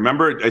 Sam.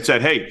 Remember, I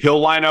said, hey, he'll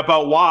line up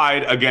out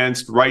wide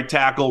against right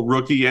tackle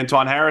rookie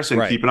Anton Harrison.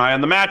 Right. Keep an eye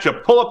on the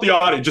matchup. Pull up the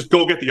audio. Just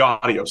go get the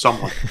audio,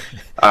 someone.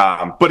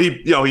 But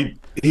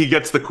he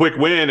gets the quick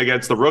win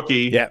against the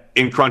rookie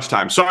in crunch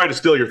time. Sorry to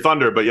steal your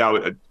thunder, but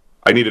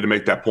I needed to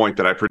make that point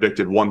that I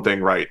predicted one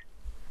thing right.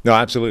 No,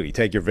 absolutely.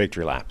 Take your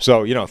victory lap.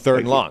 So, 3rd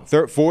and long.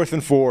 4th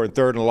and 4 and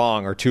 3rd and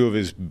long are two of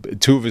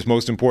his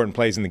most important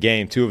plays in the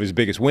game, 2 of his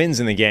biggest wins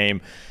in the game.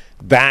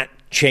 That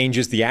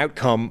changes the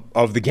outcome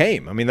of the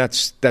game. I mean,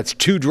 that's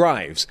 2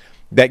 drives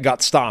that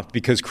got stopped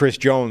because Chris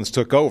Jones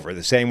took over,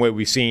 the same way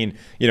we've seen,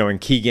 in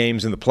key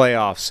games in the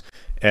playoffs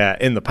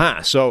in the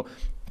past. So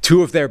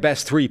 2 of their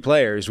best 3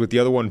 players, with the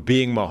other one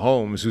being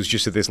Mahomes, who's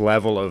just at this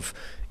level of,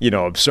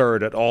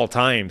 absurd at all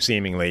times,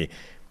 seemingly,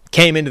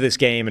 came into this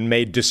game and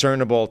made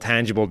discernible,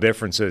 tangible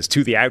differences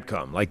to the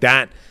outcome. Like,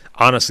 that,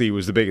 honestly,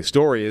 was the biggest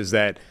story, is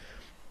that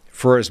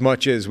for as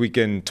much as we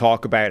can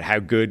talk about how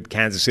good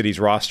Kansas City's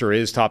roster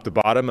is top to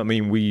bottom, I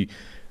mean,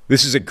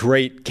 this is a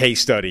great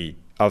case study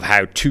of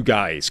how 2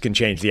 guys can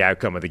change the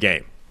outcome of the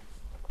game.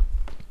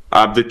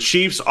 The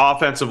Chiefs'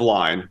 offensive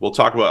line, I want to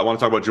talk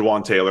about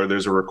Jawaan Taylor.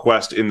 There's a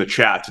request in the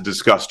chat to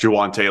discuss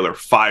Jawaan Taylor.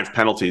 5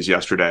 penalties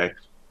yesterday.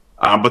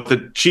 But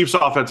the Chiefs'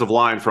 offensive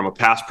line, from a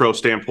pass pro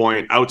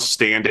standpoint,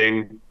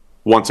 outstanding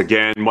once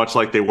again, much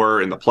like they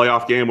were in the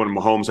playoff game when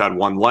Mahomes had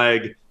one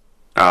leg.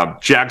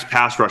 Jags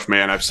pass rush,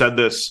 man, I've said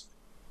this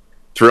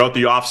throughout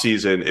the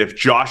offseason. If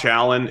Josh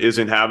Allen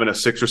isn't having a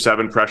 6 or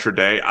 7 pressure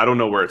day, I don't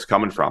know where it's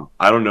coming from.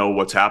 I don't know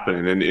what's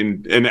happening.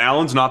 And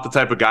Allen's not the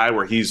type of guy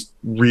where he's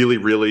really,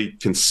 really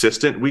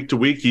consistent week to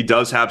week. He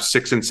does have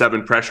 6 and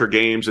 7 pressure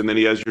games, and then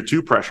he has your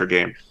 2 pressure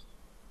game.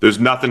 There's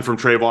nothing from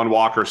Trayvon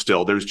Walker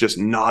still. There's just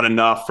not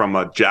enough from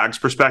a Jags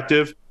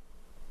perspective,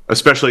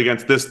 especially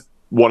against this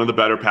one of the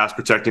better pass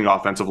protecting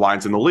offensive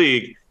lines in the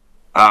league.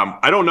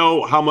 I don't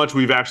know how much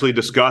we've actually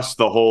discussed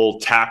the whole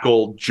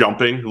tackle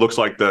jumping. It looks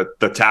like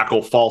the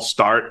tackle false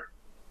start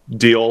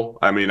deal.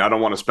 I mean, I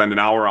don't want to spend an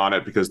hour on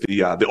it because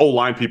the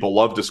O-line people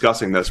love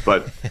discussing this,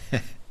 but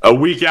a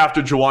week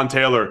after Jawaan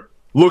Taylor,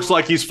 looks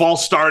like he's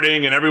false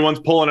starting and everyone's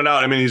pulling it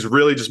out. I mean, he's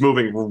really just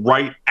moving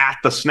right at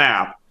the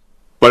snap,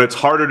 but it's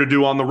harder to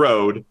do on the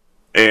road.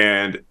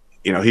 And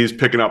he's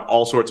picking up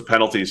all sorts of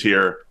penalties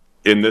here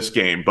in this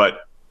game.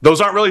 But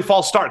those aren't really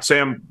false starts,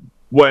 Sam.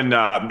 When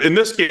in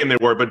this game they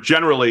were, but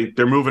generally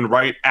they're moving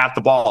right at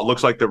the ball. It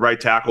looks like the right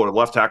tackle or the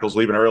left tackle's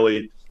leaving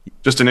early.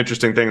 Just an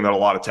interesting thing that a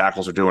lot of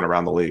tackles are doing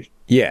around the league.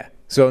 Yeah.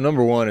 So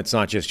number one, it's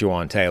not just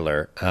Jawaan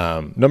Taylor.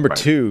 Number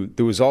two,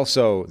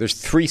 there's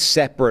three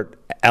separate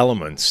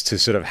elements to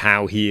sort of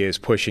how he is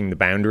pushing the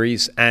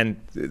boundaries. And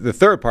the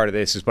third part of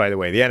this is, by the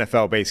way, the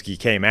NFL basically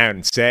came out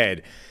and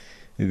said,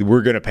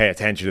 we're going to pay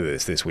attention to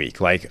this week.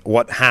 Like,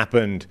 what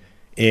happened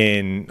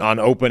on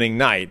opening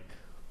night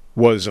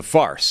was a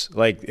farce.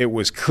 Like, it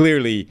was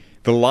clearly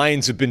the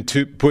lines have been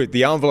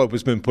the envelope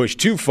has been pushed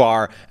too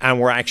far, and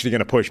we're actually going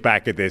to push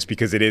back at this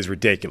because it is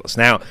ridiculous.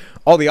 Now,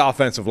 all the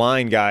offensive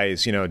line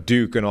guys,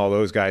 Duke and all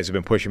those guys have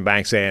been pushing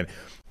back saying,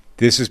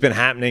 this has been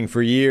happening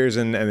for years,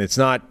 and it's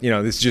not,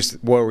 this is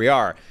just where we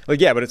are. Like,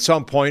 yeah, but at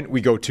some point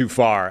we go too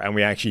far, and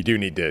we actually do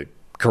need to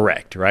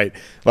correct, right?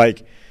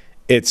 Like,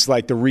 it's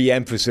like the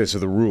re-emphasis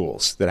of the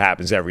rules that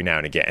happens every now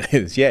and again.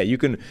 You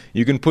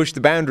can push the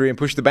boundary and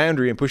push the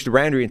boundary and push the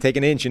boundary and take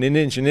an inch and an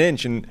inch and an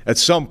inch, and at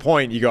some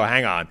point you go,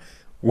 hang on,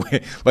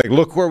 like,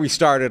 look where we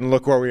started and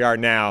look where we are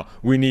now.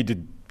 We need to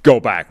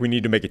go back. We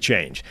need to make a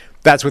change.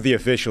 That's what the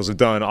officials have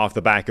done off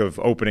the back of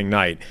opening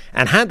night.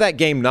 And had that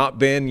game not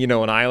been,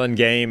 an island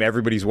game,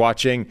 everybody's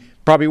watching,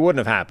 probably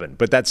wouldn't have happened.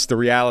 But that's the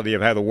reality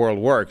of how the world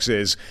works,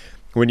 is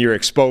when you're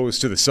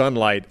exposed to the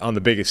sunlight on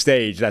the biggest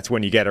stage, that's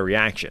when you get a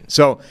reaction.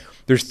 So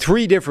there's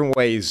three different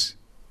ways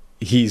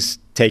he's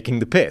taking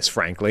the piss,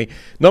 frankly.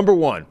 Number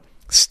one,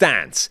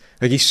 stance.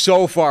 Like, he's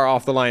so far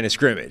off the line of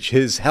scrimmage.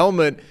 His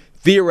helmet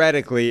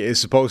theoretically is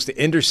supposed to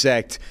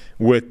intersect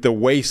with the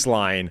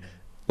waistline,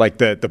 like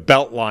the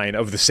belt line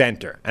of the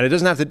center. And it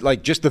doesn't have to,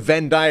 like, just the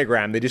Venn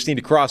diagram. They just need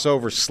to cross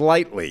over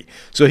slightly.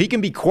 So he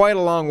can be quite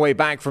a long way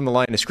back from the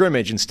line of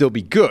scrimmage and still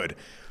be good.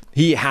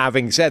 He,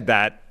 having said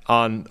that,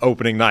 on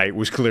opening night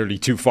was clearly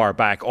too far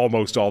back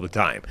almost all the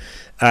time.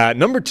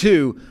 Number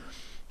two,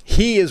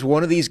 he is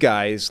one of these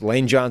guys,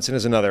 Lane Johnson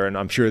is another, and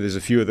I'm sure there's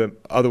a few of the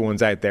other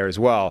ones out there as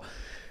well,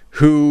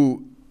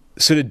 who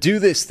sort of do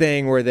this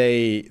thing where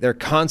they're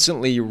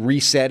constantly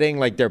resetting,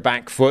 like, their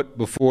back foot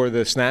before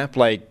the snap,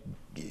 like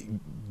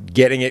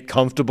getting it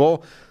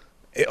comfortable,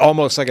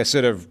 almost like a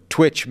sort of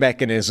twitch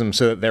mechanism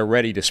so that they're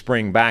ready to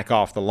spring back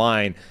off the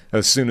line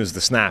as soon as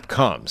the snap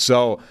comes.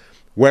 So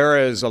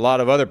whereas a lot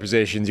of other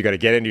positions, you got to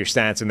get into your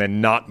stance and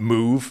then not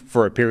move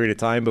for a period of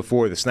time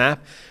before the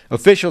snap,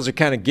 officials are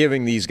kind of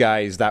giving these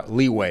guys that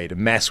leeway to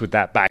mess with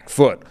that back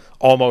foot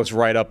almost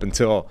right up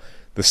until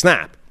the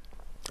snap.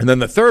 And then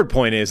the third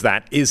point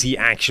is he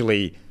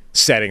actually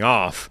setting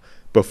off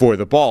before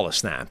the ball is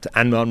snapped?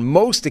 And on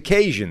most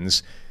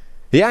occasions,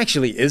 he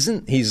actually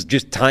isn't. He's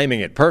just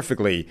timing it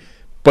perfectly.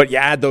 But you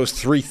add those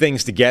three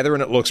things together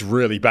and it looks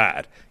really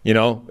bad.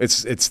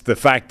 It's the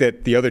fact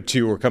that the other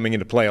two are coming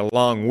into play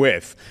along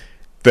with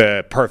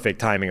the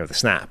perfect timing of the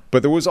snap.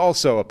 But there was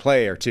also a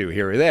play or two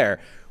here or there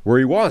where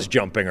he was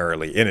jumping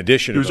early in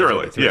addition to those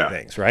other three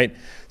things, right?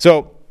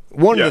 So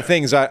one of the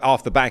things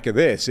off the back of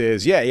this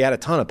is, he had a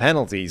ton of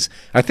penalties.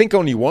 I think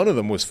only one of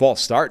them was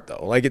false start,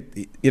 though. Like,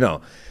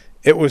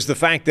 it was the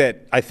fact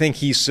that I think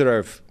he sort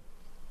of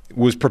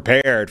was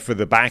prepared for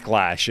the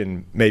backlash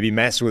and maybe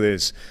messed with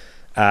his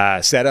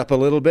setup a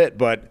little bit.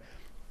 But,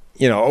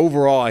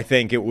 overall, I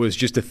think it was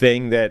just a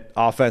thing that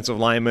offensive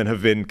linemen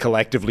have been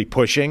collectively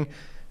pushing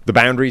the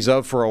boundaries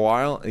of for a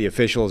while. The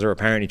officials are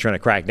apparently trying to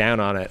crack down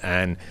on it,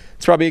 and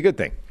it's probably a good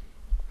thing.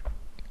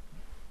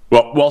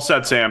 Well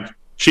said, Sam.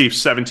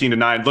 Chiefs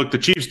 17-9. Look, the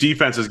Chiefs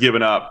defense has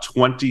given up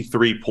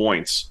 23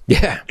 points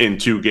in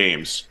 2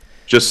 games.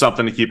 Just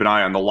something to keep an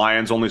eye on. The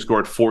Lions only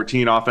scored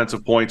 14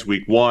 offensive points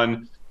week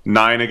 1,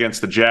 9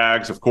 against the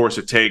Jags. Of course,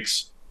 it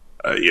takes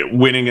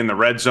winning in the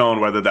red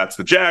zone, whether that's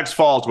the Jags'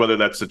 fault, whether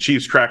that's the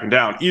Chiefs cracking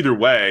down. Either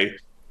way,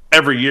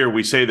 every year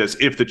we say this.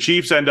 If the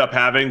Chiefs end up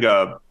having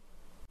a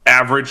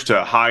average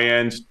to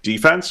high-end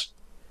defense,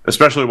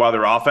 especially while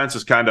their offense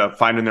is kind of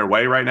finding their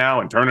way right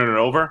now and turning it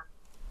over,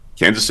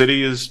 Kansas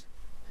City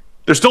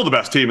they're still the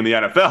best team in the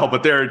NFL,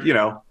 but they're,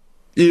 a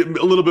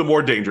little bit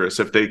more dangerous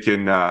if they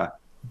can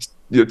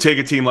take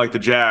a team like the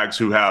Jags,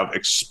 who have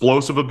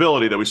explosive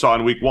ability that we saw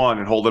in week 1,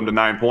 and hold them to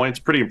 9 points.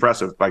 Pretty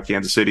impressive by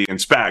Kansas City and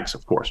Spags,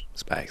 of course.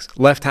 Spags.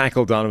 Left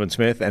tackle Donovan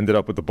Smith ended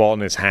up with the ball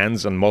in his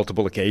hands on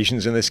multiple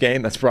occasions in this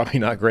game. That's probably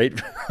not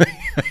great.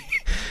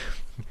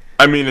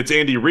 I mean, it's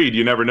Andy Reid.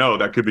 You never know.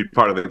 That could be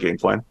part of the game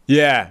plan.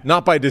 Yeah,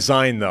 not by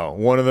design, though.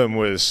 One of them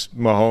was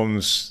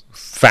Mahomes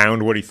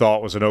found what he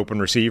thought was an open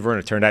receiver, and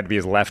it turned out to be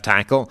his left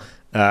tackle.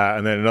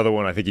 And then another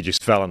one, I think he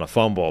just fell on a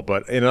fumble.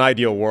 But in an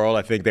ideal world,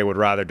 I think they would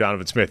rather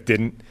Donovan Smith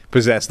didn't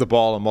possess the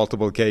ball on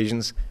multiple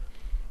occasions.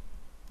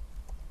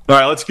 All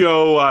right, let's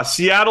go.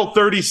 Seattle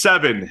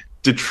 37,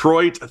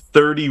 Detroit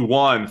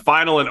 31.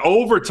 Final in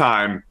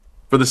overtime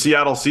for the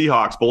Seattle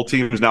Seahawks. Both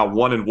teams now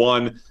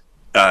 1-1.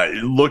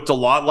 It looked a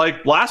lot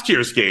like last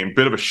year's game.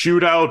 Bit of a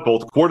shootout.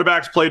 Both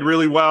quarterbacks played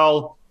really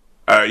well.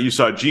 You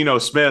saw Geno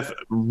Smith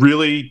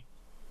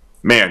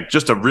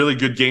just a really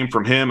good game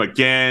from him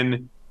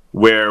again,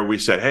 where we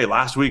said, hey,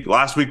 last week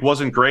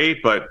wasn't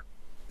great, but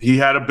he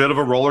had a bit of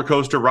a roller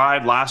coaster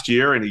ride last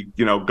year, and he,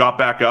 got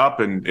back up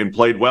and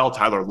played well.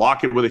 Tyler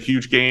Lockett with a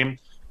huge game,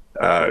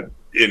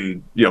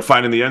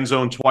 finding the end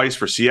zone twice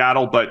for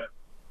Seattle. But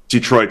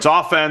Detroit's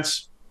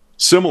offense,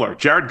 similar.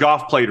 Jared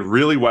Goff played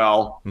really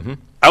well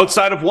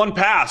outside of one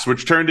pass,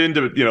 which turned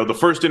into, the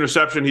first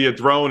interception he had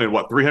thrown in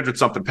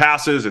 300-something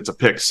passes. It's a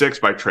pick six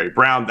by Trey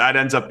Brown. That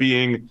ends up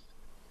being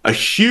a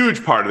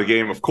huge part of the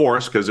game, of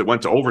course, because it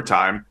went to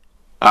overtime.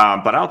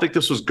 But I don't think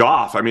this was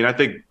Goff. I mean, I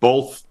think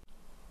both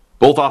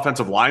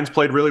offensive lines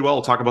played really well.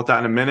 We'll talk about that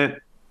in a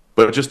minute.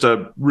 But just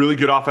a really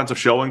good offensive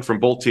showing from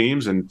both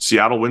teams, and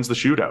Seattle wins the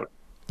shootout.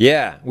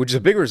 Yeah, which is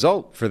a big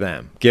result for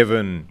them,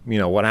 given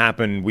what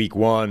happened week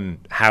one,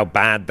 how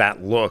bad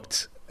that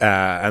looked,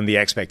 and the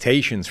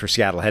expectations for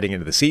Seattle heading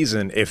into the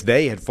season. If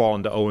they had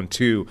fallen to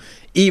 0-2,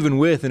 even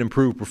with an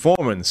improved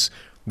performance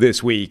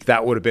this week,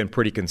 that would have been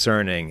pretty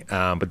concerning.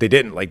 But they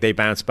didn't. They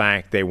bounced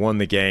back. They won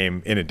the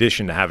game in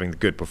addition to having the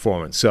good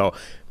performance. So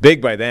big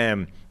by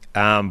them.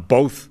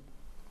 Both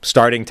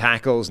starting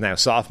tackles, now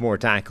sophomore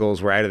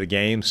tackles, were out of the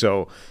game.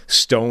 So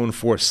Stone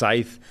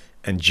Forsyth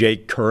and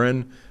Jake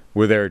Curran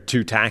were their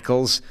two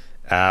tackles.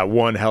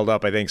 One held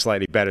up, I think,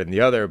 slightly better than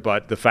the other,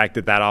 but the fact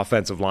that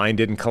offensive line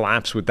didn't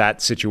collapse with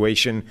that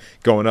situation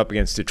going up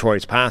against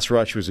Detroit's pass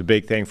rush was a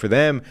big thing for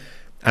them.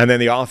 And then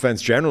the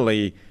offense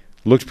generally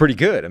looked pretty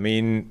good. I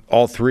mean,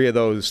 all three of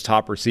those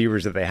top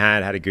receivers that they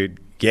had a good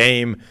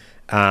game.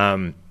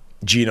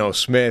 Geno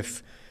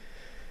Smith,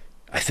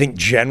 I think,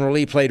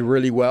 generally played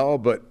really well,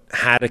 but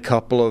had a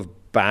couple of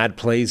bad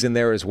plays in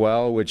there as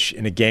well, which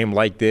in a game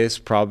like this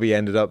probably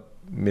ended up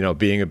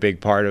being a big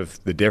part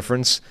of the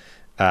difference,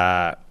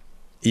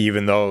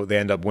 even though they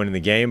end up winning the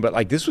game.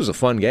 But this was a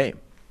fun game.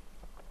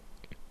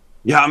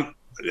 Yeah,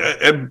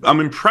 I'm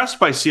impressed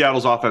by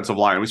Seattle's offensive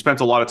line. We spent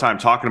a lot of time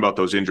talking about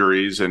those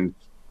injuries and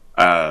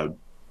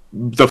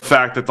the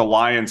fact that the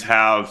Lions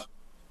have,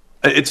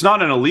 it's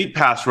not an elite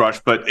pass rush,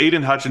 but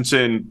Aiden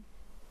Hutchinson,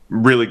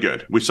 really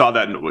good. We saw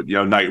that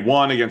night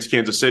one against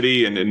Kansas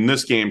City, and in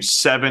this game,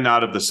 7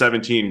 out of the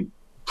 17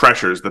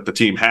 pressures that the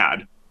team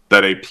had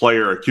that a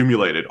player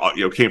accumulated,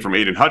 came from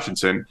Aiden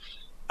Hutchinson.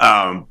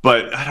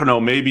 But I don't know,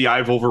 maybe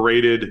I've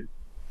overrated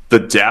the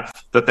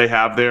depth that they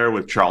have there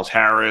with Charles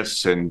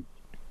Harris, and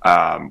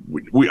I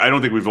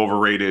don't think we've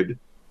overrated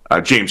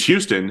James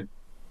Houston.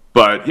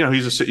 But he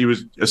was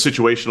a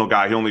situational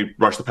guy. He only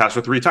rushed the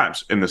passer 3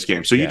 times in this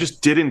game, so you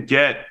just didn't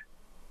get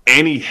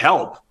any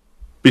help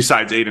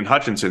besides Aiden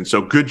Hutchinson.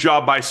 So good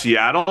job by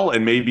Seattle,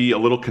 and maybe a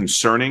little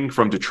concerning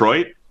from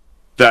Detroit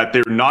that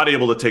they're not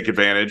able to take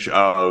advantage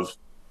of.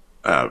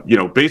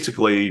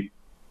 Basically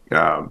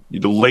the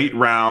late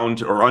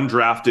round or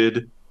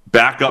undrafted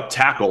backup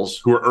tackles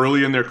who are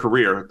early in their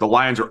career. The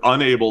Lions are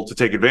unable to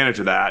take advantage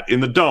of that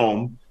in the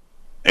Dome,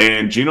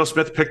 and Geno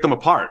Smith picked them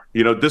apart.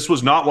 This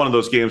was not one of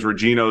those games where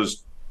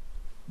Geno's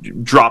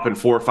dropping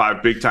 4 or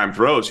 5 big-time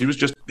throws. He was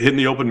just hitting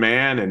the open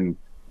man and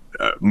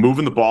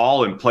moving the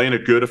ball and playing a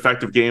good,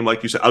 effective game,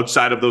 like you said,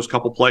 outside of those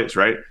couple plays,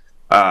 right?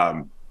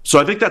 So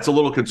I think that's a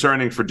little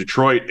concerning for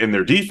Detroit in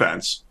their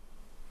defense.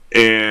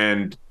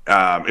 And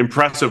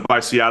impressive by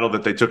Seattle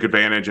that they took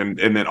advantage and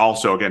then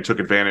also, again, took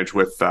advantage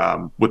with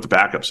the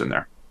backups in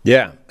there.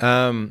 Yeah.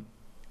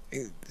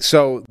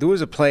 So there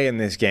was a play in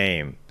this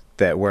game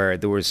where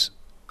there was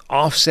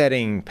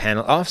offsetting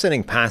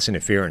pass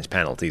interference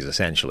penalties,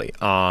 essentially,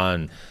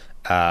 on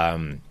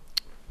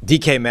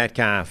DK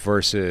Metcalf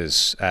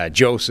versus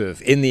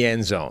Joseph in the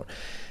end zone.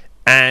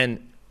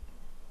 And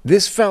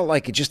this felt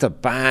like just a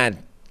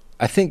bad –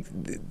 I think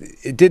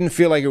it didn't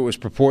feel like it was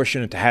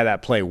proportionate to how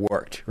that play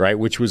worked, right?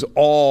 Which was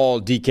all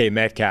DK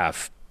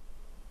Metcalf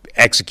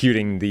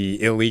executing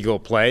the illegal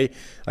play.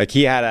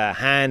 He had a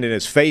hand in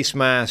his face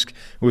mask,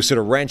 was sort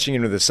of wrenching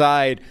him to the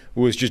side,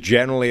 was just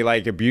generally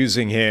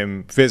abusing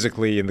him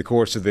physically in the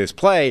course of this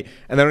play.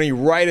 And then only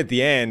right at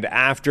the end,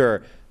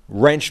 after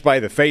wrenched by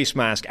the face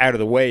mask out of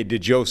the way,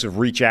 did Joseph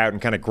reach out and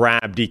kind of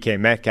grab DK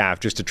Metcalf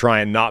just to try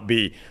and not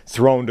be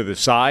thrown to the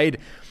side.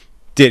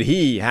 Did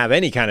he have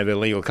any kind of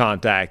illegal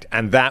contact?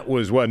 And that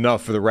was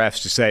enough for the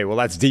refs to say, well,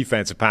 that's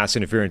defensive pass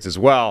interference as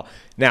well.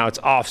 Now it's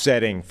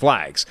offsetting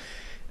flags.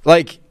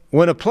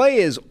 When a play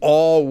is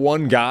all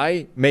one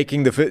guy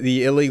making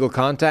the illegal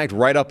contact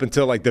right up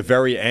until the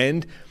very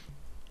end,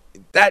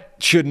 that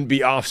shouldn't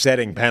be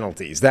offsetting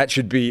penalties. That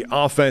should be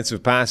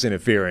offensive pass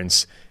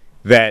interference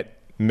that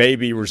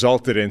maybe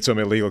resulted in some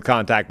illegal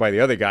contact by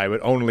the other guy,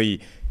 but only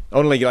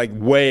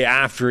way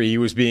after he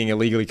was being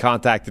illegally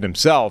contacted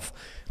himself.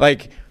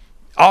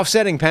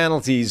 Offsetting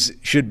penalties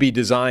should be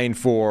designed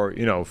for,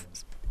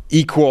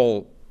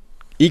 equal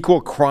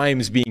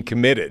crimes being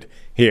committed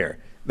here.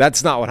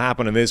 That's not what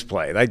happened in this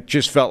play. That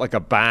just felt like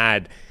a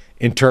bad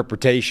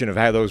interpretation of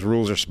how those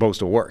rules are supposed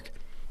to work.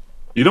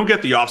 You don't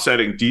get the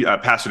offsetting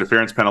pass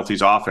interference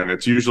penalties often. Was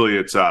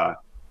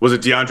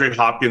it DeAndre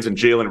Hopkins and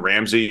Jalen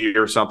Ramsey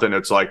or something?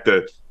 It's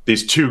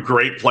these two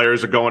great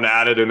players are going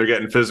at it and they're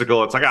getting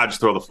physical. It's just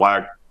throw the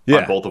flag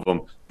on both of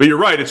them. But you're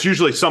right. It's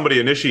usually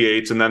somebody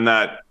initiates and then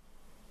that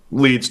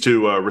leads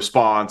to a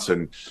response.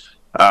 And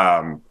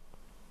I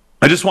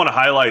just want to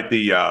highlight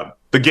the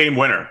the game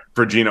winner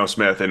for Geno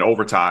Smith in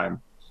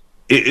overtime.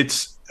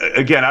 It's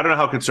again, I don't know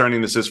how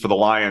concerning this is for the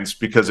Lions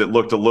because it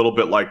looked a little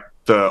bit like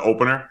the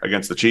opener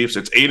against the Chiefs.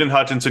 It's Aiden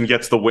Hutchinson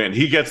gets the win.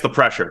 He gets the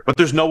pressure, but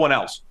there's no one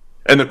else.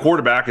 And the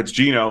quarterback, it's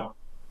Geno.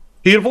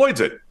 He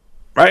avoids it,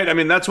 right? I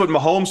mean, that's what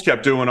Mahomes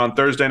kept doing on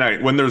Thursday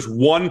night. When there's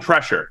one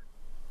pressure,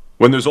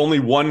 when there's only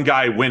one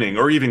guy winning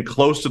or even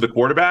close to the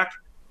quarterback,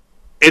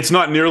 it's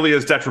not nearly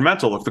as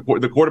detrimental. If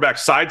the quarterback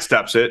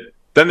sidesteps it,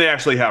 then they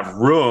actually have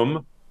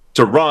room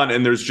to run,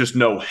 and there's just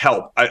no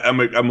help. I'm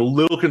a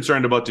little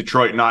concerned about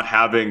Detroit not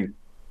having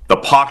the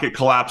pocket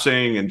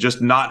collapsing and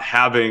just not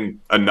having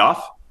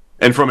enough.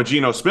 And from a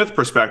Geno Smith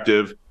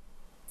perspective,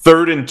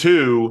 3rd and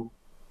 2,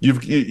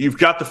 you've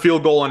got the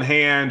field goal in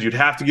hand. You'd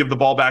have to give the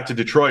ball back to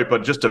Detroit,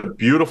 but just a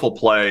beautiful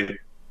play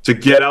to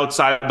get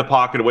outside the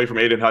pocket away from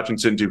Aiden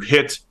Hutchinson to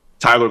hit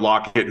Tyler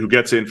Lockett, who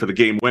gets in for the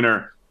game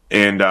winner.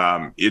 And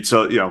it's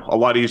a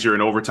lot easier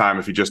in overtime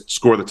if you just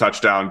score the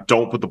touchdown.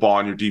 Don't put the ball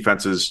in your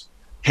defense's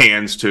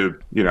hands to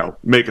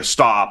make a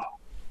stop.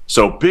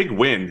 So big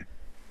win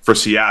for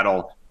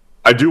Seattle.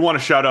 I do want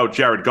to shout out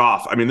Jared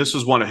Goff. I mean, this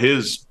was one of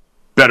his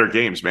better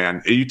games,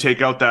 man. You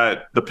take out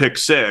the pick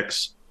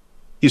six,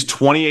 he's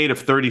 28 of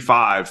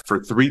 35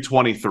 for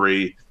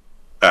 323.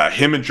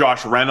 Him and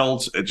Josh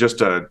Reynolds,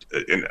 just an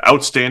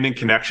outstanding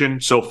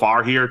connection so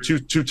far here. Two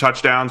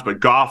touchdowns, but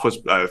Goff was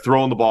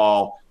throwing the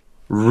ball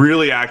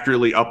really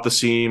accurately up the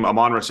seam.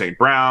 Amon-Ra St.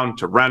 Brown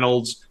to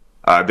Reynolds.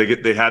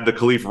 They had the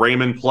Khalif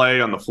Raymond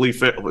play on the flea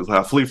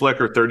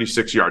flicker,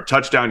 36-yard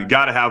touchdown. You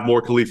got to have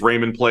more Khalif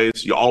Raymond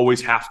plays. You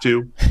always have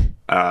to.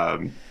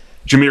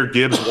 Jahmyr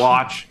Gibbs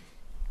watch.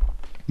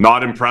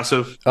 Not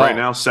impressive right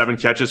now. 7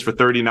 catches for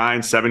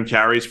 39, 7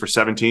 carries for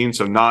 17.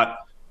 So not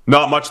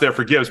much there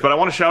for Gibbs. But I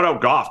want to shout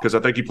out Goff because I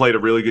think he played a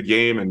really good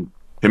game, and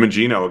him and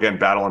Geno, again,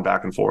 battling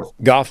back and forth.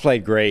 Goff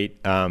played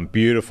great.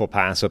 Beautiful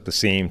pass up the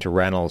seam to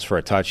Reynolds for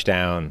a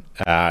touchdown.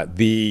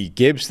 The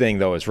Gibbs thing,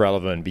 though, is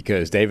relevant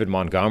because David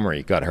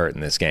Montgomery got hurt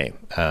in this game.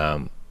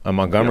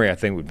 Montgomery, I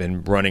think, would have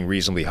been running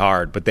reasonably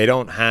hard, but they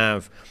don't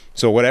have –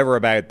 so whatever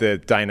about the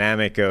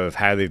dynamic of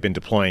how they've been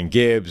deploying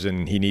Gibbs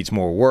and he needs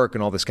more work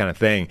and all this kind of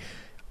thing,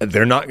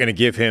 they're not going to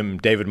give him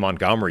David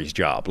Montgomery's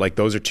job. Like,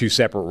 those are two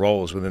separate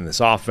roles within this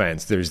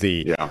offense. There's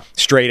the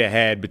straight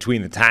ahead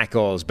between the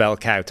tackles, bell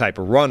cow type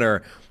of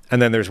runner,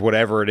 and then there's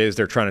whatever it is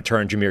they're trying to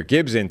turn Jahmyr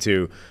Gibbs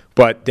into.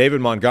 But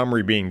David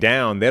Montgomery being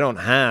down, they don't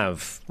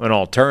have an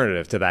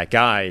alternative to that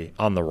guy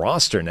on the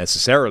roster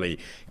necessarily.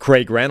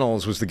 Craig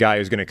Reynolds was the guy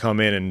who's going to come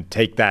in and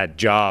take that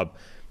job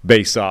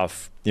based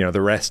off,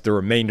 the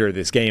remainder of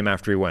this game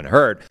after he went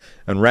hurt.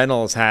 And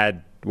Reynolds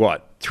had,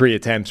 3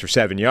 attempts for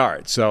 7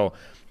 yards. So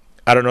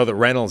I don't know that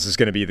Reynolds is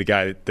going to be the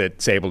guy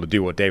that's able to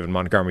do what David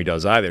Montgomery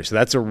does either. So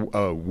that's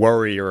a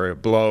worry or a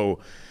blow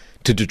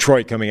to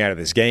Detroit coming out of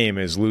this game,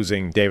 is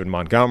losing David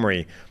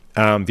Montgomery.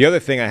 The other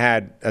thing I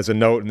had as a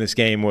note in this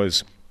game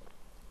was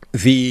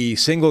the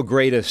single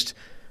greatest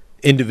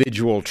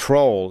individual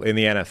troll in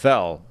the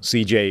NFL,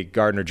 C.J.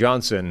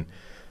 Gardner-Johnson,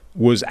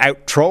 was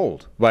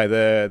out-trolled by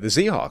the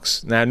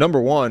Seahawks. Now, number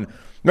one,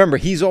 remember,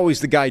 he's always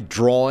the guy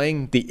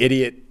drawing the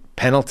idiot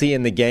penalty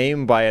in the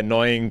game by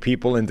annoying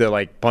people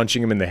into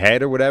punching him in the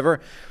head or whatever.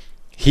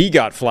 He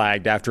got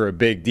flagged after a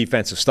big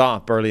defensive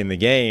stop early in the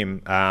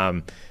game.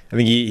 I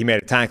think he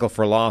made a tackle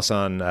for a loss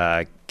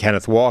on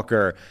Kenneth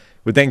Walker,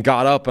 but then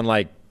got up and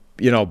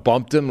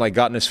bumped him,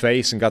 got in his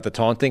face and got the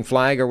taunting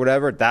flag or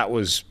whatever.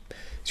 It's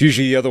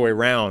usually the other way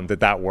around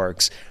that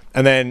works.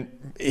 And then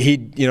he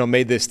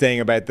made this thing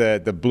about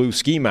the blue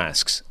ski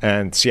masks,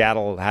 and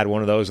Seattle had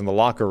one of those in the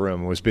locker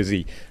room and was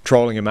busy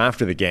trolling him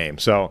after the game.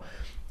 So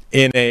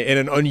in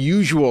an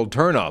unusual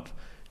turn-up,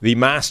 the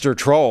master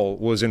troll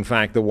was, in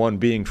fact, the one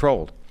being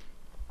trolled.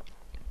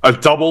 A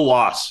double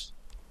loss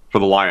for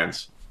the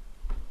Lions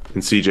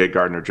and C.J.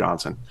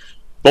 Gardner-Johnson.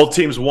 Both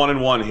teams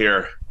 1-1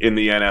 here in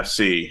the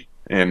NFC.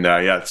 And,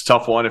 it's a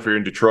tough one if you're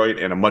in Detroit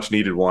and a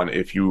much-needed one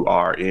if you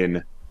are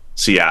in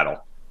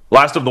Seattle.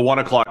 Last of the 1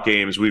 o'clock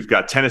games, we've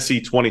got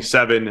Tennessee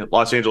 27,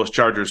 Los Angeles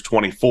Chargers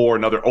 24,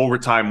 another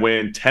overtime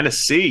win.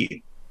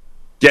 Tennessee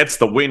gets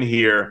the win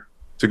here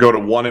to go to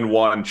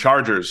 1-1.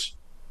 Chargers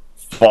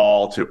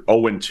fall to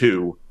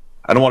 0-2.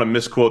 I don't want to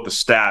misquote the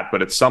stat,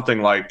 but it's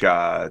something like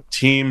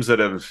teams that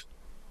have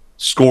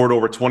scored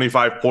over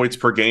 25 points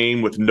per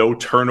game with no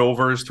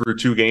turnovers through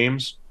 2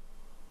 games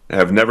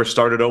have never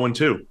started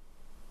 0-2.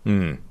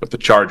 But the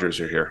Chargers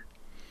are here.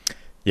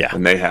 Yeah.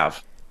 And they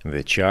have.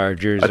 The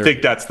Chargers. I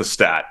think that's the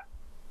stat.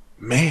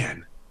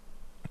 Man.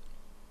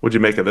 What'd you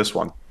make of this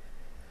one?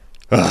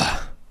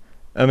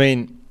 I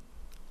mean,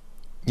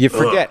 you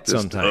forget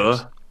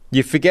sometimes.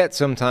 You forget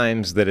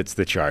sometimes that it's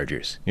the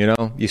Chargers.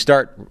 You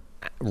start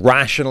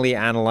rationally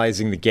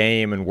analyzing the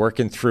game and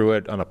working through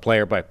it on a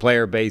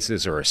player-by-player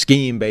basis or a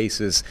scheme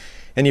basis,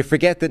 and you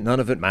forget that none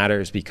of it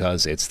matters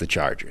because it's the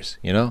Chargers,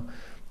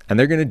 And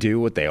they're going to do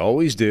what they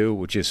always do,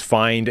 which is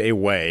find a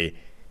way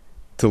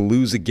to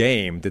lose a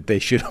game that they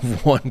should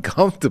have won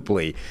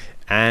comfortably.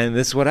 And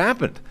this is what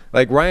happened.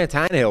 Ryan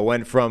Tannehill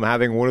went from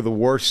having one of the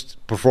worst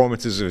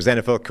performances of his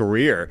NFL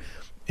career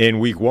in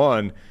week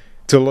 1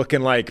 to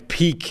looking like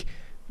peak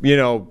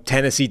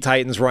Tennessee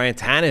Titans Ryan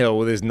Tannehill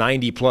with his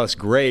 90-plus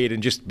grade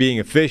and just being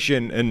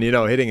efficient and,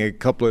 hitting a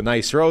couple of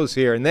nice throws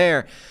here and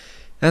there.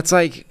 That's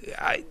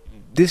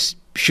this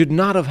should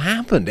not have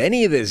happened,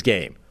 any of this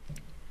game.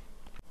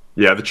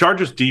 Yeah, the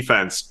Chargers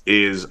defense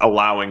is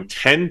allowing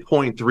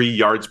 10.3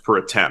 yards per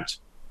attempt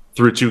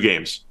through 2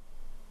 games.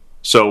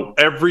 So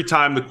every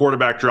time the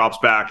quarterback drops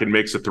back and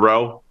makes a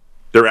throw,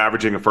 they're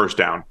averaging a first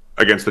down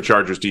against the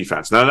Chargers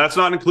defense. Now, that's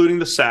not including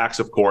the sacks,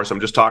 of course. I'm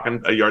just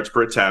talking yards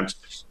per attempt.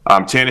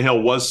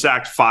 Tannehill was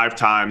sacked 5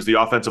 times. The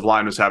offensive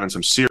line was having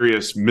some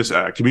serious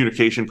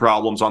communication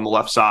problems on the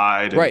left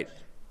side. Right.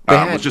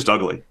 It was just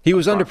ugly. He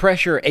was under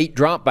pressure, 8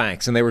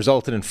 dropbacks, and they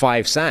resulted in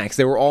 5 sacks.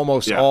 They were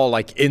almost all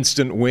like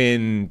instant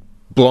win,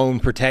 blown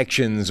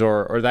protections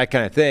or that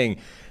kind of thing.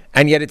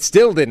 And yet it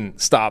still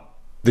didn't stop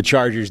the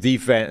Chargers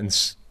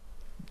defense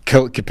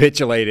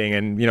capitulating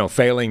and,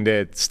 failing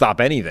to stop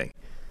anything.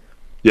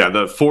 Yeah,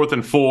 the 4th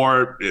and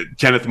 4,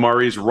 Kenneth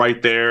Murray's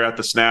right there at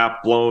the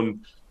snap,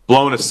 blown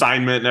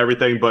assignment and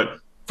everything. But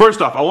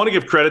first off, I want to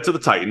give credit to the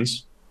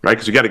Titans, right?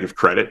 Because you got to give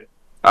credit.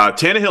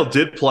 Tannehill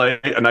did play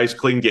a nice,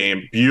 clean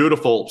game.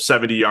 Beautiful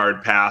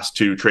 70-yard pass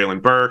to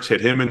Treylon Burks, hit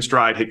him in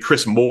stride, hit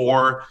Chris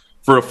Moore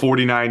for a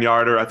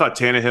 49-yarder. I thought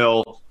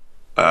Tannehill,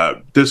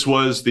 this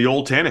was the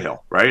old Tannehill,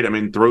 right? I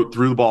mean, threw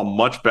the ball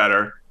much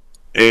better.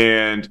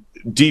 And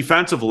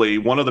defensively,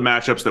 one of the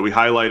matchups that we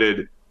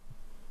highlighted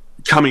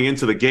coming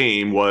into the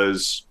game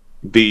was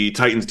the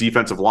Titans'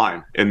 defensive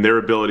line and their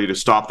ability to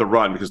stop the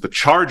run, because the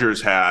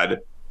Chargers had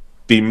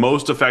the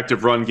most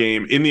effective run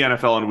game in the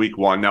NFL in week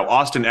 1. Now,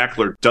 Austin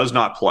Eckler does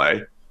not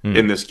play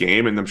in this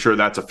game, and I'm sure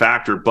that's a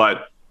factor,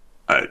 but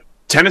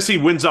Tennessee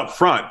wins up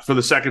front for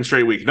the second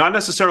straight week, not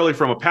necessarily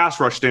from a pass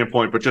rush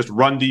standpoint, but just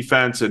run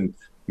defense and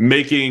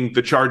making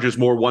the Chargers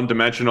more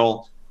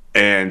one-dimensional.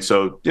 And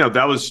so,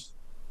 that's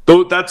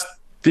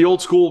the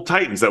old school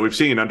Titans that we've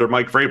seen under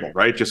Mike Vrabel,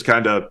 right? Just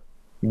kind of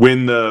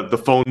win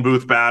the phone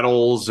booth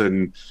battles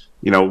and,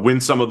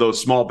 win some of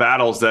those small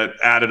battles that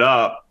added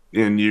up,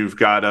 and you've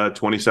got a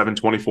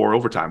 27-24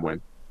 overtime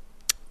win.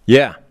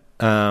 Yeah,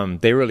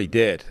 they really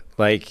did.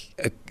 There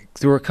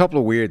were a couple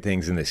of weird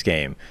things in this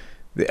game.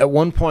 At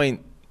one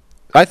point,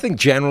 I think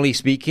generally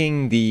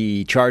speaking,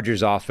 the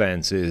Chargers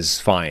offense is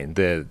fine.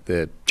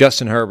 The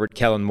Justin Herbert,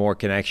 Kellen Moore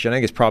connection, I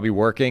think, is probably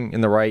working in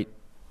the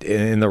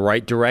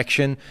right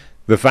direction.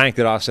 The fact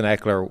that Austin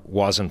Eckler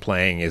wasn't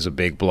playing is a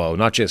big blow,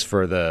 not just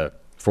for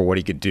what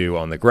he could do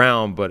on the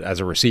ground, but as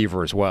a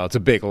receiver as well. It's a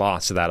big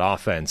loss to that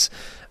offense,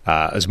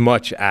 as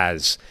much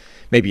as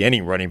maybe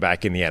any running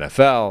back in the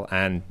NFL.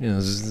 And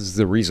this is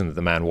the reason that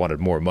the man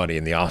wanted more money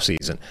in the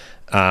offseason.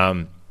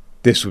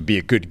 This would be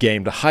a good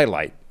game to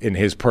highlight in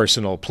his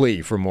personal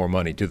plea for more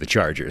money to the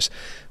Chargers.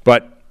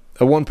 But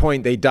at one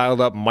point, they dialed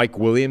up Mike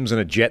Williams in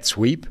a jet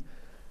sweep.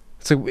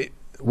 It's like,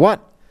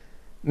 what?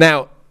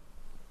 Now,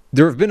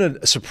 there have been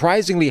a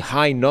surprisingly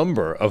high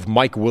number of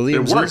Mike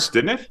Williams. It worked,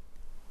 didn't it?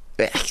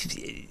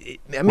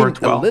 I mean,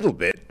 a little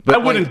bit. But I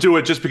wouldn't do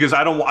it just because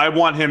I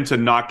want him to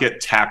not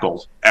get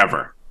tackled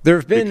ever. There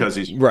have been because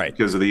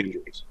of the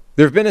injuries.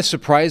 There have been a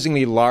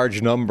surprisingly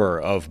large number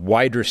of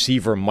wide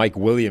receiver Mike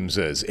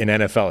Williamses in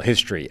NFL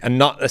history, and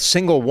not a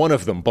single one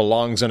of them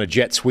belongs on a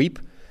jet sweep.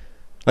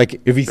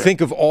 If you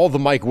think of all the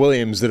Mike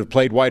Williams that have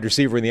played wide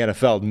receiver in the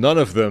NFL, none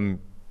of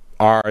them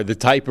are the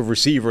type of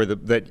receiver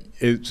that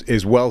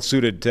is well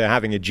suited to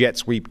having a jet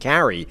sweep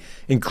carry,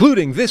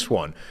 including this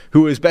one,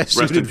 who is best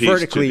Rest suited in peace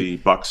vertically.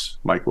 To the Bucs,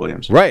 Mike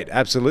Williams. Right,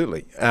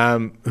 absolutely.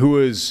 Who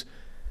is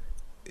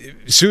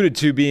suited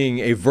to being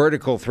a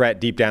vertical threat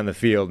deep down the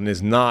field and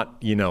is not,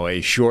 a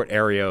short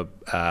area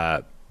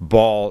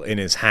ball in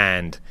his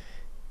hand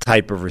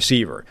type of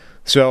receiver.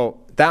 So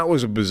that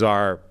was a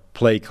bizarre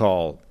play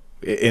call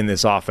in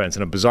this offense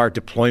and a bizarre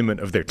deployment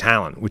of their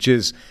talent, which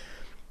is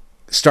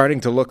starting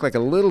to look like a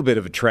little bit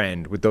of a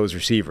trend with those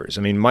receivers.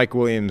 I mean, Mike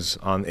Williams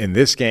in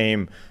this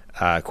game,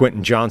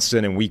 Quentin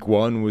Johnston in week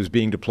 1 was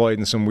being deployed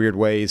in some weird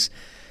ways.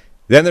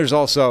 Then there's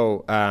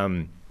also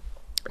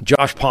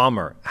Josh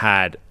Palmer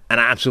had an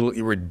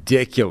absolutely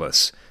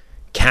ridiculous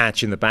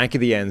catch in the back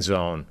of the end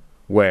zone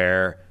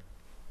where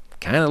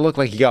kind of looked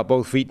like he got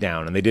both feet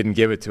down and they didn't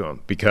give it to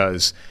him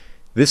because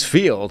this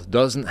field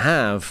doesn't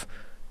have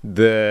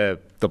the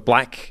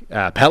black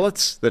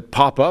pellets that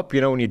pop up,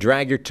 when you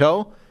drag your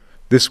toe.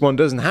 This one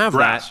doesn't have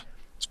grass. that.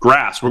 It's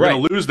grass. We're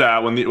going to lose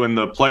that when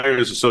the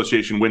Players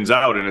Association wins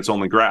out and it's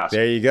only grass.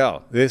 There you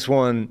go. This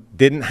one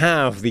didn't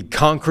have the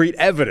concrete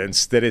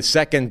evidence that his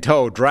second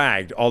toe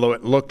dragged, although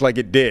it looked like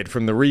it did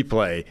from the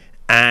replay.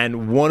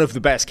 And one of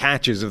the best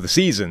catches of the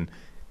season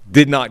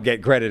did not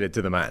get credited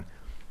to the man.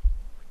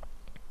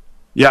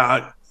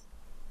 Yeah,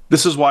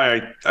 this is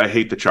why I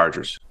hate the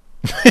Chargers.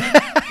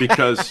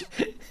 Because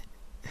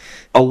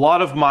a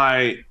lot of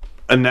my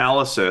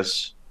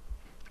analysis,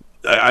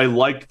 I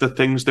like the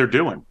things they're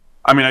doing.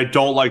 I mean, I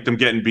don't like them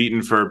getting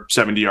beaten for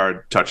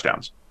 70-yard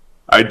touchdowns.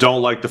 I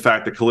don't like the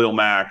fact that Khalil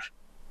Mack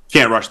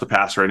can't rush the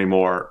passer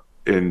anymore,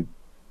 and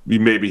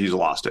maybe he's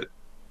lost it.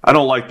 I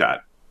don't like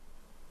that.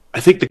 I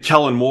think the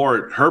Kellen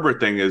Moore Herbert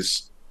thing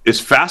is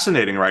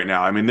fascinating right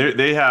now. I mean,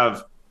 they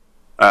have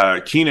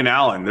Keenan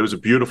Allen, there was a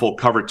beautiful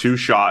cover 2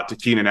 shot to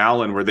Keenan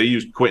Allen where they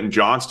used Quentin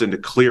Johnston to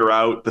clear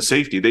out the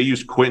safety. They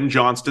used Quentin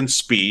Johnston's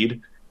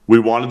speed. We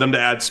wanted them to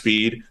add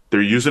speed.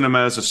 They're using him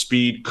as a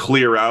speed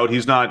clear out.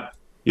 He's not,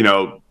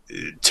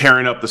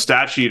 tearing up the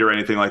stat sheet or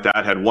anything like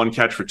that. Had 1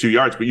 catch for 2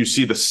 yards, but you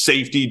see the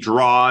safety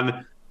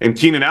drawn, and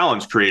Keenan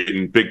Allen's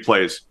creating big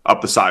plays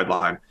up the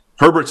sideline.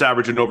 Herbert's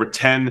averaging over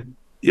 10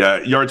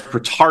 yards per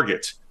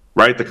target,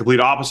 right? The complete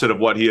opposite of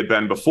what he had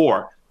been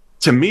before.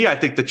 To me, I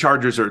think the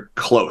Chargers are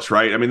close,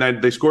 right? I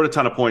mean, they scored a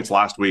ton of points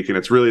last week, and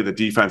it's really the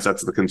defense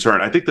that's the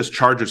concern. I think this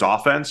Chargers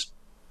offense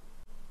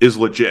is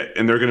legit,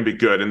 and they're going to be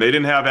good. And they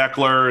didn't have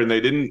Eckler, and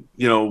they didn't,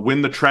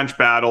 win the trench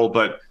battle,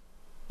 but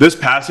this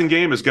passing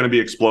game is going to be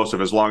explosive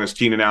as long as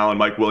Keenan Allen,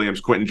 Mike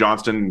Williams, Quentin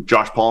Johnston,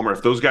 Josh Palmer,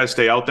 if those guys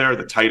stay out there,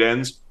 the tight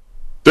ends,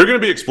 they're going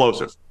to be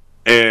explosive.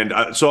 And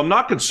so I'm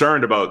not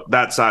concerned about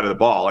that side of the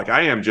ball. Like,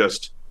 I am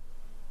just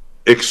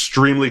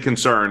extremely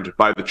concerned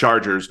by the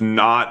Chargers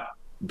not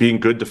being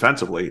good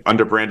defensively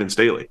under Brandon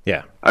Staley.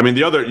 Yeah. I mean,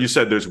 you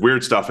said there's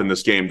weird stuff in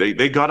this game.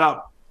 They got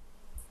up,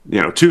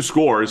 2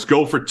 scores,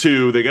 go for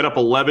 2. They get up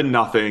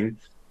 11-0.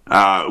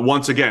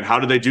 Once again, how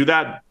did they do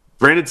that?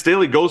 Brandon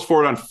Staley goes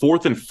for it on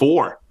 4th and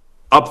 4,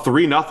 up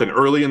 3-0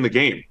 early in the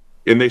game.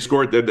 And they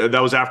scored.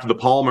 That was after the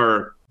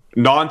Palmer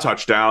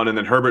non-touchdown, and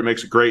then Herbert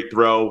makes a great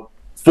throw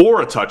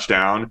for a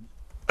touchdown.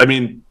 I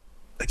mean,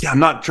 I'm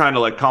not trying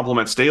to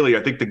compliment Staley.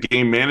 I think the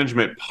game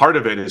management part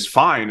of it is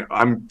fine.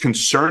 I'm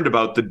concerned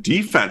about the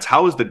defense.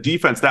 How is the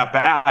defense that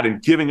bad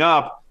and giving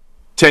up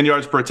 10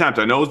 yards per attempt?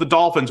 I know it was the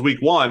Dolphins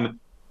week 1,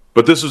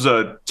 but this is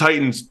the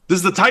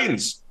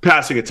Titans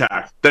passing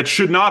attack that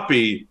should not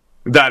be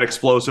that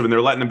explosive, and they're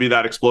letting them be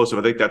that explosive.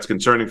 I think that's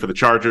concerning for the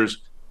Chargers.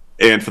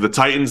 And for the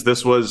Titans,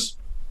 this was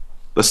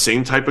the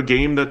same type of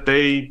game that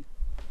they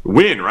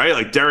win, right?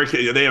 Like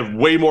they have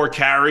way more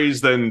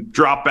carries than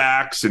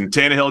dropbacks, and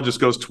Tannehill just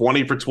goes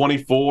 20 for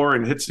 24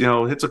 and hits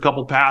a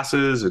couple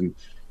passes and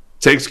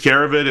takes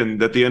care of it.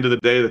 And at the end of the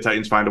day, the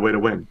Titans find a way to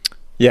win.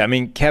 Yeah, I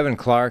mean, Kevin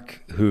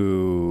Clark,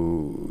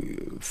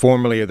 who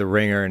formerly of The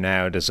Ringer,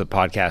 now does a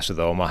podcast with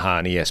Omaha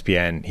and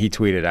ESPN, he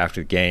tweeted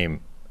after the game,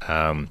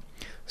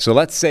 so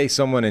let's say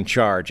someone in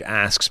charge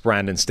asks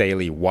Brandon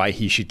Staley why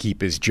he should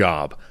keep his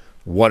job.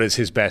 What is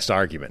his best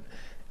argument?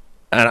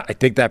 And I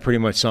think that pretty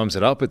much sums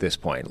it up at this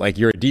point. Like,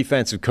 you're a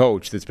defensive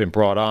coach that's been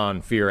brought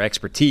on for your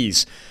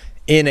expertise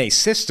in a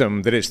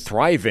system that is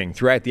thriving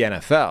throughout the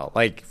NFL.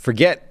 Like,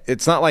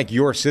 it's not like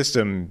your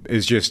system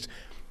is just,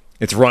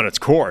 it's run its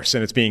course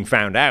and it's being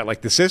found out.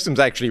 Like, the system's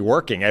actually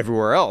working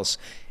everywhere else.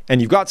 And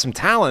you've got some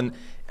talent,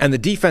 and the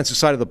defensive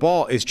side of the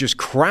ball is just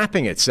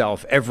crapping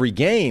itself every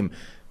game.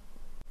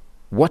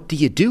 What do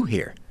you do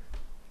here?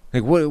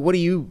 Like, what do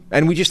you...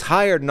 And we just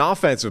hired an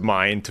offensive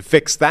mind to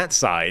fix that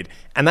side,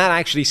 and that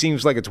actually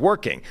seems like it's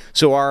working.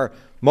 So our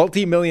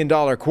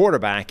multi-million-dollar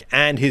quarterback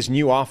and his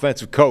new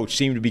offensive coach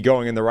seem to be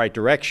going in the right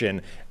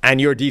direction, and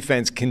your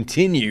defense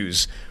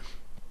continues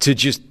to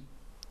just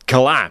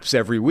collapse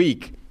every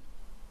week.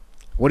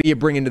 What are you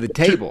bringing to the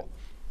table?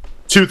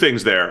 Two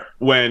things there.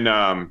 When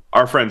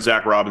our friend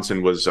Zach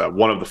Robinson was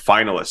one of the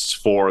finalists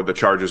for the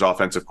Chargers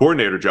offensive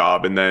coordinator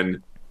job, and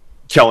then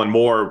Kellen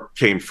Moore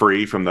came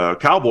free from the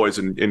Cowboys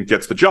and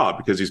gets the job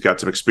because he's got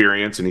some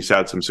experience and he's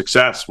had some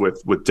success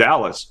with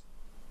Dallas.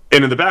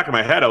 And in the back of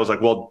my head, I was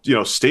like, well,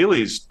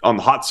 Staley's on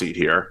the hot seat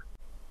here.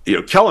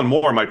 Kellen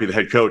Moore might be the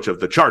head coach of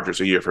the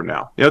Chargers a year from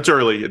now. It's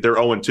early. They're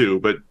 0-2,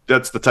 but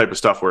that's the type of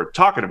stuff we're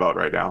talking about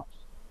right now.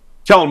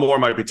 Kellen Moore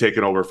might be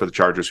taking over for the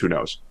Chargers. Who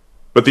knows?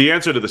 But the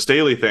answer to the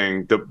Staley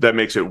thing that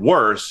makes it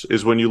worse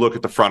is when you look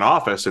at the front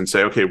office and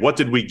say, okay, what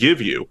did we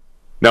give you?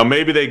 Now,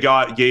 maybe they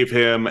gave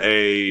him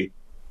a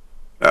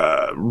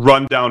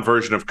rundown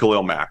version of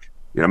Khalil Mack.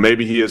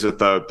 Maybe he is at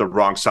the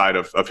wrong side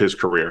of his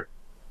career.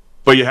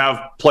 But you have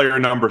player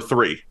number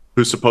 3,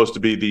 who's supposed to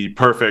be the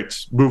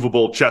perfect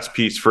movable chess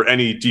piece for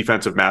any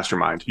defensive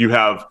mastermind. You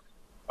have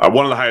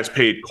one of the highest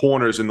paid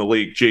corners in the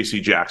league,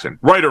 J.C. Jackson.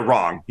 Right or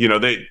wrong,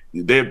 they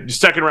have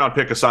second-round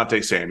pick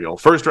Asante Samuel,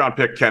 first-round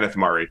pick Kenneth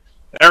Murray,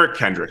 Eric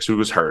Kendricks, who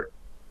was hurt.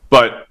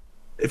 But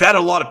they've added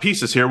a lot of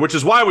pieces here, which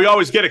is why we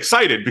always get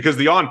excited, because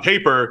the on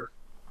paper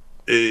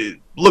it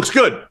looks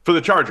good for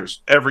the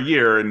Chargers every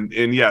year.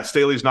 And yeah,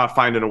 Staley's not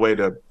finding a way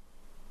to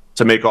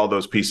make all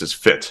those pieces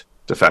fit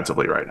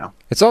defensively right now.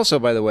 It's also,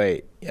 by the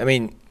way, I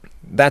mean,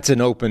 that's an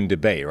open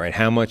debate, right?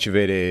 How much of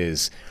it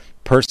is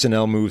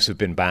personnel moves have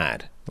been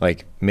bad?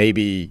 Like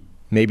maybe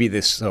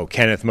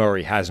Kenneth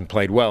Murray hasn't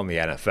played well in the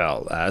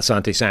NFL.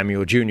 Asante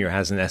Samuel Jr.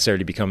 hasn't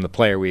necessarily become the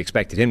player we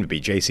expected him to be.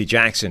 J.C.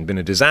 Jackson, been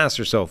a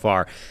disaster so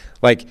far.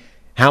 Like,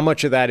 how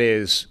much of that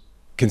is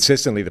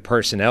consistently the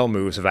personnel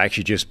moves have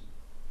actually just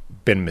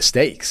been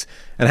mistakes,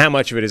 and how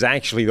much of it is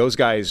actually those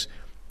guys,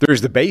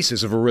 there's the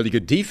basis of a really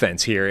good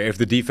defense here if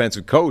the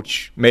defensive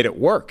coach made it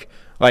work.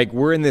 Like,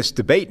 we're in this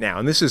debate now,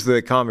 and this is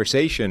the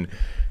conversation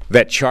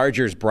that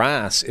Chargers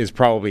brass is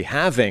probably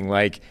having.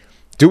 Like,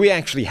 do we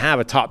actually have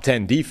a top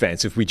 10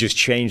 defense if we just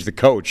change the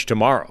coach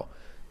tomorrow?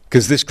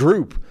 Because this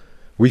group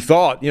We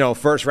thought,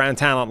 first round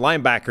talent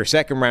linebacker,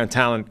 second round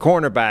talent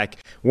cornerback,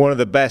 one of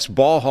the best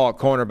ball hawk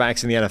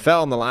cornerbacks in the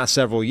NFL in the last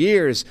several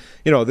years.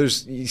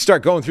 You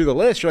start going through the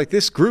list, you're like,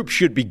 this group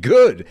should be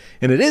good,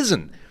 and it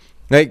isn't.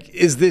 Like,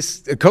 is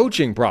this a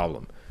coaching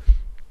problem?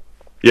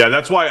 Yeah,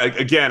 that's why,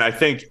 again, I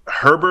think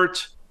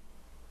Herbert,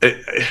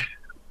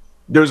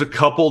 there's a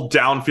couple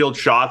downfield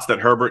shots that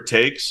Herbert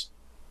takes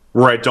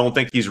where I don't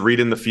think he's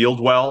reading the field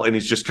well, and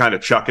he's just kind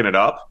of chucking it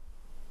up.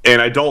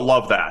 And I don't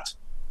love that.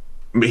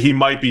 He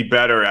might be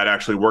better at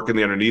actually working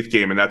the underneath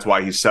game, and that's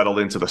why he's settled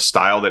into the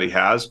style that he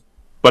has.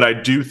 But I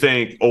do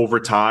think over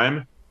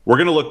time, we're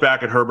going to look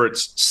back at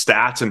Herbert's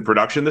stats and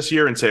production this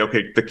year and say,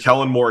 okay, the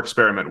Kellen Moore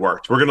experiment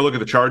worked. We're going to look at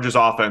the Chargers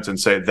offense and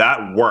say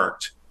that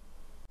worked.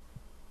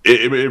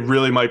 It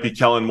really might be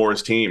Kellen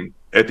Moore's team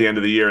at the end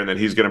of the year, and then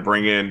he's going to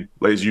bring in,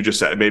 as you just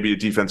said, maybe a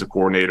defensive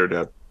coordinator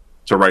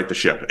to right the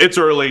ship. It's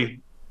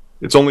early.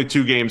 It's only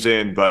 2 games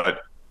in,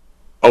 but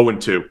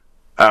 0-2.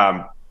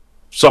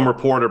 Some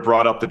reporter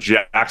brought up the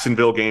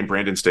Jacksonville game.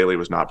 Brandon Staley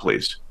was not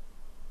pleased.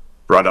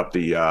 Brought up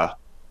the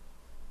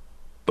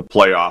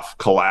playoff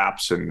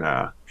collapse, and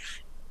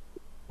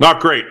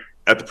not great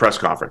at the press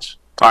conference.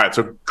 All right,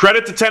 so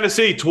credit to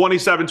Tennessee,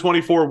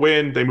 27-24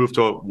 win. They moved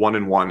to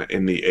 1-1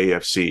 in the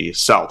AFC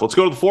South. Let's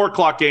go to the 4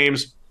 o'clock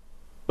games.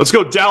 Let's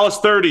go Dallas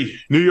 30,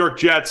 New York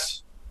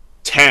Jets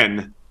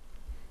 10.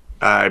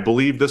 I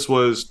believe this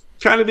was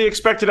kind of the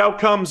expected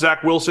outcome.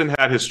 Zach Wilson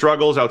had his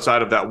struggles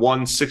outside of that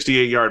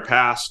 168-yard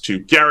pass to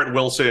Garrett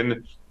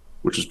Wilson,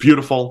 which was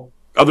beautiful.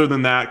 Other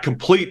than that,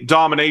 complete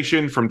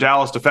domination from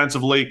Dallas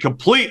defensively,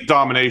 complete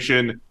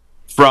domination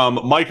from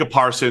Micah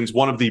Parsons,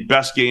 one of the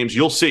best games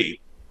you'll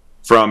see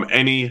from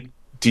any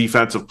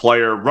defensive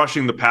player,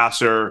 rushing the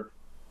passer,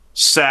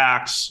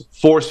 sacks,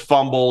 forced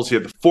fumbles. He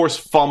had the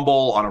forced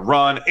fumble on a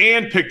run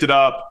and picked it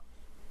up.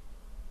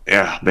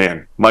 Yeah,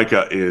 man,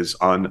 Micah is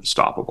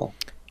unstoppable.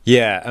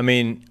 Yeah, I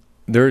mean,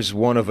 there's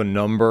one of a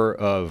number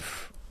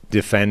of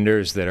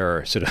defenders that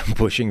are sort of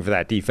pushing for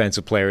that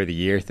Defensive Player of the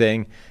Year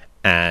thing.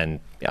 And,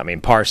 I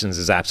mean, Parsons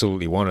is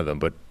absolutely one of them.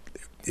 But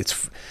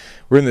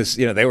we're in this,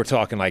 they were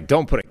talking like,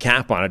 don't put a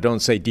cap on it. Don't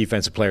say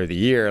Defensive Player of the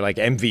Year, like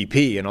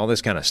MVP and all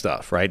this kind of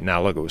stuff, right?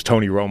 Now, look, it was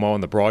Tony Romo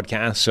on the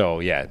broadcast. So,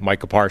 yeah,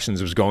 Micah Parsons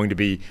was going to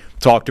be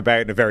talked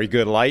about in a very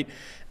good light.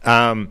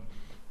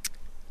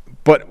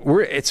 But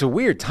it's a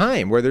weird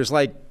time where there's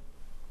like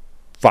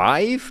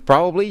 5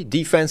 probably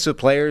defensive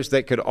players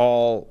that could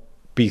all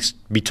be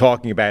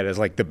talking about it as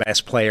like the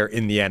best player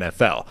in the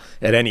NFL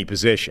at any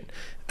position.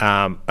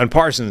 And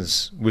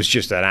Parsons was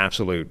just an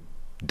absolute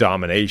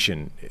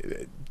domination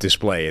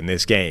display in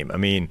this game. I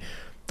mean,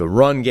 the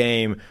run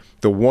game,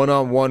 the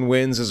one-on-one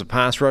wins as a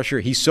pass rusher,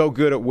 he's so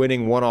good at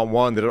winning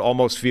one-on-one that it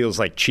almost feels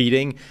like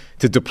cheating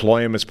to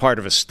deploy him as part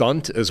of a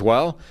stunt as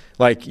well.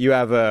 Like you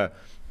have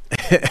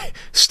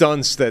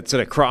stunts that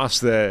sort of cross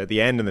the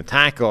end and the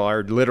tackle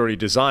are literally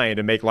designed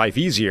to make life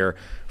easier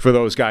for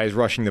those guys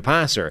rushing the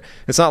passer.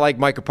 It's not like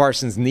Micah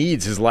Parsons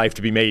needs his life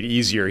to be made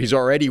easier. He's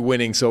already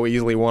winning so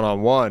easily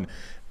one-on-one.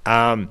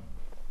 I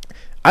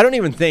don't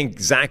even think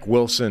Zach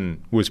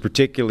Wilson was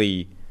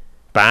particularly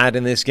bad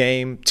in this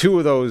game. 2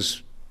 of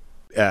those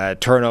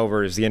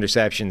turnovers, the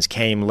interceptions,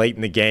 came late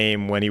in the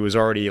game when he was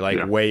already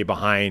way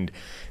behind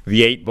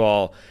the 8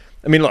 ball.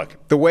 I mean, look,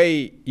 the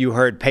way you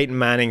heard Peyton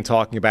Manning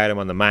talking about him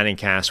on the Manning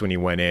cast when he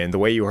went in, the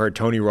way you heard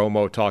Tony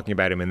Romo talking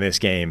about him in this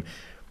game,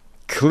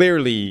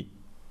 clearly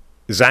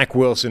Zach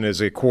Wilson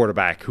is a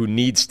quarterback who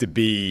needs to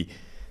be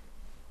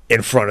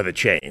in front of the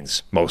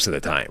chains most of the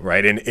time,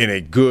 right? In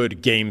a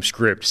good game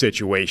script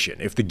situation.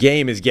 If the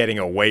game is getting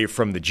away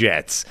from the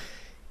Jets,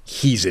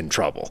 he's in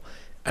trouble.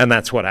 And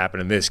that's what happened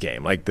in this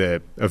game. Like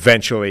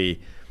eventually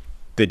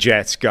the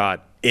Jets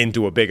got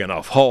into a big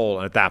enough hole,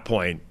 and at that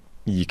point,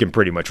 you can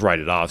pretty much write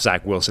it off.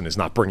 Zach Wilson is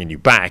not bringing you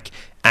back,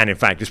 and in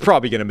fact, is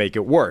probably going to make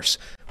it worse.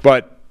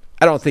 But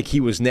I don't think he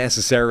was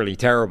necessarily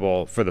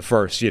terrible for the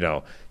first,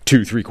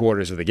 2-3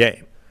 quarters of the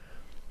game.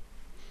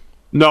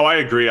 No, I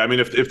agree. I mean,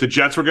 if the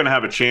Jets were going to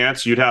have a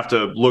chance, you'd have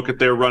to look at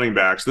their running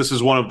backs. This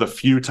is one of the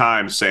few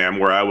times, Sam,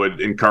 where I would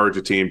encourage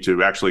a team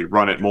to actually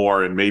run it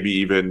more and maybe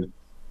even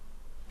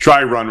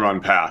try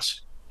run,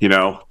 pass.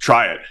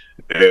 Try it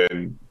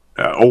and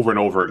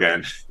over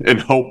again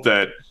and hope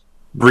that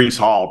Breece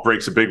Hall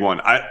breaks a big one.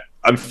 I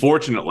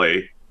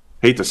unfortunately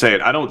hate to say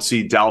it, I don't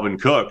see Dalvin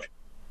Cook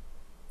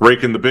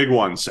breaking the big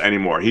ones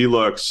anymore. He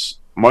looks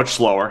much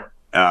slower.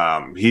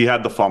 He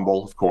had the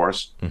fumble, of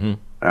course,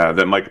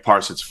 that Micah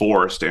Parsons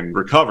forced and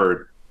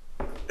recovered.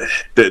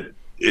 That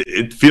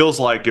it feels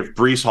like if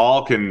Breece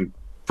Hall can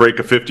break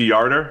a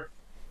 50-yarder,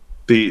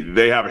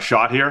 they have a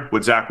shot here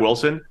with Zach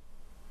Wilson.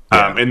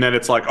 Yeah. And then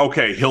it's like,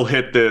 okay, he'll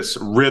hit this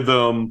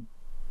rhythm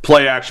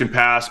play action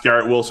pass.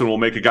 Garrett Wilson will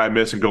make a guy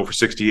miss and go for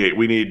 68.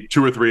 We need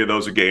 2 or 3 of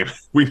those a game.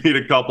 We need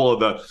a couple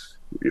of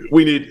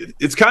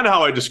it's kind of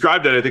how I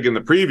described it, I think, in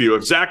the preview.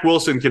 If Zach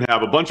Wilson can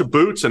have a bunch of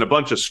boots and a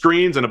bunch of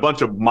screens and a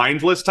bunch of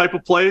mindless type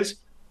of plays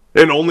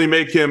and only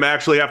make him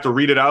actually have to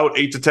read it out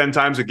 8 to 10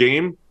 times a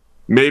game,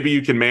 maybe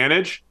you can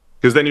manage,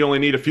 because then you only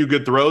need a few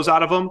good throws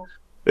out of him.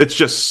 It's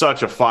just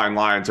such a fine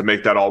line to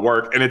make that all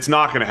work. And it's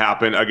not going to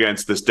happen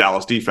against this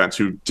Dallas defense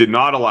who did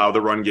not allow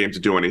the run game to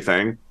do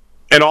anything.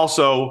 And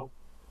also,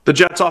 the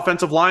Jets'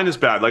 offensive line is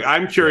bad. Like,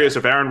 I'm curious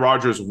if Aaron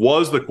Rodgers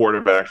was the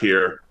quarterback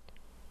here,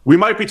 we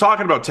might be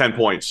talking about 10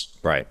 points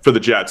for the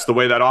Jets. The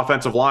way that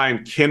offensive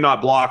line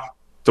cannot block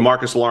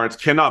DeMarcus Lawrence,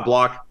 cannot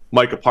block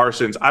Micah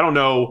Parsons. I don't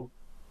know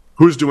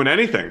who's doing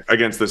anything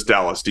against this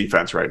Dallas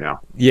defense right now.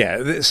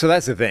 Yeah, so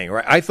that's the thing,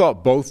 right? I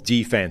thought both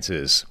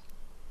defenses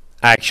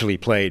actually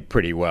played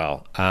pretty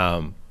well,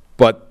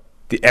 but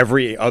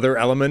every other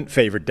element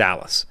favored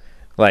Dallas.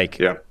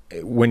 Like,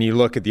 when you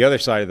look at the other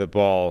side of the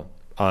ball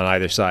on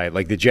either side,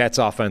 like the Jets'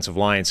 offensive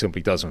line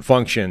simply doesn't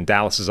function.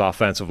 Dallas's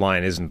offensive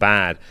line isn't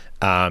bad.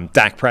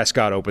 Dak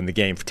Prescott opened the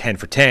game for 10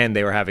 for 10.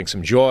 They were having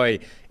some joy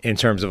in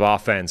terms of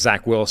offense.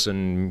 Zach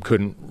Wilson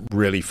couldn't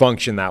really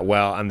function that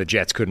well, and the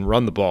Jets couldn't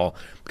run the ball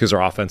because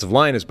their offensive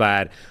line is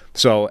bad.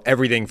 So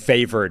everything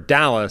favored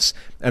Dallas.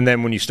 And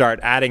then when you start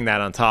adding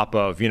that on top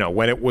of,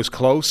 when it was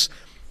close,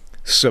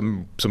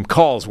 some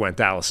calls went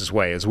Dallas's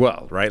way as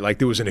well, right? Like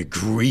there was an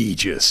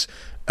egregious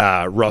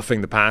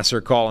roughing the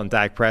passer call on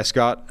Dak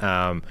Prescott.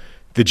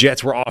 The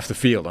Jets were off the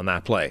field on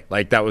that play.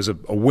 Like that was a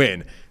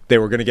win. They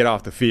were going to get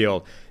off the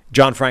field.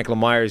 John Franklin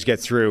Myers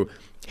gets through,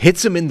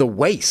 hits him in the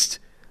waist.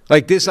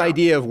 Like this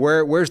idea of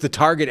where's the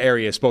target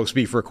area supposed to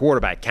be for a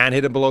quarterback? Can't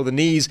hit him below the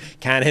knees,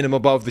 can't hit him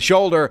above the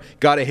shoulder,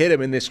 got to hit him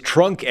in this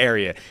trunk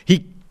area.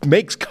 He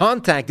makes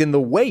contact in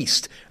the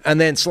waist and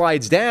then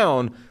slides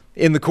down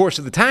in the course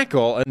of the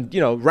tackle and,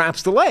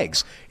 wraps the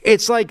legs.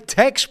 It's like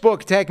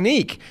textbook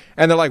technique.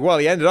 And they're like, well,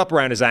 he ended up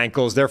around his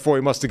ankles, therefore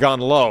he must have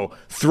gone low.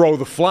 Throw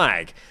the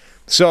flag.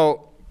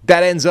 So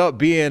that ends up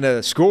being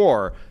a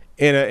score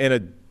in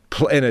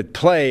a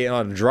play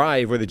on a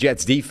drive where the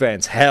Jets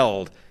defense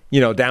held,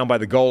 down by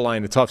the goal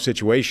line, a tough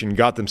situation,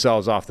 got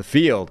themselves off the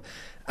field.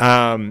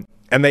 And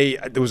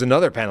there was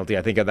another penalty,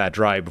 I think, on that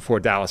drive before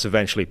Dallas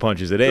eventually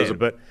punches it in.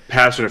 But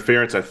pass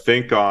interference, I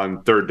think,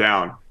 on third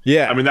down.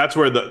 Yeah. I mean, that's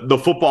where the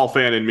football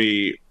fan in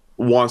me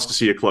wants to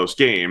see a close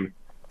game.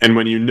 And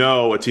when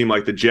a team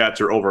like the Jets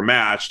are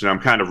overmatched, and I'm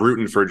kind of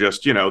rooting for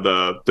just,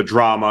 the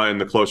drama in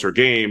the closer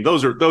game,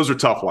 those are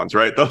tough ones,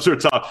 right? Those are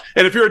tough.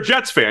 And if you're a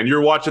Jets fan,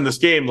 you're watching this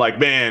game like,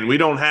 man,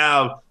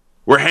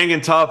 we're hanging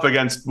tough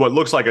against what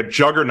looks like a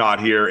juggernaut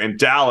here in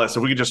Dallas.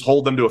 If we could just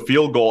hold them to a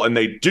field goal, and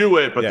they do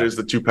it, but there's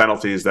the two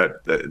penalties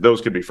that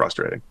those could be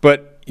frustrating.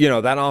 But,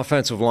 that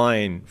offensive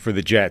line for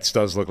the Jets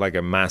does look like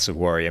a massive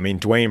worry. I mean,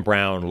 Dwayne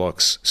Brown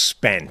looks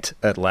spent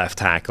at left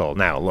tackle.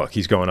 Now, look,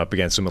 he's going up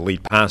against some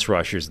elite pass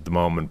rushers at the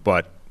moment,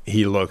 but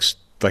he looks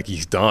like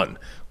he's done,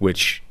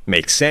 which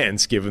makes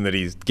sense given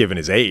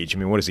his age. I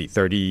mean, what is he,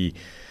 38?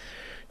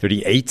 He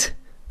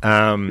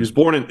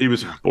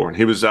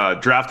was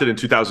drafted in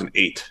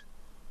 2008.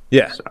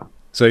 Yeah.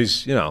 So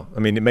he's,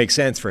 it makes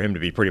sense for him to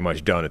be pretty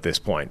much done at this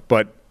point.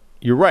 But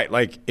you're right.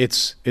 Like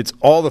it's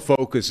all the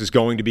focus is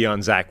going to be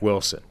on Zach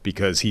Wilson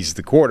because he's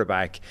the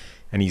quarterback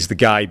and he's the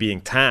guy being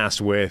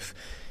tasked with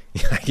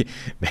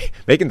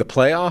making the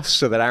playoffs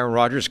so that Aaron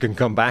Rodgers can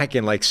come back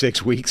in like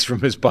 6 weeks from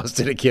his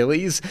busted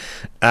Achilles.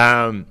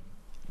 But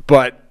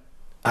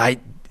I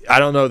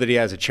don't know that he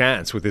has a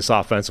chance with this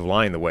offensive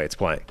line the way it's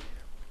playing.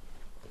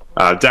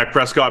 Dak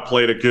Prescott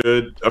played a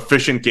good,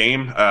 efficient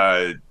game.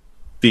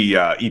 The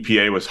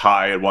EPA was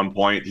high at one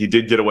point. He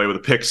did get away with a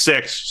pick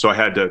six, so I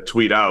had to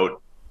tweet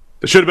out,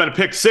 there should have been a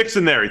pick six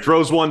in there. He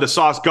throws one to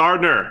Sauce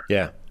Gardner,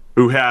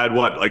 who had,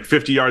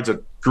 50 yards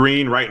of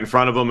green right in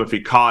front of him. If he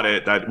caught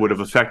it, that would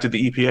have affected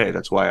the EPA.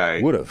 That's why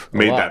I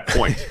made that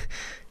point.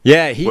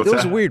 Yeah, that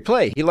was a weird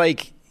play.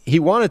 He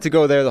wanted to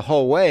go there the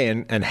whole way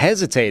and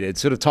hesitated,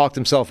 sort of talked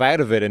himself out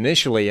of it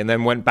initially, and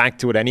then went back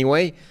to it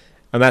anyway.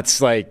 And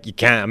that's like, you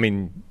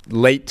can't,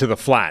 late to the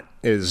flat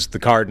is the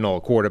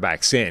cardinal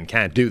quarterback sin.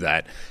 Can't do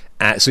that.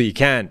 So you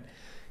can't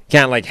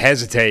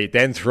hesitate,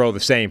 then throw the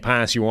same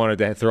pass you wanted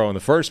to throw in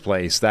the first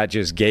place. That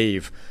just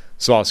gave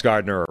Sauce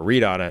Gardner a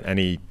read on it, and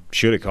he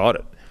should have caught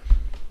it.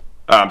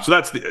 So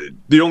that's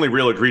the only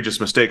real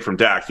egregious mistake from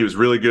Dak. He was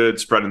really good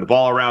spreading the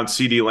ball around.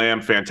 CeeDee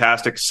Lamb,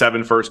 fantastic.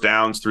 7 first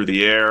downs through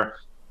the air.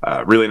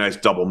 Really nice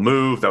double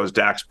move. That was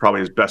Dak's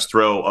probably his best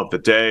throw of the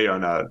day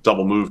on a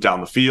double move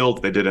down the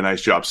field. They did a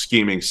nice job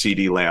scheming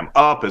CeeDee Lamb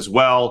up as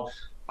well.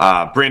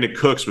 Brandon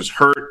Cooks was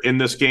hurt in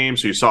this game,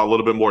 so you saw a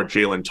little bit more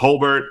Jalen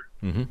Tolbert.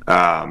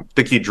 I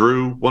think he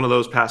drew one of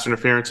those pass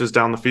interferences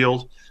down the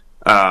field.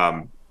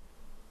 It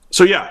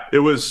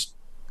was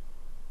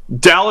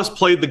Dallas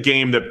played the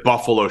game that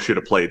Buffalo should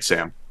have played,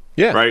 Sam.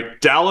 Yeah.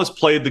 Right? Dallas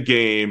played the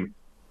game,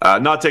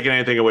 not taking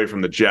anything away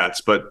from the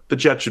Jets, but the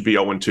Jets should be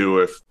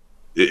 0-2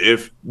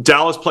 if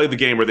Dallas played the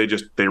game where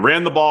they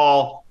ran the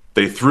ball,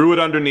 they threw it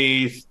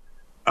underneath,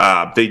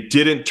 they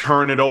didn't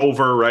turn it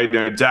over, right?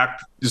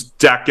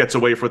 Dak gets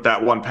away with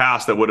that one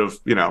pass that would have,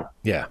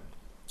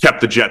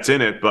 kept the Jets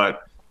in it,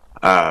 but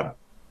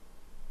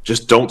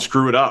just don't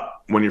screw it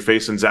up when you're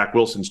facing Zach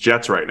Wilson's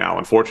Jets right now.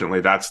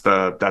 Unfortunately, that's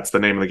the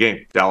name of the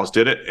game. Dallas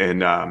did it,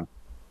 and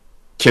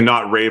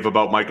cannot rave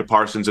about Micah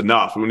Parsons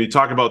enough. When you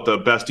talk about the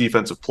best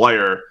defensive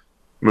player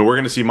I mean, we're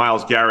going to see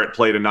Myles Garrett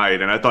play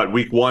tonight, and I thought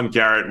week 1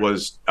 Garrett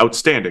was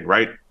outstanding,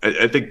 right?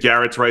 I think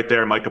Garrett's right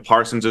there. Micah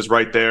Parsons is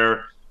right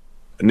there.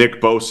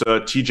 Nick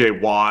Bosa, TJ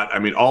Watt. I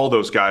mean, all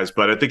those guys.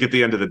 But I think at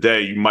the end of the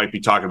day, you might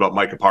be talking about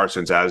Micah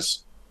Parsons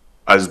as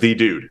the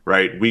dude,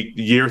 right?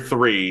 Year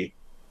 3,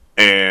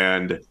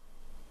 and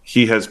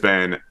he has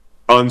been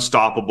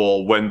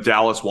unstoppable when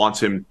Dallas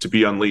wants him to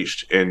be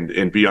unleashed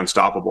and be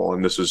unstoppable.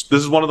 And this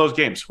is one of those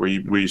games where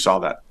you saw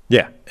that.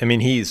 Yeah. I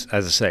mean, he's,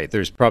 as I say,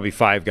 there's probably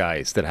 5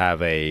 guys that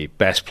have a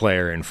best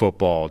player in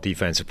football,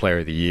 defensive player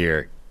of the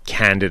year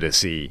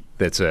candidacy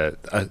that's a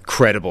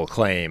credible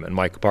claim, and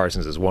Micah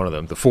Parsons is one of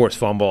them. The forced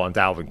fumble on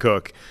Dalvin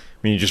Cook, I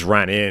mean, he just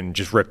ran in,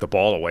 just ripped the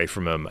ball away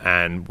from him,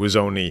 and was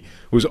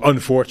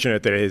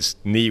unfortunate that his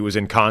knee was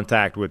in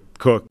contact with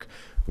Cook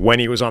when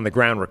he was on the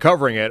ground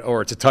recovering it,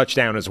 or it's a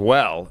touchdown as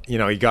well. You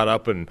know, he got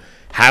up and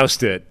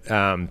housed it,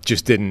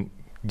 just didn't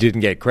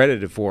get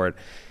credited for it.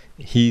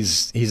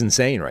 He's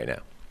insane right now.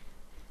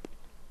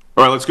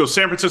 All right, let's go.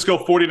 San Francisco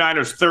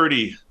 49ers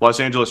 30, Los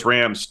Angeles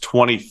Rams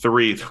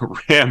 23.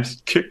 The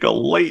Rams kick a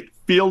late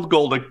field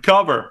goal to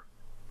cover.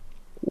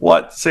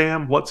 What,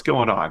 Sam? What's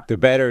going on? The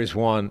bettors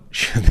want,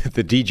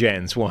 the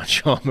DGens want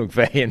Sean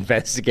McVay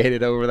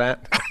investigated over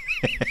that.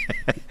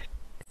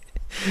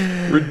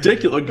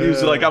 Ridiculous.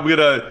 He's like,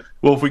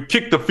 if we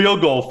kick the field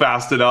goal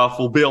fast enough,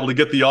 we'll be able to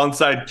get the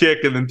onside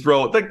kick and then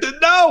throw it. Like,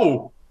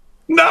 no.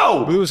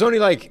 It was only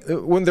like,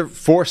 when there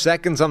 4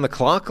 seconds on the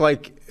clock,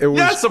 like, it was.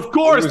 Yes, of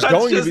course.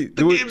 The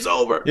game's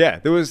over. Yeah,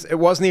 it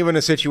wasn't even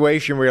a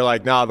situation where you're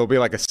like, there'll be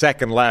like a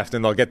second left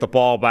and they'll get the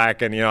ball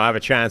back and, have a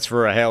chance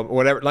for a hail,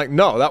 whatever. Like,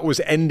 no, that was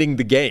ending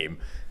the game.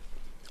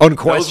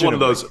 Unquestionably. That was one of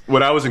those,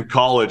 when I was in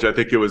college, I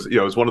think it was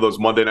one of those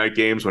Monday night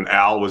games when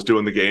Al was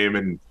doing the game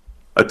and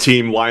a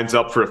team lines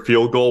up for a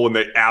field goal when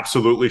they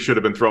absolutely should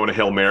have been throwing a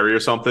Hail Mary or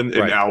something.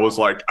 And Al was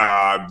like,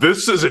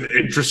 this is an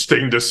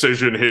interesting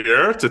decision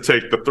here to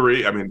take the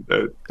 3. I mean,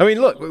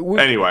 look,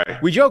 anyway.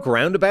 We joke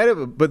around about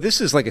it, but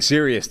this is like a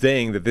serious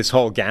thing that this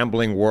whole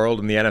gambling world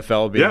and the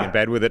NFL being in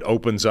bed with it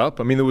opens up.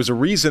 I mean, there was a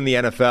reason the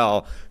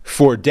NFL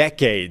for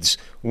decades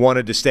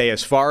wanted to stay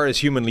as far as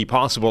humanly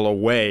possible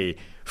away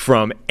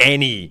from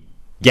any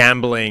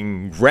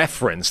gambling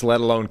reference,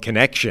 let alone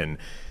connection.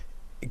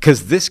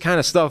 Because this kind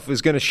of stuff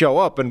is going to show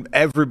up, and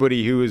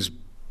everybody who has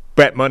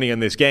bet money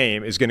on this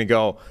game is going to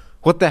go,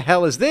 what the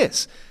hell is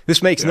this?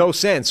 This makes no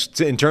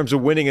sense in terms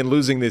of winning and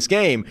losing this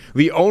game.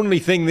 The only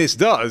thing this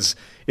does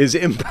is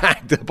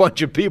impact a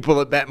bunch of people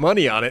that bet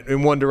money on it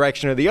in one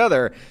direction or the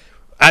other.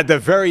 At the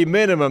very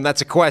minimum,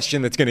 that's a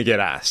question that's going to get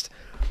asked.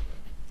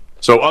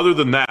 So other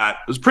than that,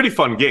 it was a pretty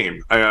fun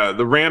game.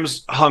 The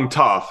Rams hung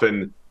tough,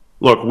 and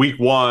look, week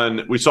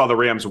 1, we saw the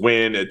Rams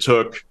win. It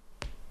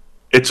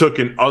took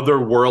an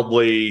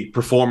otherworldly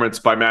performance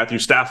by Matthew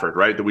Stafford,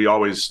 right?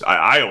 That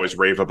I always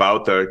rave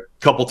about. The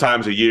couple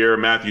times a year,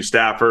 Matthew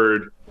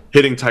Stafford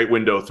hitting tight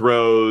window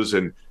throws,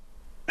 and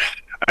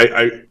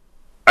I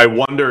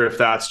wonder if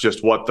that's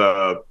just what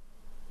the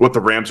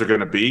Rams are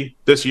going to be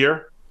this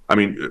year. I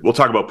mean, we'll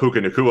talk about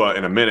Puka Nacua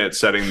in a minute,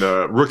 setting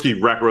the rookie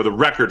record, or the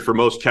record for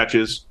most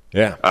catches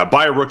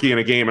by a rookie in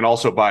a game, and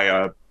also by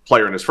a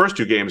player in his first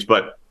 2 games,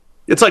 but.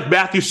 It's like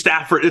Matthew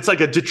Stafford. It's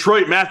like a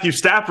Detroit Matthew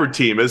Stafford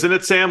team, isn't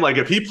it, Sam? Like,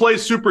 if he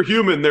plays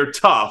superhuman, they're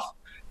tough.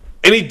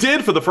 And he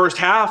did for the first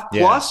half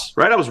plus,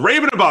 right? I was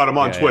raving about him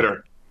on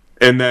Twitter.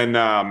 Yeah. And then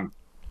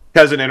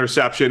has an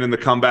interception in the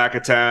comeback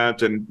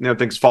attempt, and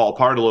things fall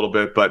apart a little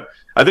bit. But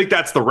I think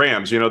that's the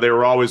Rams. They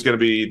were always going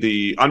to be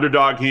the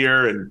underdog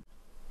here,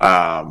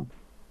 and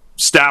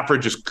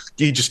Stafford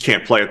just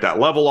can't play at that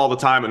level all the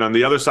time. And on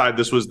the other side,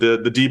 this was the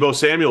Deebo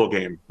Samuel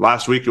game.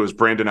 Last week, it was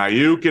Brandon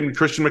Ayuk and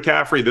Christian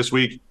McCaffrey. This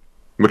week,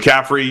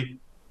 McCaffrey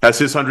has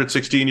his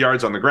 116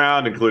 yards on the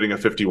ground, including a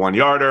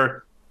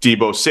 51-yarder.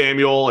 Deebo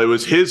Samuel, it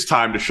was his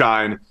time to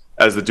shine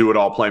as the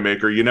do-it-all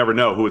playmaker. You never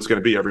know who it's going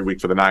to be every week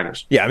for the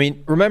Niners. Yeah, I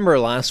mean, remember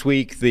last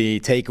week,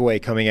 the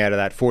takeaway coming out of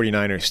that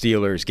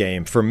 49ers-Steelers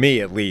game, for me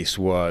at least,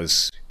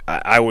 was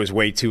I was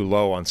way too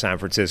low on San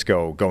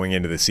Francisco going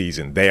into the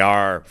season. They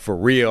are, for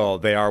real,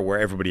 they are where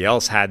everybody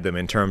else had them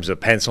in terms of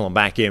penciling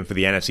back in for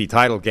the NFC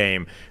title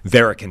game.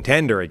 They're a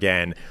contender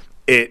again.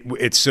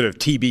 It's sort of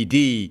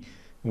TBD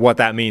what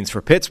that means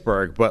for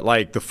Pittsburgh, but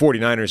like the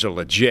 49ers are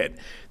legit.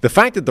 The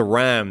fact that the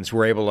Rams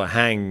were able to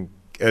hang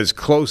as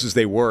close as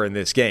they were in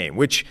this game,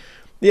 which,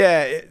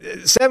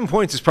 7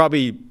 points is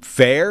probably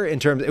fair in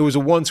terms, it was a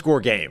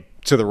 1-score game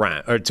to the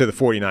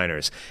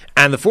 49ers.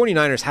 And the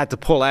 49ers had to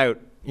pull out,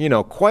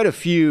 quite a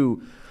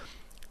few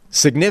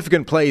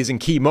significant plays in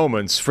key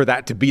moments for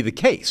that to be the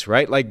case,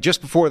 right? Like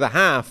just before the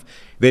half,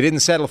 they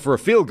didn't settle for a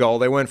field goal.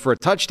 They went for a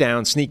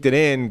touchdown, sneaked it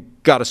in,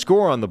 got a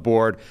score on the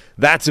board.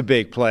 That's a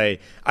big play.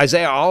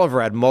 Isaiah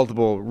Oliver had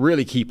multiple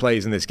really key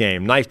plays in this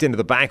game. Knifed into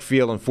the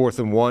backfield on 4th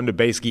and 1 to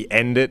basically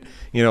end it,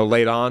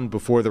 late on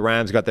before the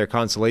Rams got their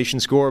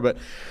consolation score. But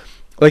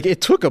like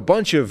it took a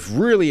bunch of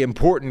really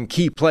important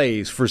key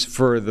plays for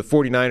the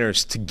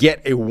 49ers to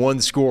get a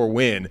 1-score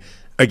win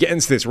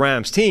against this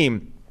Rams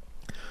team.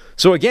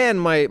 So again,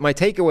 my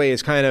takeaway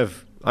is kind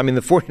of, the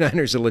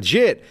 49ers are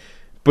legit,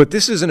 But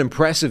this is an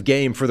impressive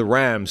game for the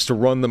Rams to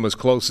run them as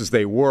close as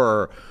they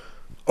were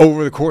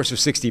over the course of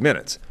 60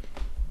 minutes.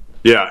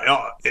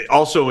 Yeah.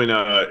 Also,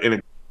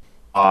 they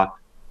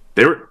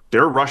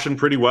were rushing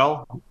pretty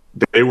well.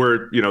 They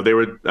were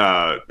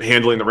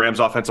handling the Rams'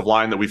 offensive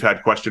line that we've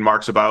had question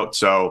marks about.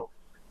 So,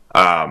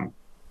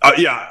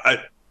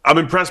 I'm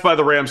impressed by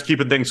the Rams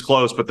keeping things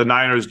close, but the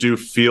Niners do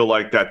feel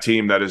like that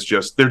team that is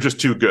they're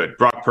just too good.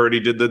 Brock Purdy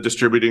did the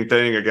distributing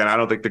thing. Again, I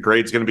don't think the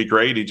grade's going to be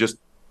great. He just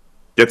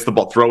gets the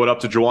ball, throw it up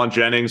to Juwan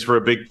Jennings for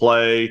a big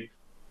play.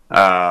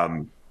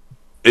 The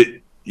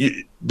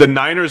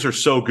Niners are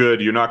so good,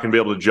 you're not going to be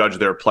able to judge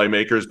their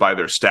playmakers by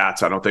their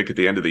stats, I don't think, at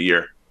the end of the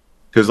year.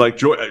 Because like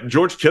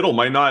George Kittle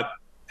might not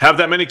have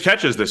that many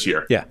catches this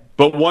year. Yeah.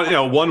 But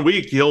one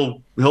week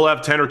he'll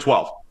have 10 or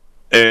 12.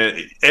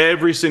 And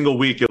every single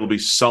week it'll be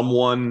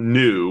someone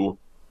new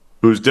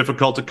who's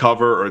difficult to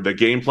cover, or the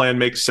game plan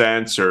makes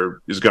sense,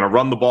 or is going to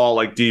run the ball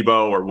like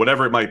Debo, or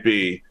whatever it might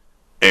be.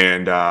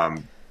 And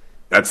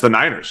that's the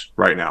Niners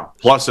right now,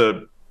 plus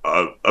a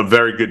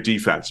very good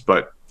defense.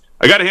 But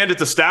I got to hand it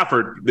to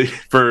Stafford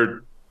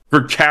for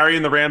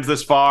carrying the Rams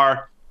this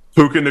far.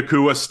 Puka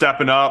Nacua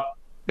stepping up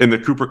in the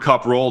Cooper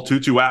Kupp role.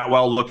 Tutu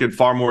Atwell looking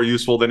far more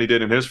useful than he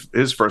did in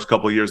his first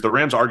couple of years. The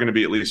Rams are going to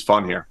be at least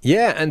fun here.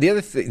 Yeah, and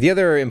the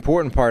other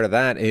important part of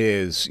that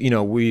is,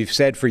 we've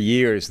said for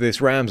years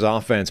this Rams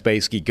offense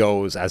basically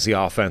goes as the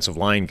offensive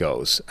line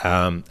goes.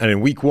 And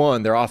in week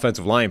 1, their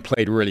offensive line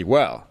played really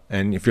well.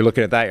 And if you're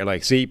looking at that, you're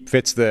like, see,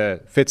 fits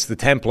the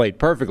template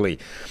perfectly.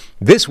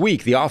 This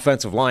week, the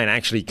offensive line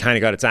actually kind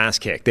of got its ass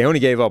kicked. They only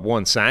gave up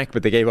 1 sack,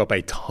 but they gave up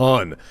a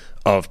ton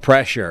of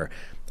pressure.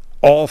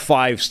 All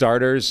 5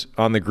 starters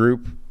on the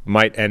group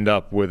might end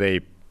up with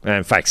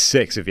in fact,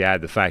 6 if you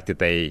add the fact that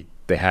they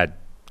had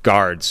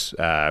guards,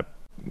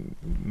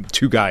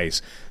 2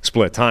 guys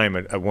split time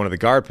at one of the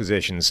guard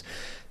positions.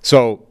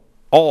 So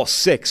all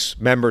 6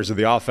 members of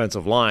the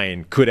offensive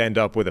line could end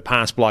up with a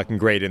pass blocking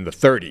grade in the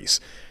 30s.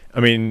 I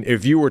mean,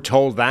 if you were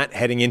told that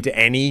heading into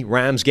any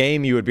Rams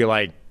game, you would be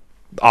like,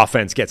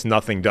 offense gets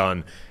nothing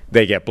done.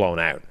 They get blown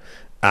out.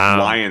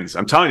 Lions.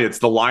 I'm telling you, it's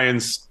the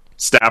Lions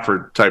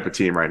Stafford type of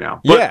team right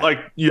now. But like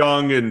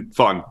young and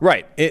fun.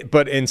 Right.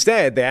 But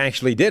instead, they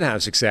actually did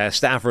have success.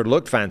 Stafford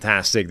looked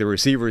fantastic. The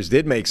receivers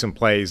did make some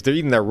plays.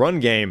 Even their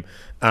run game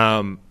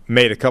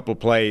made a couple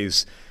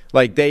plays.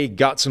 Like, they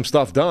got some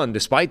stuff done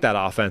despite that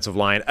offensive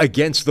line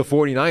against the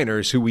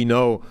 49ers, who we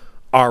know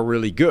are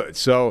really good.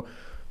 So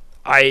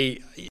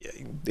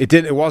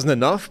it wasn't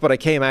enough, but I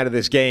came out of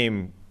this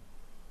game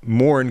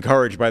more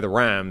encouraged by the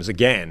Rams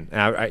again,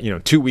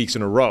 2 weeks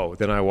in a row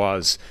than I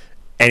was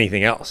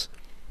anything else.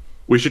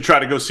 We should try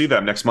to go see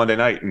them next Monday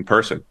night in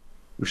person.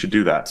 We should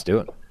do that. Let's do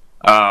it.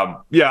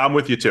 Yeah, I'm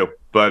with you too.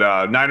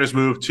 But Niners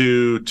move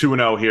to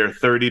 2-0 here,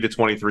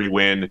 30-23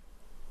 win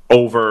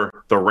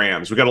over the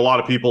Rams. We got a lot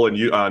of people on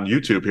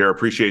YouTube here.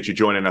 Appreciate you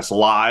joining us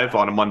live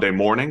on a Monday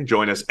morning.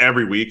 Join us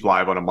every week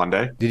live on a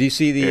Monday. Did you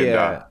see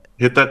the...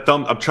 hit that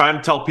thumb. I'm trying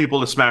to tell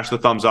people to smash the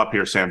thumbs up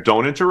here, Sam.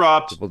 Don't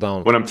interrupt. People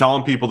don't. When I'm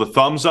telling people the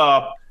thumbs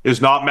up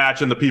is not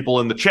matching the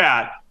people in the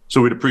chat.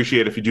 So we'd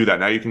appreciate if you do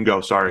that. Now you can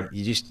go. Sorry.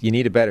 You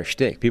need a better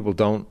shtick. People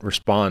don't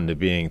respond to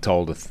being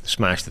told to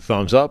smash the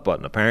thumbs up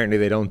button. Apparently,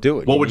 they don't do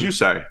it. What would you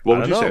say? What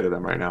would you say to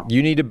them right now?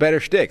 You need a better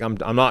shtick.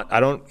 I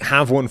don't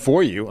have one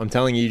for you. I'm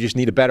telling you, you just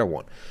need a better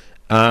one.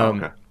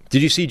 Okay.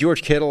 Did you see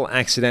George Kittle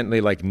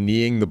accidentally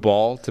kneeing the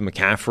ball to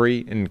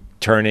McCaffrey and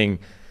turning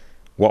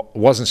what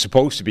wasn't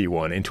supposed to be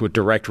one into a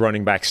direct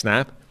running back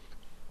snap?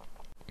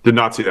 Did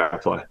not see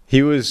that play.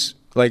 He was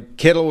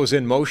Kittle was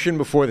in motion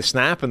before the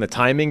snap, and the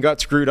timing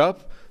got screwed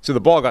up. So the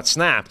ball got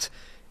snapped,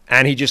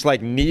 and he just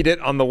kneed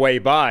it on the way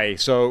by.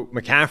 So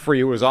McCaffrey,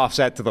 who was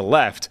offset to the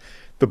left,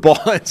 the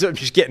ball ends up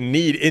just getting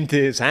kneed into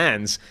his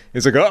hands.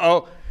 It's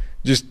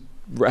just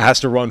has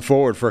to run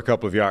forward for a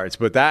couple of yards.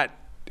 But that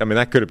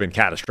could have been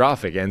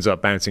catastrophic. Ends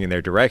up bouncing in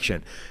their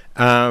direction.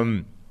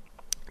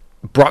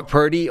 Brock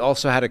Purdy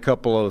also had a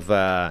couple of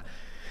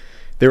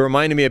they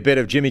reminded me a bit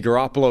of Jimmy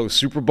Garoppolo's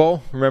Super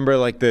Bowl.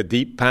 Remember, the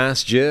deep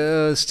pass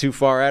just too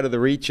far out of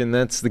the reach, and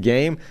that's the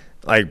game?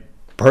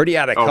 Purdy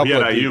had a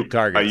couple of deep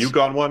targets. Ayuk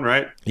on one,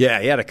 right?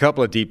 Yeah, he had a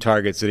couple of deep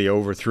targets that he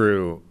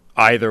overthrew,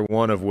 either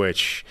one of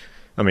which,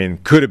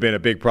 could have been a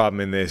big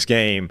problem in this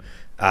game.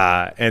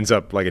 Ends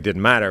up it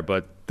didn't matter,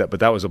 but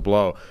that was a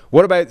blow.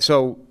 What about,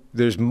 so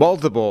there's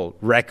multiple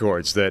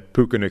records that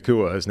Puka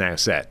Nacua has now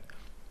set.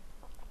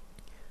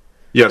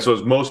 Yeah, so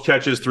it's most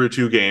catches through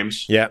 2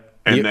 games. Yeah.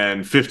 And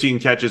then 15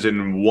 catches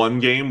in 1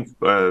 game,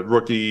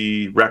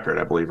 rookie record,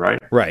 I believe,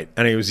 right? Right.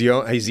 And he's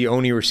the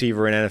only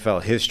receiver in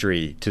NFL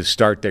history to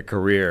start their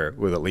career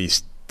with at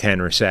least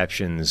 10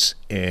 receptions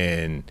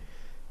in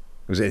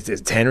 – was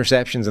it 10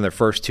 receptions in their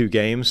first 2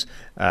 games?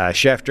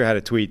 Schefter had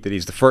a tweet that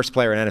he's the first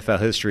player in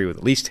NFL history with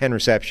at least 10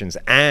 receptions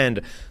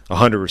and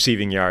 100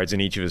 receiving yards in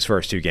each of his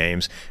first 2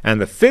 games, and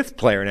the 5th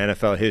player in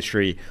NFL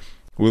history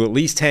with at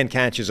least 10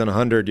 catches and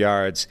 100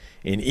 yards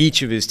in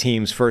each of his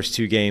team's first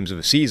 2 games of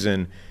a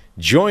season –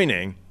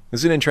 joining,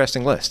 this is an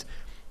interesting list,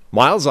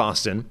 Miles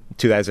Austin,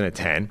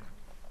 2010,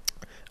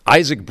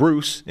 Isaac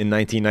Bruce in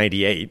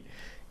 1998,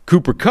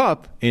 Cooper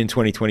Kupp in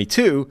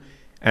 2022,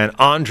 and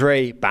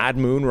Andre Bad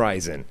Moon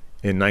Rison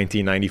in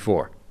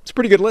 1994. It's a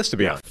pretty good list to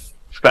be on.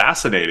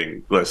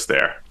 Fascinating list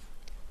there.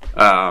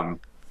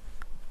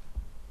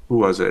 Who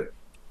was it?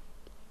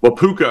 Well,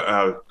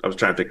 Puka, I was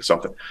trying to think of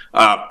something.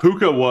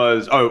 Puka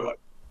was,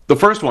 the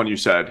first one you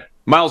said,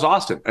 Miles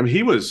Austin. I mean,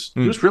 he was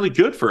really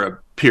good for a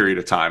period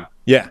of time.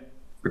 Yeah.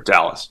 For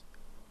Dallas.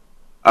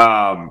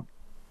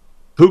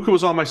 Puka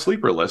was on my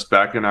sleeper list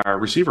back in our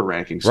receiver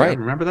rankings. Right.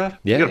 Remember that?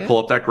 Yeah. You got to pull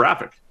up that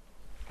graphic.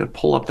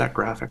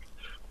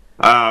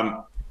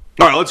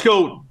 All right, let's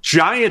go.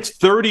 Giants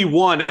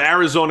 31,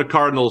 Arizona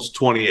Cardinals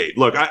 28.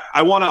 Look,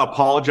 I want to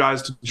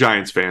apologize to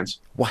Giants fans.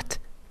 What?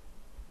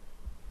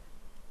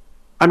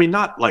 I mean,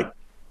 I'm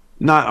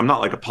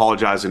not like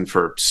apologizing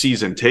for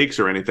season takes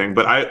or anything,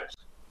 but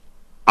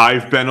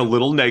I've been a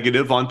little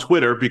negative on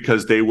Twitter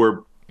because they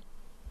were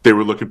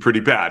looking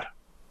pretty bad.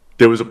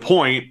 There was a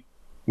point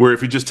where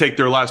if you just take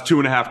their last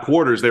 2.5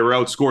 quarters, they were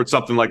outscored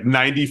something like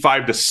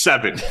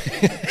 95-7.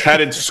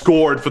 Hadn't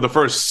scored for the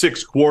first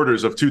 6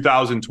 quarters of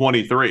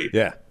 2023.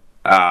 Yeah.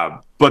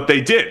 But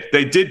they did.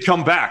 They did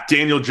come back.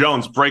 Daniel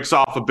Jones breaks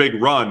off a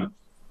big run.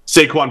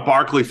 Saquon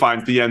Barkley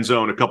finds the end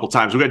zone a couple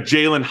times. We got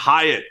Jalen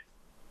Hyatt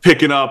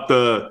picking up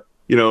the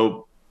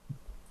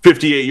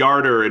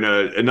 58-yarder and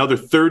another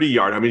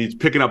 30-yard. I mean, he's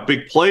picking up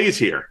big plays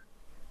here.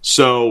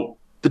 So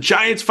the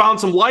Giants found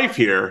some life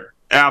here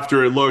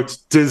after it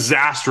looked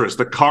disastrous.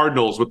 The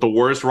Cardinals, with the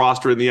worst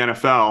roster in the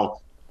NFL,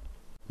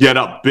 get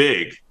up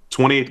big.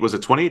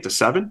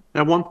 28-7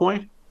 at one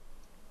point?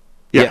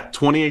 Yeah.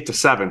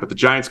 28-7. But the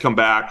Giants come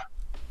back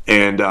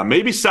and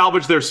maybe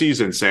salvage their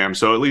season, Sam.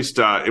 So at least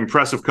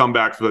impressive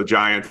comeback for the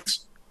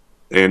Giants.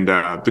 And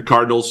the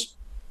Cardinals,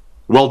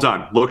 well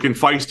done. Looking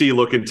feisty,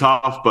 looking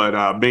tough,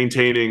 but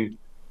maintaining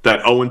that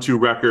 0-2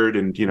 record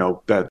and,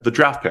 that the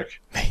draft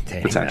pick.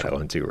 Maintaining that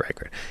 0-2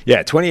 record.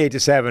 Yeah,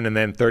 28-7 and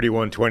then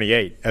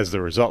 31-28 as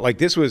the result. Like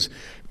this was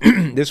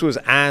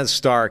as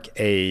stark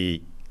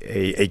a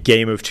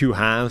game of two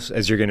halves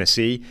as you're going to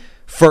see.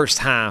 First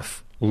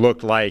half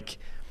looked like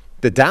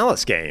the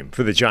Dallas game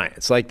for the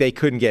Giants. Like they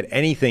couldn't get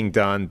anything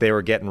done. They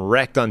were getting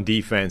wrecked on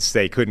defense.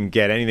 They couldn't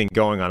get anything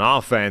going on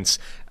offense.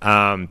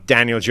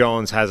 Daniel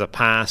Jones has a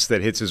pass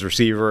that hits his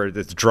receiver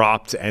that's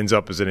dropped, ends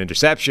up as an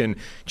interception.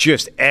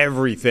 Just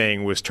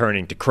everything was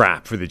turning to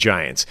crap for the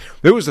Giants.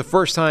 It was the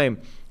first time,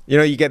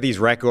 you get these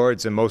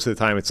records, and most of the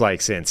time it's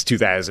like since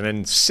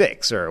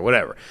 2006 or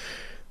whatever.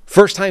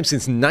 First time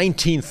since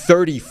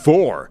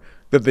 1934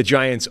 that the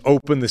Giants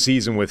opened the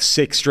season with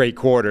 6 straight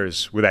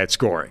quarters without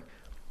scoring.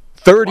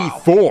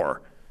 34. Wow.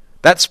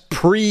 That's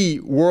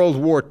pre-World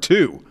War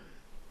II.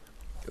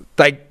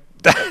 Like,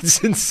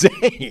 that's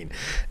insane.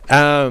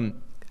 And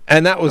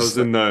that was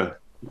in the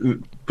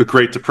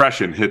Great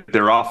Depression hit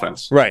their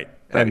offense. Right.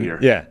 That year.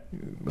 Yeah.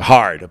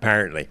 Hard,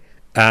 apparently.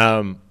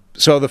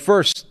 So the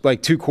first,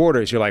 2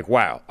 quarters, you're like,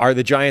 wow, are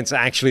the Giants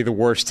actually the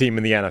worst team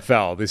in the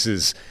NFL? This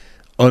is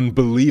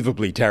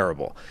unbelievably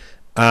terrible.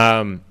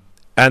 And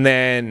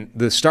then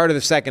the start of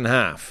the second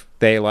half,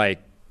 they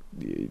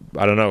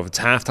I don't know if it's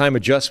halftime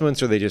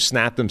adjustments or they just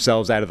snapped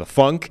themselves out of the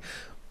funk,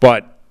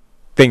 but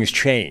things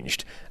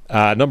changed.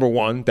 Number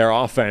one, their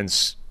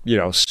offense,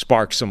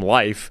 sparked some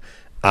life.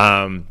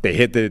 They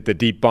hit the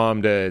deep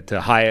bomb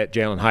to Hyatt,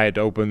 Jalen Hyatt,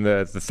 to open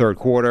the third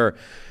quarter.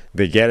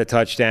 They get a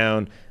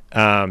touchdown.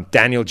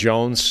 Daniel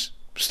Jones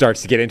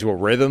starts to get into a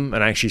rhythm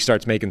and actually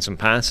starts making some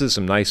passes,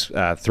 some nice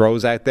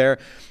throws out there.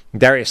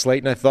 Darius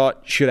Slayton, I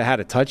thought, should have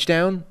had a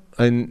touchdown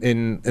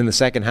in the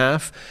second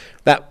half.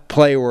 That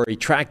play where he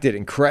tracked it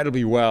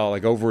incredibly well,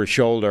 over his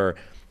shoulder,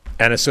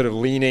 and is sort of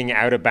leaning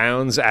out of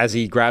bounds as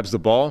he grabs the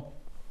ball.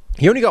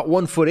 He only got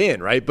 1 foot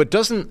in, right? But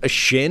doesn't a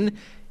shin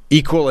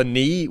equal a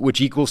knee,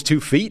 which equals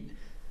 2 feet?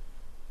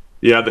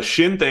 Yeah, the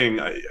shin thing,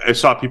 I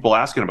saw people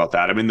asking about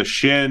that. I mean, the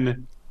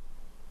shin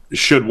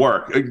should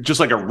work, just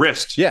like a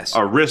wrist. Yes.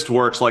 A wrist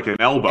works like an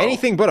elbow.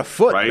 Anything but a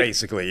foot, right?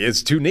 Basically,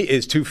 is 2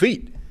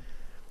 feet.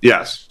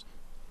 Yes.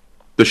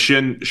 The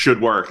shin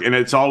should work. And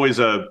it's always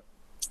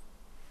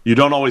you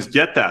don't always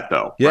get that,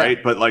 though,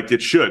 right? But,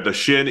 it should. The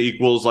shin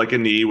equals like a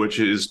knee, which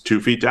is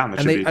 2 feet down.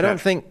 I don't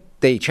think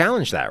they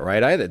challenged that,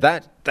 right, either.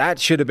 That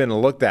should have been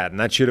looked at, and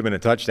that should have been a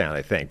touchdown,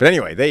 I think. But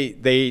anyway,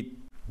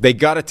 they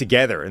got it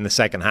together in the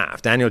second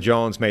half. Daniel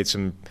Jones made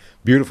some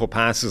beautiful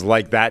passes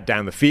like that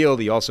down the field.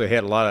 He also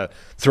had a lot of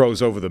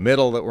throws over the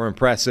middle that were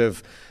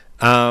impressive.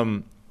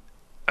 And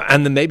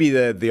then maybe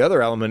the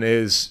other element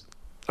is,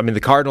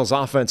 the Cardinals'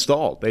 offense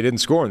stalled. They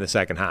didn't score in the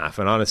second half.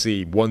 And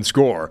honestly, 1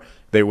 score,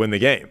 they win the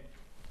game.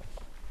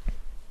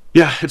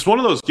 Yeah, it's one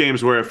of those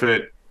games where if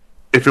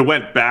it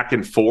went back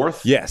and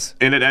forth, yes,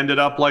 and it ended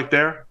up like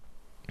there,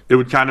 it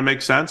would kind of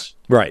make sense.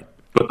 Right.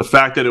 But the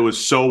fact that it was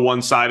so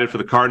one-sided for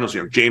the Cardinals,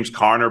 James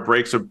Conner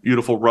breaks a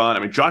beautiful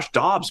run. Josh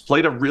Dobbs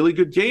played a really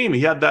good game. He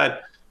had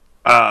that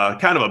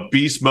kind of a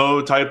beast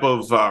mode type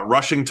of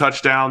rushing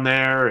touchdown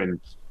there.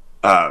 And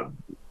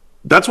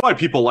that's why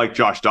people like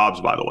Josh Dobbs,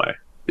 by the way,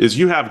 is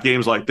you have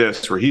games like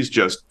this where he's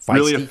just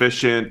really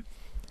efficient,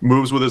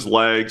 moves with his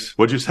legs.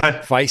 What'd you say?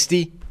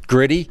 Feisty,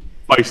 gritty.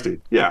 Feisty,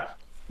 yeah.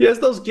 he has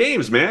those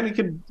games, man.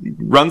 He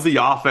runs the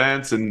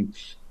offense and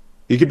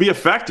he could be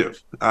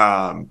effective.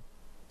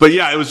 But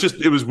yeah, it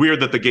was weird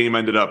that the game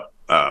ended up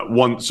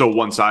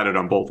one-sided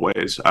on both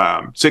ways.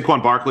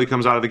 Saquon Barkley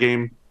comes out of the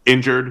game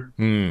injured.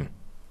 Didn't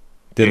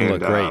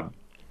look great.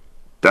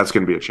 That's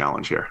going to be a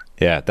challenge here.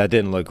 Yeah, that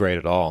didn't look great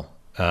at all.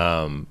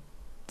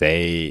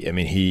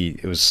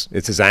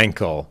 It's his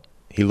ankle.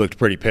 He looked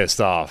pretty pissed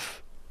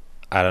off.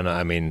 I don't know.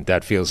 I mean,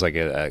 that feels like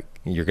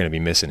you're going to be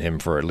missing him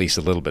for at least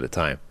a little bit of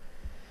time.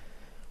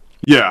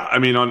 Yeah, I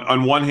mean,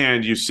 on one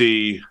hand, you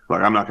see,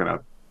 like,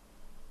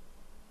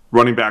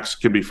 running backs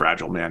can be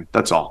fragile, man.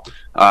 That's all.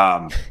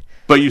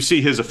 But you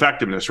see his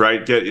effectiveness,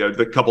 right?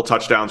 The couple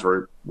touchdowns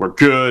were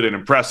good and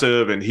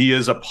impressive, and he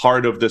is a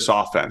part of this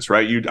offense,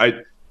 right?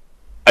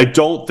 I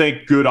don't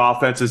think good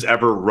offenses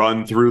ever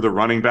run through the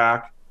running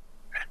back.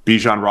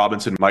 Bijan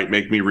Robinson might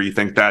make me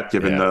rethink that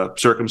given the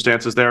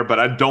circumstances there, but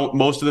I don't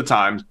most of the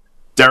time.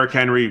 Derrick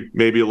Henry,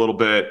 maybe a little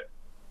bit.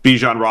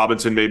 Bijan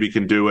Robinson maybe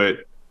can do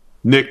it.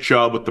 Nick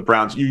Chubb with the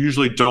Browns. You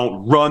usually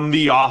don't run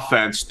the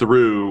offense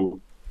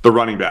through the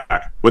running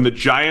back. When the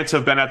Giants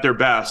have been at their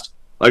best,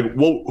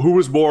 who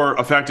was more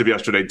effective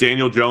yesterday,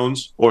 Daniel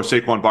Jones or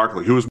Saquon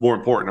Barkley? Who was more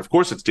important? Of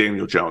course it's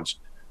Daniel Jones.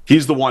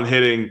 He's the one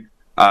hitting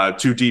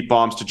 2 deep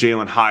bombs to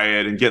Jalen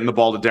Hyatt and getting the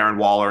ball to Darren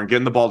Waller and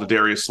getting the ball to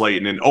Darius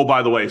Slayton. And, oh,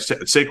 by the way,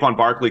 Saquon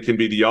Barkley can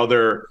be the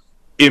other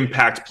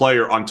impact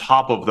player on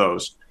top of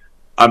those.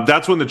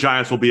 That's when the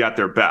Giants will be at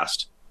their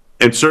best.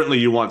 And certainly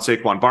you want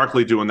Saquon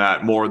Barkley doing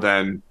that more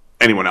than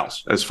anyone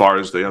else as far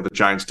as the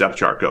Giants depth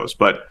chart goes.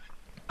 But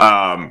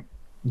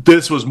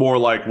this was more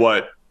like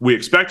what we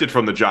expected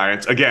from the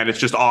Giants. Again, it's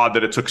just odd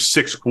that it took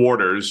 6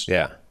 quarters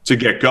to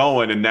get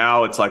going. And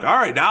now it's like, all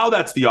right, now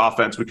that's the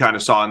offense we kind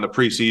of saw in the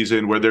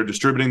preseason where they're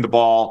distributing the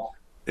ball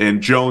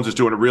and Jones is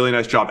doing a really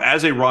nice job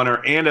as a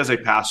runner and as a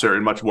passer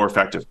and much more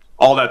effective.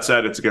 All that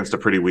said, it's against a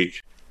pretty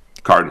weak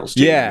Cardinals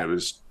team. Yeah.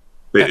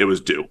 It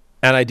was due.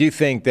 And I do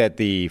think that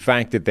the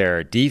fact that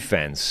their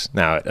defense,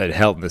 now it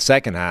held in the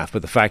second half,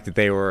 but the fact that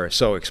they were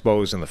so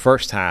exposed in the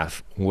first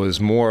half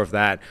was more of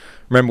that.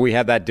 Remember, we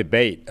had that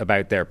debate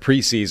about their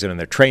preseason and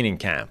their training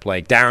camp.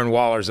 Like, Darren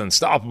Waller's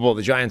unstoppable.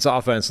 The Giants'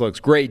 offense looks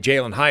great.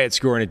 Jalen Hyatt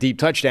scoring a deep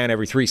touchdown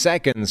every 3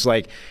 seconds.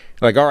 Like,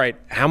 all right,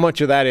 how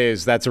much of that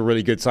is that's a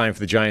really good sign for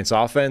the Giants'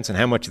 offense, and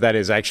how much of that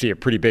is actually a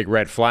pretty big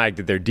red flag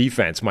that their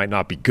defense might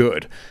not be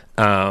good?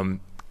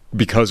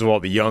 Because of all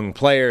the young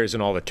players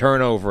and all the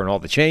turnover and all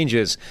the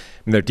changes.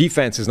 And their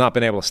defense has not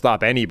been able to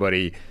stop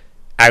anybody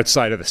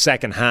outside of the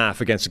second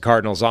half against the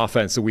Cardinals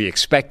offense that we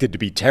expected to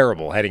be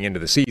terrible heading into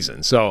the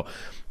season. So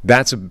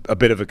that's a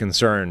bit of a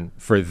concern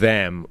for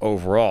them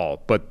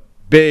overall. But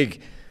big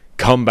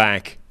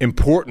comeback,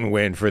 important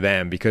win for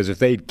them, because if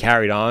they'd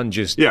carried on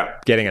just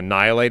getting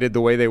annihilated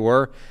the way they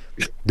were,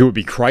 there would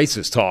be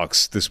crisis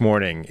talks this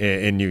morning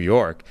in New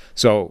York.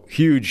 So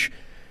huge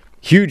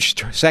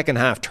second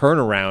half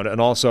turnaround,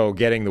 and also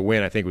getting the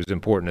win I think was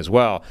important as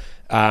well.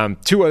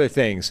 2 other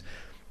things.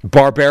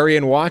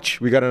 Barbarian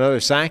watch. We got another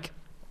sack.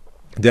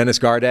 Dennis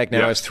Gardeck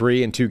now has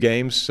 3 in 2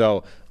 games,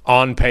 so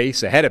on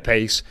pace, ahead of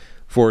pace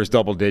for his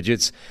double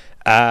digits.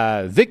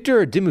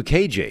 Victor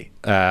Dimukeje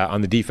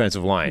on the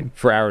defensive line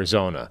for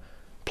Arizona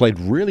played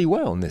really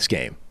well in this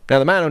game. Now,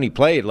 the man only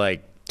played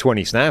like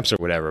 20 snaps or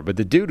whatever, but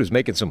the dude was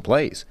making some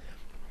plays.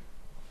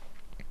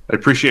 I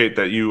appreciate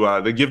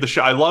that they give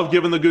the I love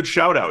giving the good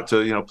shout out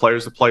to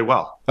players that play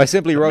well. I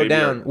simply wrote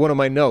down one of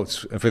my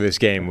notes for this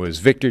game was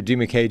Victor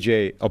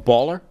Dimukeje a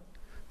baller?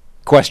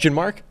 Question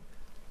mark?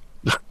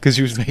 Because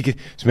he was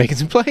making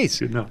some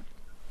plays. No.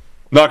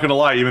 Not going to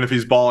lie, even if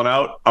he's balling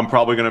out, I'm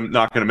probably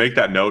not going to make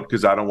that note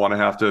because I don't want to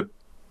have to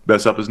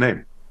mess up his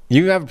name.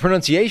 You have a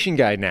pronunciation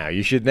guide now.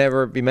 You should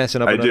never be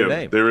messing up another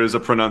name. There is a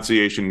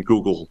pronunciation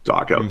Google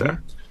doc out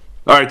there.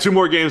 All right, 2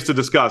 more games to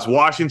discuss.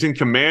 Washington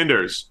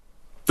Commanders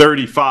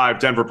 35,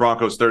 Denver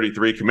Broncos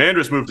 33.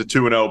 Commanders move to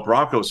 2-0.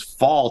 Broncos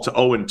fall to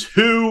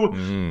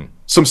 0-2.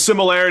 Some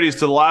similarities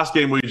to the last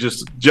game we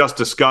just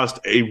discussed.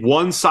 A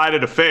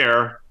one-sided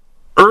affair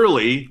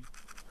early,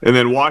 and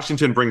then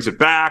Washington brings it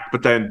back,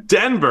 but then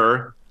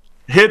Denver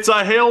hits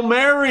a Hail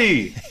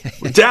Mary.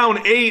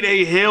 Down 8,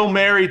 a Hail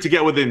Mary to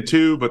get within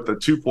 2, but the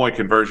 2-point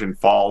conversion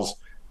falls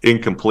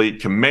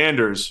incomplete.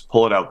 Commanders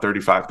pull it out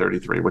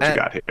 35-33. What you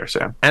got here,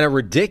 Sam? And a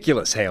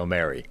ridiculous Hail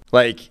Mary.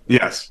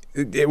 Yes.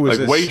 It was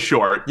way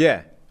short.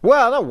 Yeah.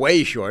 Well, not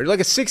way short. Like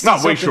a 60-something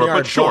Not way short,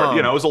 but short. bomb.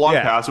 It was a long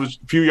pass. It was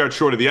a few yards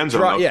short of the end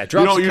zone. You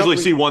don't usually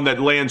see one that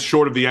lands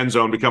short of the end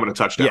zone becoming a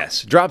touchdown.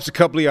 Yes. Drops a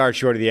couple of yards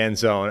short of the end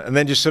zone and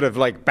then just sort of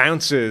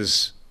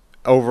bounces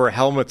over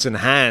helmets and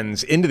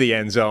hands into the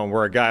end zone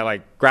where a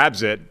guy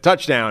grabs it,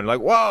 touchdown,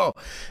 whoa.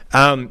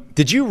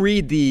 Did you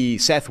read the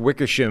Seth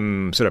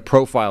Wickersham sort of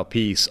profile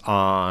piece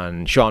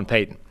on Sean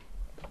Payton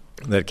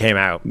that came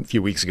out a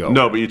few weeks ago?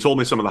 No, but you told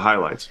me some of the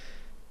highlights.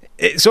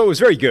 So it was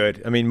very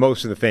good. I mean,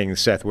 most of the things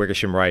Seth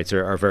Wickersham writes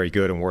are very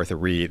good and worth a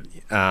read.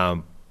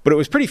 But it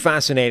was pretty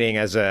fascinating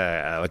as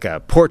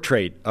a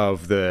portrait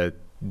of the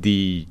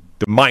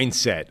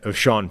mindset of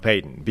Sean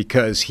Payton,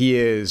 because he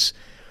is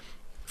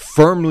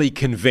firmly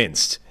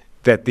convinced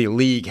that the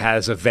league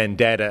has a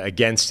vendetta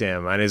against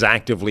him and is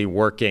actively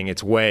working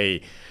its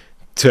way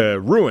to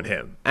ruin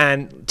him.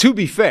 And to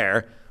be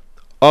fair,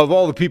 of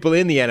all the people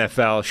in the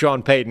NFL,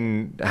 Sean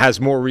Payton has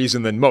more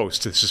reason than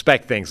most to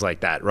suspect things like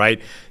that,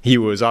 right? He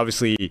was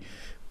obviously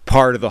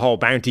part of the whole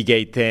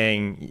Bountygate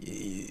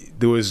thing.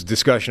 There was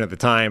discussion at the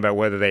time about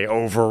whether they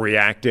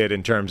overreacted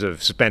in terms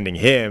of suspending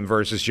him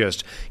versus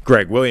just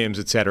Greg Williams,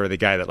 et cetera, the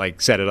guy that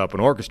like set it up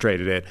and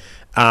orchestrated it.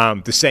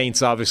 The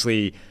Saints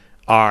obviously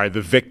are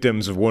the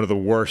victims of one of the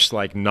worst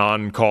like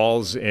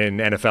non-calls in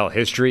NFL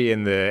history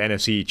in the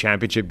NFC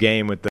Championship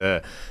game with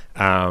the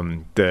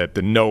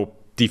no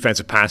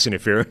defensive pass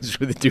interference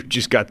where the dude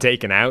just got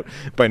taken out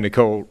by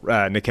Nickel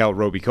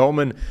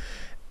Roby-Coleman.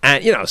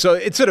 And, you know, so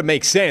it sort of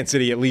makes sense that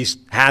he at least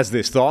has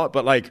this thought,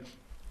 but, like,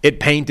 it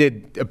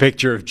painted a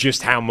picture of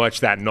just how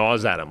much that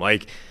gnaws at him.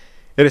 Like,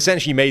 it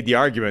essentially made the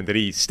argument that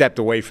he stepped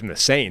away from the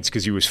Saints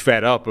because he was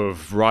fed up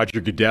of Roger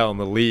Goodell in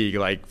the league,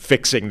 like,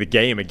 fixing the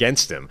game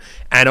against him,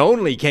 and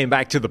only came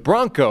back to the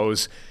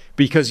Broncos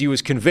because he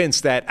was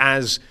convinced that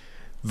as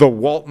the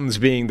Waltons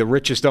being the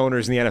richest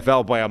owners in the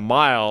NFL by a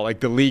mile, like,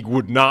 the league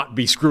would not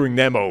be screwing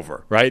them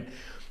over, right?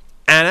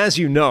 And as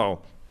you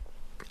know,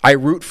 I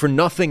root for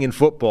nothing in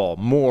football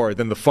more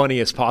than the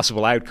funniest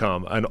possible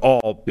outcome on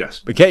all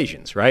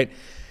occasions, right?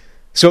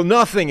 So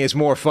nothing is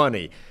more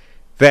funny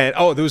than,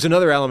 there was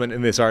another element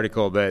in this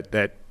article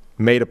that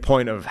made a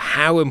point of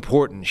how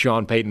important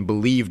Sean Payton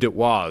believed it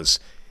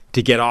was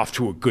to get off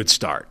to a good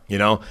start, you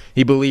know?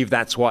 He believed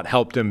that's what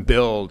helped him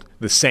build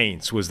the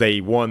Saints, was they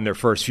won their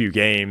first few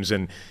games,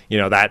 and, you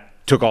know,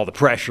 that took all the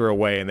pressure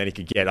away, and then he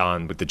could get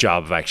on with the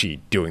job of actually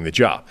doing the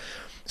job.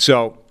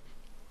 So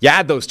you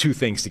add those two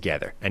things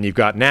together, and you've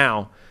got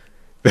now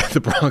that the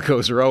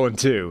Broncos are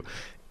 0-2,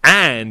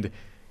 and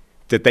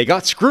that they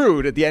got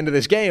screwed at the end of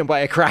this game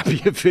by a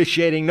crappy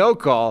officiating no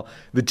call,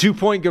 the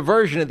 2-point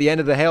conversion at the end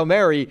of the Hail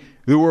Mary.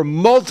 There were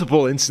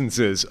multiple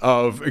instances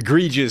of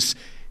egregious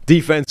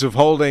defensive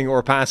holding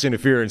or pass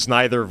interference,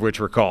 neither of which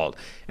were called.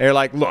 And you're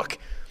like, look,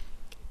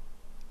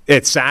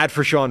 it's sad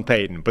for Sean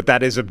Payton, but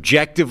that is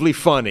objectively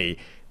funny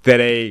that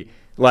a,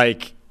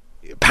 like,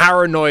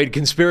 paranoid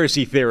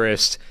conspiracy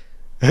theorist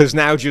has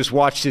now just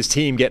watched his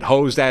team get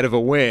hosed out of a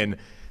win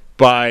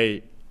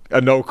by a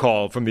no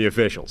call from the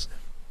officials.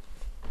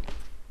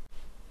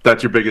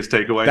 That's your biggest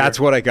takeaway? That's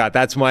what I got.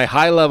 That's my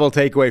high-level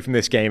takeaway from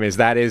this game, is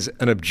that is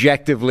an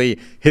objectively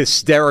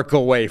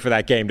hysterical way for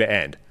that game to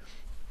end.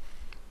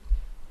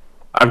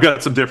 I've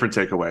got some different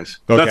takeaways.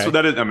 Okay. That's what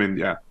that is. I mean,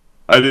 yeah.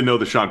 I didn't know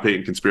the Sean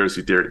Payton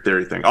conspiracy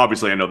theory thing.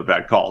 Obviously, I know the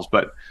bad calls,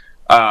 but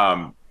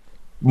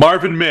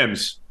Marvin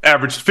Mims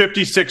averaged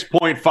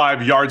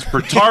 56.5 yards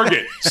per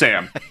target,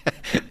 Sam.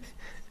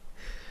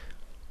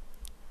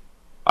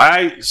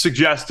 I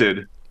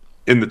suggested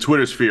in the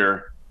Twitter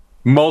sphere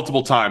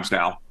multiple times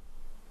now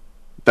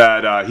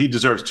that he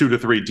deserves 2 to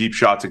 3 deep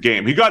shots a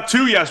game. He got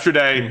 2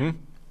 yesterday,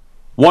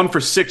 one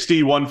for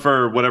 60, one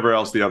for whatever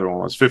else the other one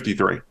was,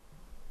 53.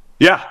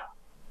 Yeah.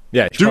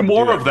 Yeah. Do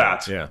more of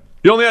that. Yeah.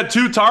 He only had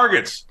 2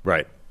 targets.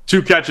 Right.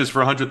 2 catches for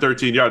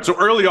 113 yards. So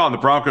early on, the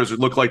Broncos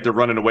looked like they're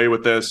running away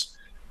with this.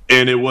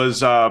 And it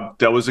was,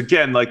 that was,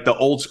 again, like the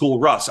old school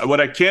Russ.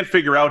 What I can't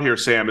figure out here,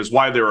 Sam, is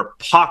why there are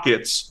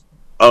pockets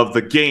of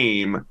the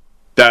game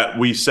that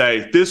we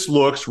say, this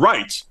looks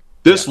right.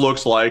 This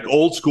looks like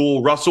old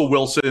school Russell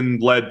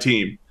Wilson-led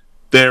team.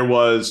 There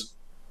was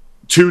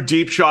 2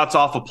 deep shots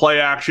off of play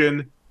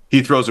action.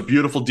 He throws a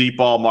beautiful deep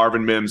ball.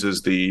 Marvin Mims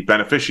is the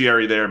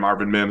beneficiary there.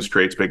 Marvin Mims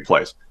creates big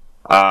plays.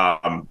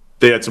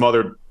 They had some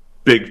other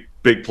big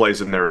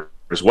plays in there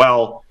as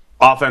well.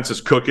 Offense is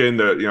cooking.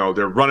 They're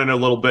running a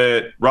little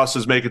bit. Russ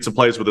is making some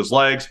plays with his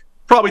legs.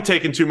 Probably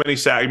taking too many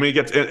sacks. I mean, he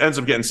ends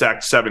up getting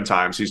sacked 7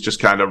 times. He's just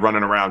kind of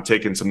running around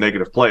taking some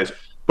negative plays.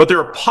 But there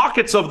are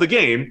pockets of the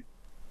game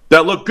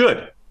that look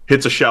good.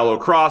 Hits a shallow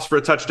cross for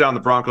a touchdown. The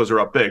Broncos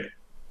are up big.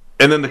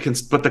 And then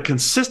but the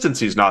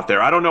consistency is not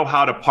there. I don't know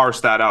how to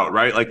parse that out,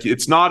 right? Like,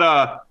 it's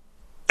not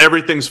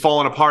everything's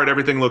falling apart,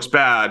 everything looks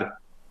bad.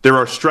 There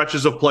are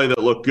stretches of play that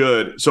look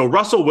good. So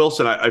Russell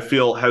Wilson, I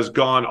feel, has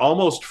gone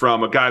almost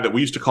from a guy that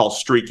we used to call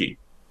streaky,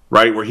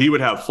 right? Where he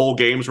would have full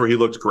games where he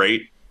looked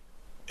great,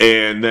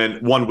 and then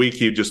one week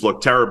he just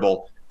looked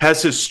terrible.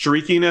 Has his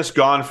streakiness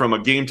gone from a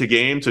game to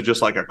game to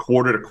just like a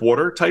quarter to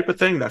quarter type of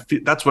thing?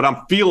 That's what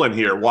I'm feeling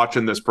here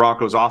watching this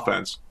Broncos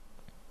offense.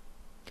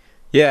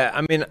 Yeah,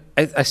 I mean,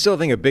 I still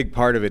think a big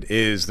part of it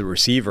is the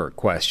receiver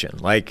question.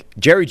 Like,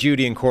 Jerry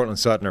Jeudy and Courtland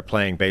Sutton are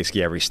playing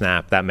basically every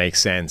snap. That makes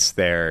sense.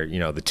 They're,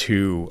 the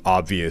 2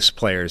 obvious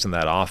players in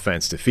that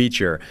offense to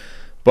feature.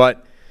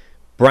 But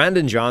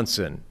Brandon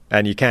Johnson,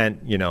 and you can't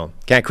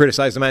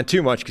criticize the man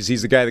too much because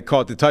he's the guy that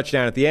caught the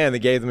touchdown at the end that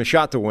gave them a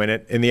shot to win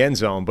it in the end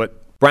zone. But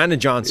Brandon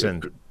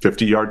Johnson,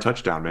 50-yard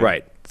touchdown, man.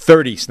 Right,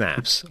 30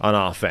 snaps on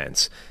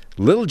offense.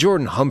 Little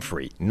Jordan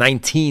Humphrey,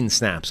 19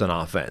 snaps on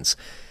offense.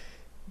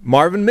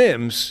 Marvin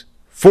Mims,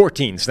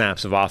 14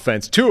 snaps of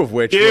offense, 2 of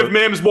which Give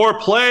Mims more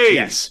plays.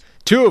 Yes,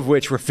 2 of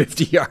which were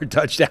 50-yard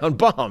touchdown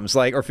bombs,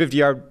 or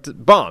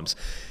 50-yard bombs.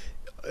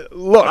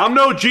 look, I'm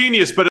no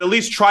genius, but at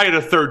least try it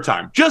a third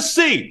time. Just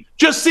see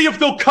if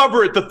they'll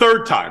cover it the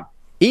third time.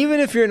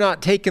 Even if you're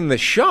not taking the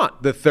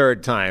shot the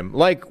third time,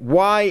 like,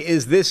 why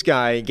is this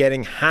guy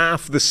getting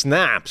half the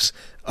snaps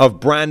of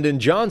Brandon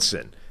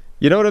Johnson?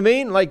 You know what I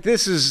mean? Like,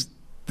 this is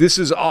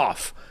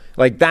off.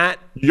 Like that.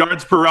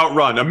 Yards per route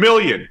run, 1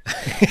 million.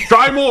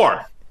 Try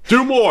more.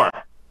 Do more.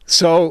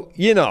 So,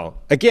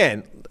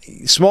 again,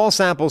 small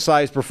sample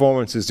size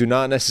performances do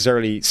not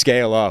necessarily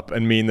scale up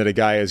and mean that a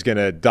guy is going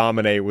to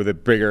dominate with a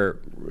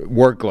bigger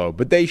workload.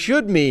 But they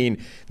should mean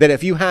that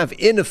if you have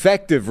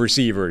ineffective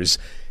receivers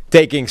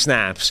taking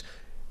snaps,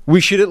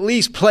 we should at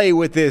least play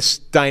with this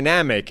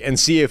dynamic and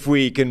see if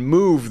we can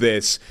move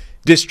this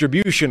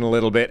distribution a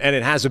little bit and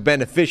it has a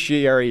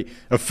beneficiary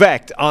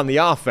effect on the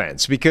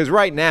offense. Because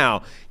right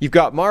now you've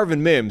got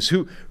Marvin Mims,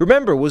 who,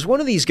 remember, was one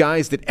of these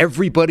guys that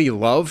everybody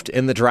loved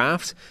in the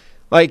draft.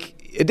 Like,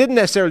 it didn't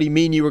necessarily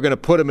mean you were going to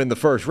put him in the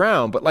first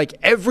round, but like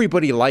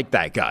everybody liked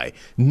that guy.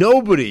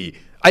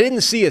 I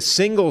didn't see a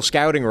single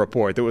scouting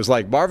report that was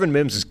like, Marvin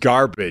Mims is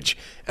garbage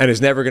and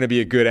is never going to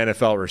be a good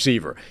NFL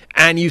receiver.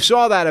 And you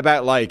saw that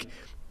about, like,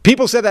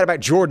 people said that about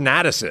Jordan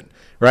Addison,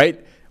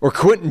 right? Or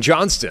Quentin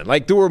Johnston.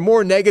 Like, there were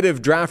more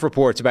negative draft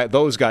reports about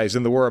those guys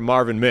than there were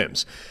Marvin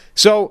Mims.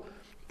 So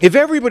if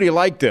everybody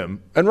liked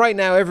him, and right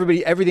now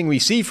everything we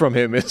see from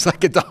him is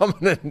like a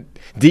dominant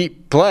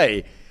deep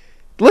play,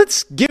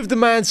 let's give the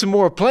man some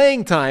more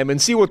playing time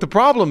and see what the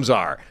problems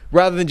are,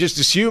 rather than just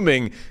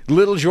assuming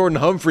little Jordan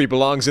Humphrey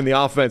belongs in the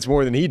offense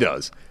more than he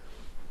does.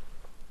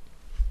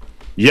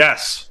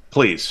 Yes,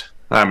 please.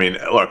 I mean,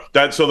 look,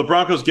 so the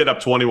Broncos get up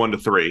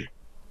 21-3,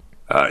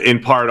 in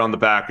part on the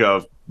back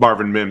of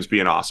Marvin Mims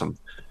being awesome.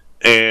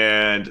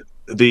 And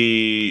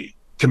the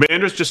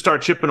Commanders just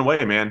start chipping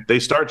away, man. They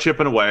start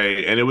chipping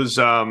away, and it was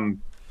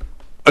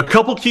a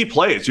couple key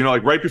plays.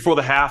 Like right before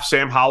the half,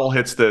 Sam Howell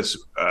hits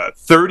this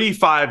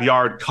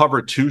 35-yard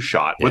cover 2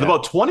 shot with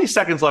about 20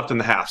 seconds left in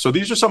the half. So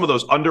these are some of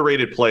those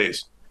underrated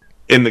plays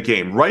in the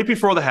game. Right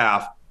before the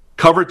half,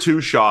 cover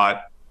 2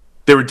 shot.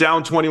 They were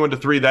down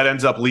 21-3. That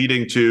ends up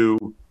leading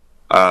to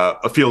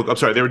a field. I'm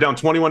sorry, they were down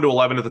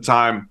 21-11 at the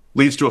time.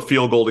 Leads to a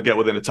field goal to get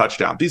within a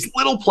touchdown. These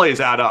little plays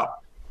add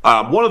up.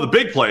 One of the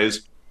big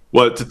plays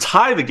was to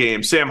tie the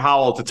game. Sam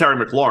Howell to Terry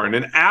McLaurin,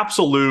 an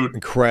absolute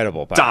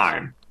incredible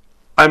dime.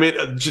 I mean,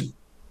 just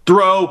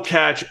throw,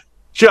 catch,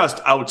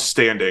 just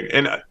outstanding.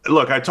 And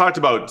look, I talked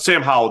about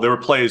Sam Howell. There were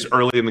plays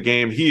early in the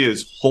game. He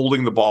is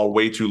holding the ball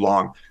way too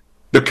long.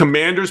 The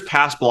Commanders'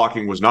 pass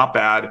blocking was not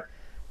bad.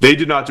 They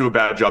did not do a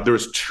bad job. There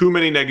was too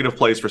many negative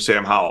plays for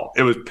Sam Howell.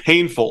 It was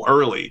painful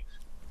early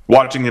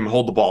watching him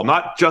hold the ball.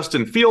 Not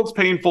Justin Fields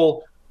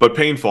painful, but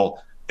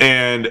painful.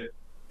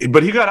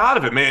 But he got out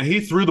of it, man. He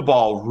threw the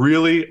ball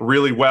really,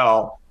 really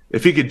well.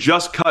 If he could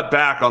just cut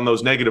back on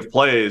those negative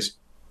plays,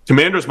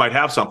 Commanders might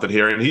have something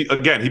here. And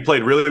he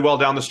played really well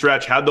down the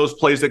stretch, had those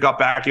plays that got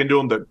back into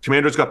him. The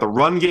Commanders got the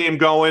run game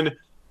going.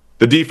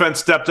 The defense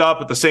stepped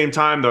up at the same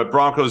time. The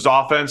Broncos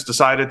offense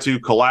decided to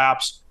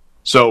collapse.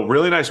 So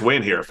really nice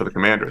win here for the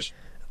Commanders.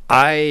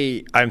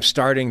 I'm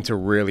starting to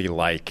really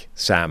like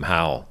Sam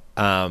Howell.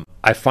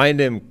 I find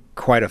him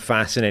quite a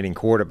fascinating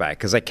quarterback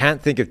because I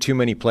can't think of too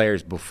many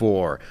players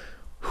before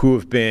who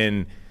have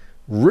been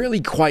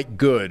really quite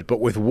good, but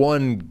with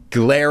one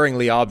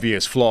glaringly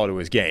obvious flaw to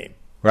his game,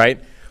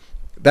 right?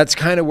 That's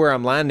kind of where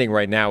I'm landing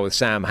right now with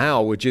Sam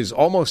Howell, which is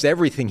almost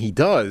everything he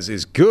does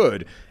is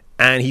good,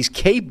 and he's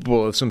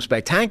capable of some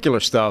spectacular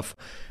stuff,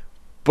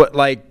 but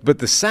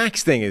the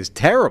sacks thing is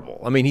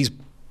terrible. I mean,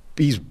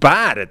 he's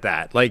bad at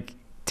that. Like,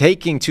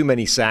 taking too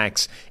many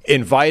sacks,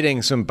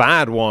 inviting some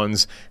bad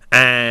ones,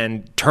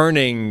 and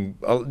turning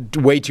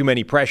way too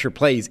many pressure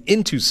plays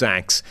into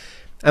sacks.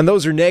 And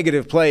those are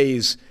negative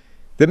plays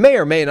that may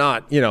or may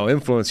not,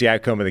 influence the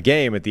outcome of the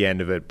game at the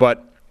end of it.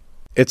 But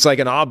it's like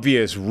an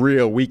obvious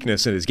real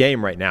weakness in his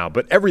game right now.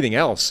 But everything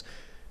else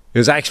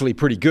is actually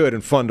pretty good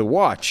and fun to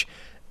watch.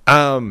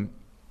 And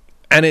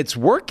it's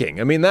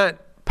working. I mean, that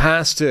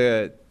pass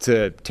to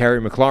Terry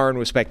McLaurin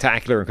was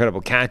spectacular,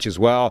 incredible catch as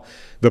well.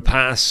 The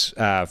pass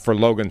for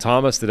Logan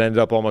Thomas that ended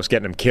up almost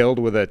getting him killed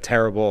with a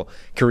terrible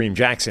Kareem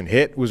Jackson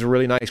hit was a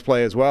really nice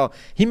play as well.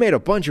 He made a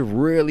bunch of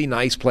really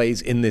nice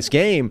plays in this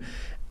game,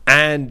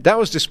 and that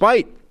was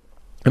despite,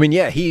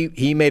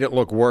 he made it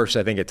look worse,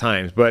 I think, at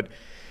times, but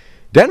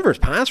Denver's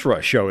pass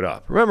rush showed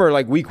up. Remember,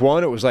 like week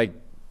 1, it was like,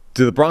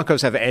 do the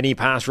Broncos have any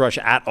pass rush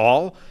at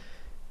all?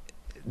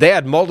 They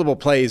had multiple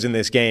plays in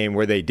this game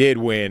where they did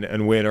win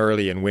and win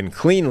early and win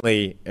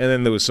cleanly, and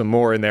then there was some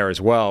more in there as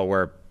well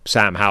where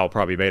Sam Howell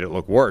probably made it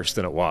look worse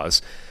than it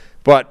was.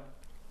 But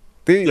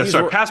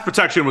pass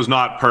protection was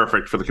not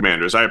perfect for the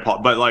Commanders. I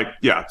apologize,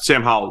 but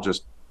Sam Howell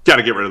just got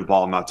to get rid of the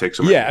ball and not take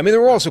some. Yeah,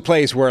 there were also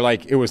plays where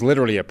it was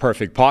literally a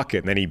perfect pocket,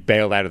 and then he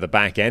bailed out of the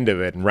back end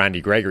of it, and Randy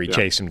Gregory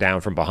chased him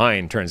down from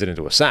behind, turns it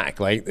into a sack.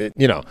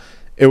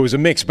 It was a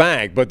mixed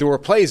bag, but there were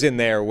plays in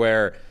there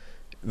where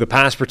the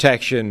pass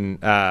protection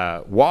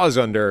was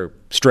under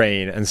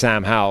strain, and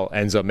Sam Howell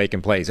ends up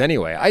making plays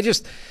anyway.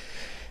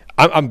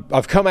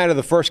 I've come out of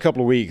the first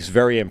couple of weeks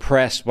very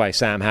impressed by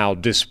Sam Howell,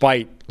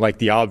 despite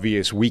the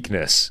obvious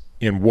weakness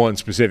in one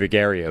specific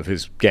area of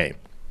his game.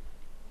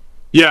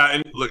 Yeah,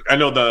 and look, I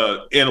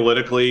know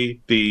analytically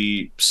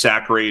the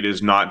sack rate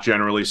is not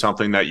generally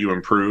something that you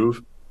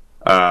improve.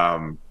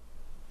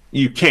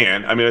 You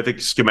can. I mean, I think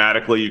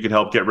schematically you can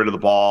help get rid of the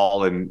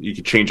ball and you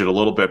can change it a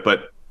little bit.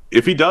 But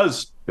if he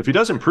does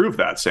improve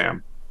that,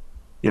 Sam,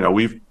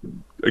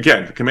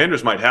 the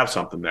Commanders might have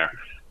something there.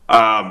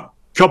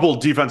 Couple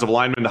defensive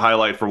linemen to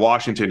highlight for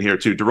Washington here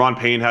too. Daron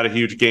Payne had a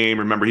huge game.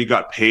 Remember, he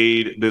got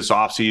paid this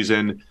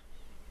offseason.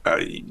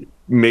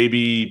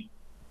 Maybe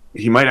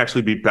he might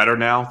actually be better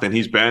now than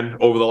he's been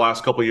over the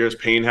last couple of years.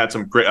 Payne had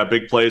some great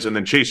big plays, and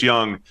then Chase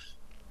Young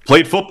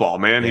played football,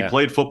 man. Yeah. He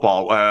played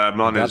football.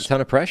 Got a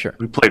ton of pressure.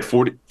 We played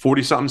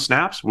 40-something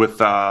snaps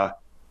with, what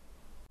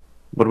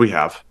do we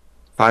have?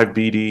 5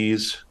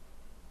 BDs.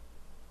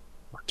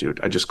 Dude,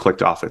 I just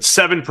clicked off it.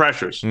 7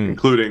 pressures,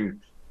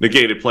 including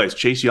negated plays.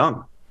 Chase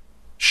Young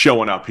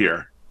showing up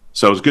here.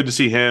 So it was good to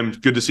see him.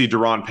 Good to see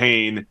Daron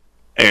Payne.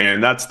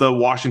 And that's the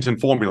Washington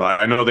formula.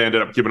 I know they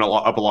ended up giving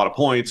up a lot of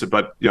points,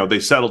 but they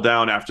settled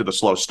down after the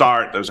slow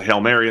start. There's a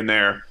Hail Mary in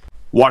there.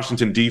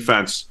 Washington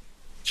defense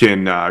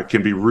can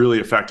be really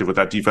effective with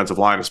that defensive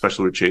line,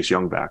 especially with Chase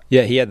Young back.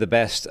 Yeah, he had the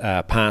best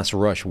pass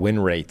rush win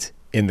rate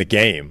in the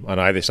game on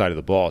either side of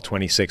the ball.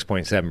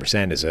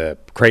 26.7% is a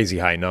crazy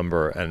high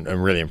number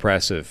and really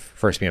impressive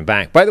first being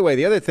back. By the way,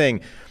 the other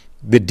thing,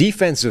 the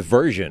defensive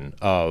version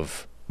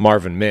of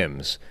Marvin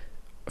Mims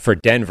for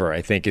Denver,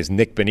 I think, is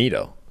Nick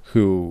Bonito,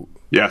 who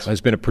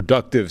has been a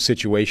productive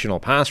situational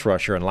pass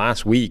rusher. And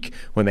last week,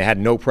 when they had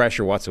no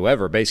pressure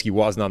whatsoever, basically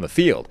wasn't on the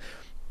field.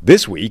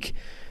 This week,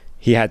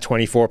 he had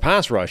 24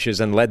 pass rushes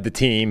and led the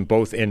team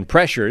both in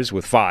pressures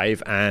with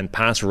 5 and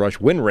pass rush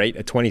win rate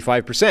at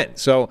 25%.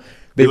 So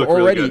they've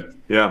already,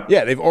 really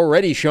they've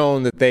already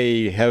shown that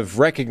they have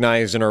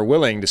recognized and are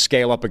willing to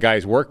scale up a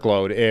guy's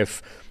workload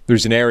if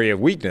there's an area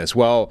of weakness.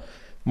 Well,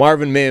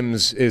 Marvin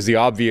Mims is the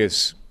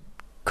obvious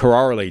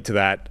corollary to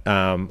that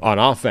on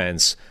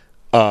offense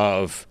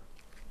of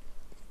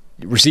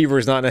receiver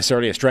is not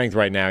necessarily a strength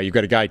right now. You've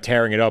got a guy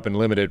tearing it up in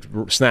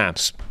limited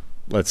snaps.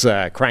 Let's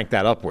crank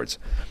that upwards.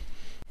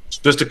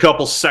 Just a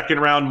couple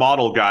second-round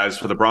model guys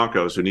for the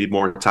Broncos who need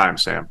more time,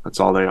 Sam. That's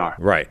all they are.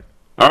 Right.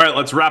 All right,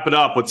 let's wrap it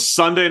up with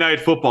Sunday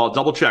Night Football.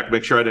 Double check,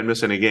 make sure I didn't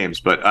miss any games.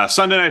 But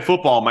Sunday Night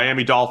Football,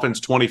 Miami Dolphins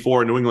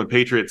 24, New England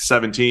Patriots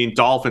 17.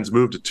 Dolphins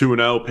move to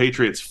 2-0.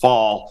 Patriots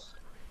fall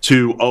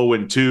to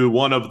 0-2.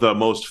 One of the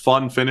most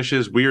fun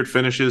finishes, weird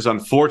finishes,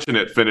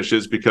 unfortunate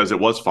finishes because it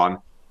was fun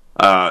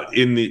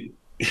that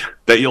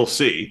you'll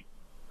see.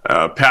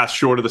 Pass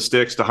short of the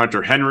sticks to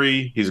Hunter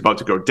Henry. He's about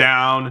to go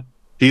down.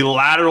 He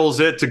laterals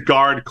it to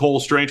guard Cole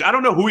Strange. I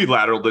don't know who he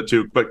lateraled it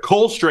to, but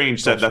Cole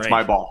Strange said, "That's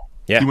my ball."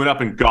 Yeah. He went up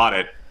and got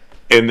it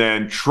and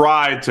then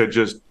tried to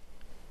tried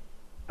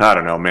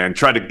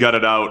to gut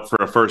it out for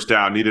a first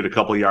down, needed a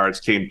couple yards,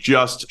 came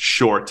just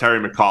short.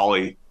 Terry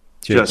McAuley,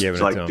 just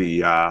like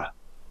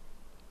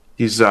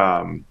he's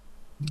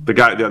the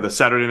guy, the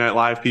Saturday Night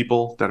Live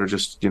people that are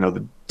just,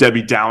 the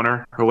Debbie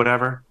Downer or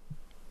whatever.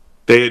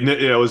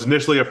 It was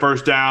initially a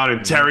first down,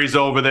 and Terry's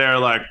over there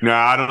like, "Nah,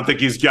 I don't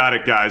think he's got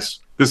it, guys.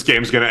 This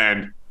game's going to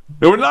end."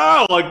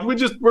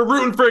 And we're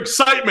rooting for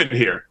excitement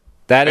here.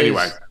 That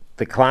is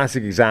the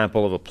classic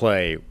example of a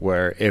play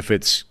where if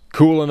it's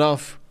cool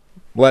enough,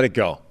 let it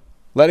go.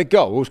 Let it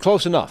go. It was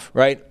close enough,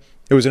 right?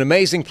 It was an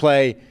amazing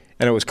play,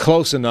 and it was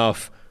close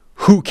enough.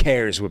 Who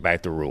cares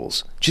about the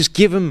rules? Just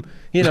give him,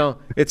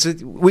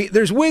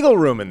 there's wiggle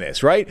room in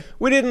this, right?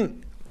 We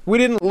didn't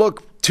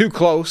look too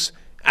close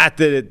at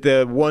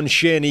the one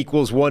shin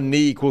equals one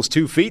knee equals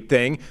 2 feet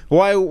thing.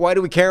 Why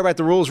do we care about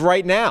the rules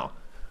right now?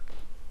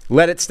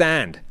 Let it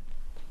stand.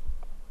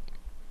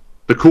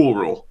 The cool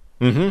rule.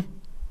 Mm-hmm.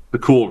 The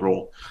cool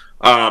rule.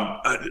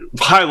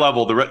 High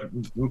level,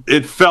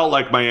 it felt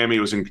like Miami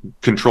was in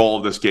control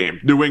of this game.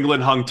 New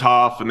England hung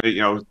tough, and they,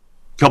 a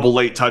couple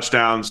late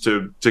touchdowns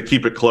to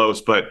keep it close.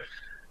 But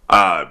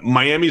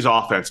Miami's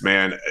offense,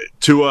 man,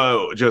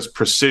 Tua just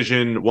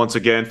precision once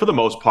again for the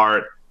most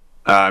part.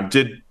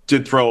 Did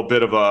throw a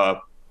bit of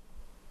a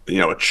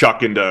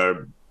chuck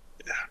into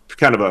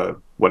kind of a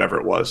whatever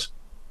it was,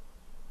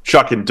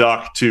 chuck and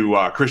duck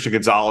to Christian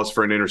Gonzalez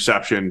for an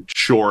interception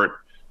short.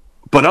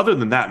 But other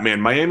than that, man,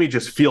 Miami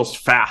just feels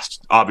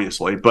fast,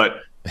 obviously.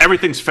 But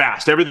everything's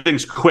fast.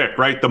 Everything's quick,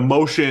 right? The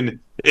motion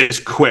is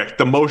quick.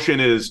 The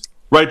motion is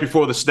right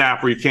before the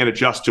snap where you can't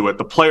adjust to it.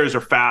 The players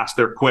are fast.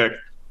 They're quick.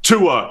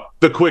 Tua,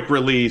 the quick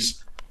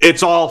release.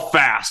 It's all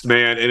fast,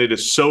 man. And it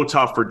is so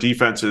tough for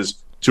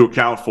defenses to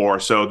account for.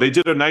 So they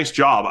did a nice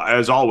job,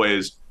 as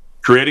always,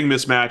 creating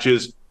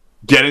mismatches,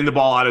 getting the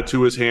ball out of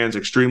Tua's hands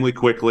extremely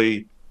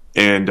quickly,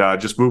 and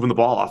just moving the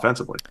ball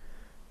offensively.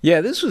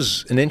 Yeah, this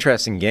was an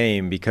interesting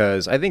game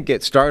because I think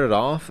it started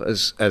off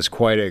as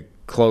quite a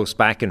close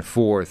back and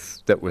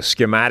forth that was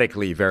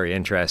schematically very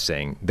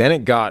interesting. Then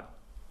it got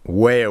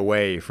way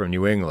away from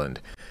New England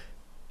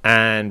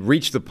and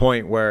reached the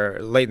point where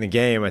late in the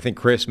game, I think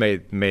Chris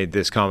made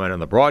this comment on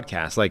the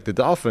broadcast, like the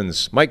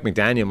Dolphins, Mike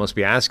McDaniel must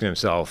be asking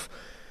himself,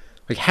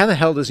 like, how the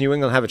hell does New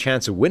England have a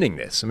chance of winning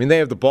this? I mean, they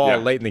have the ball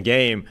late in the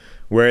game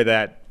where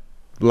that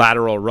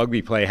lateral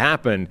rugby play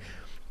happened,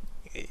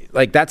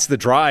 like that's the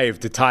drive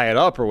to tie it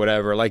up or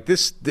whatever. Like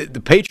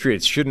the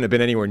Patriots shouldn't have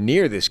been anywhere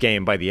near this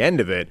game by the end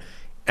of it,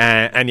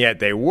 and yet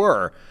they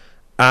were.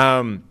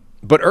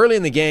 But early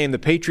in the game, the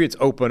Patriots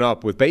open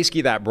up with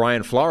basically that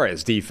Brian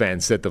Flores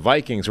defense that the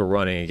Vikings were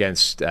running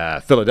against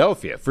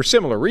Philadelphia for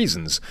similar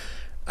reasons.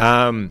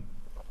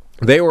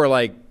 They were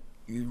like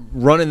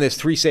running this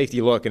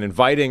 3-safety look and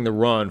inviting the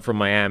run from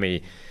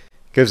Miami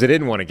because they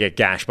didn't want to get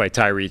gashed by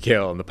Tyreek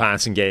Hill in the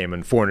passing game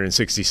and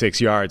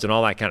 466 yards and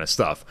all that kind of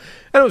stuff.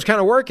 And it was kind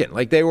of working.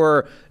 Like they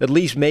were at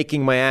least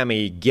making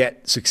Miami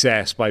get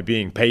success by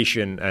being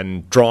patient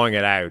and drawing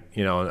it out,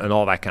 and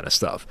all that kind of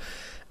stuff.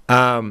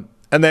 And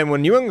then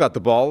when New England got the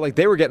ball, like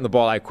they were getting the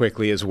ball out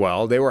quickly as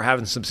well. They were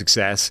having some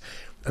success.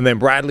 And then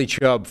Bradley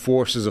Chubb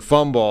forces a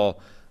fumble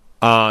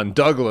on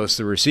Douglas,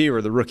 the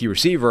rookie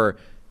receiver,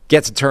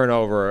 gets a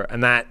turnover,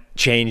 and that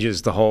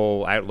changes the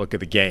whole outlook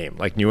of the game.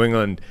 Like New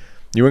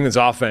England's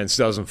offense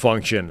doesn't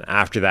function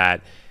after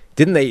that.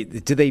 Did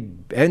they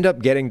end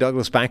up getting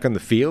Douglas back on the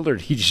field, or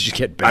did he just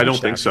get benched? I don't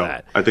think so.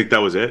 That? I think that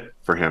was it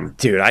for him.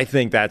 Dude, I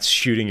think that's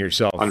shooting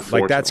yourself.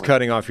 Like that's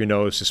cutting off your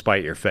nose to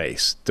spite your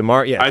face.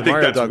 I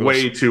think that's Douglas.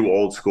 Way too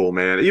old school,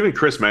 man. Even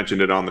Chris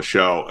mentioned it on the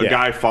show. A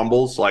guy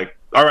fumbles, like,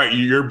 all right,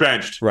 you're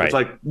benched. Right. It's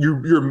like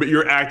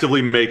you're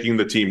actively making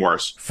the team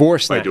worse.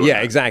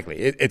 Yeah, exactly.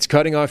 It's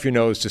cutting off your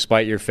nose to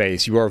spite your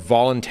face. You are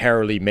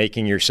voluntarily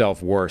making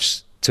yourself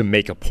worse to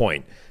make a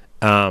point.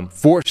 4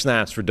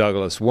 snaps for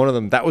Douglas. One of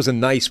them, that was a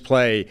nice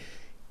play.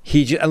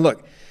 And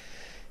look,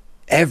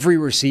 every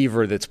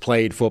receiver that's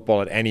played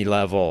football at any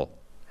level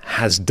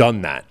has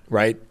done that,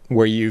 right?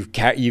 Where you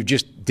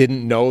just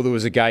didn't know there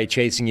was a guy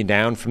chasing you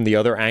down from the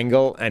other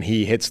angle, and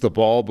he hits the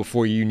ball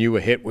before you knew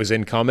a hit was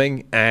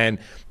incoming. And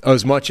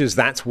as much as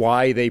that's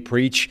why they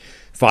preach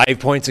 5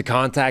 points of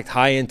contact,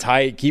 high and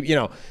tight,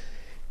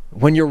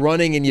 when you're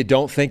running and you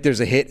don't think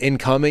there's a hit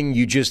incoming,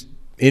 you just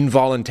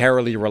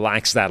involuntarily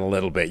relax that a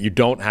little bit. You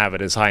don't have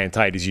it as high and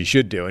tight as you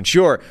should do. And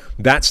sure,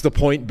 that's the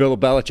point Bill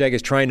Belichick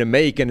is trying to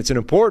make, and it's an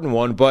important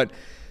one. But,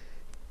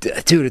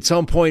 dude, at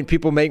some point,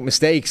 people make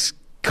mistakes.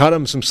 Cut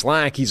him some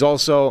slack. He's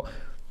also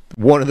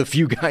one of the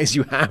few guys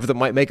you have that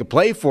might make a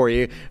play for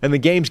you, and the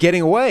game's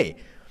getting away.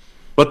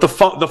 But the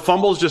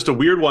fumble is just a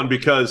weird one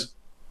because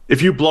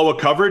if you blow a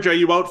coverage, are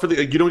you out for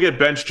you don't get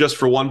benched just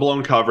for one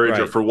blown coverage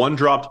or for one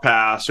dropped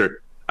pass,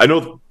 or I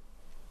know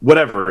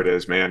whatever it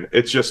is, man.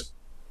 It's just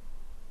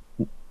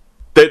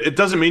it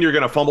doesn't mean you're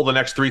going to fumble the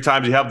next 3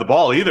 times you have the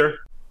ball either.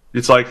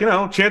 It's like,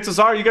 chances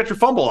are you got your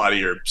fumble out of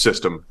your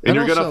system and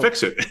you're going to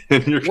fix it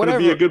and you're going to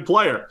be a good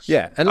player.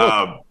 Yeah. And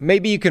look,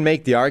 maybe you can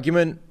make the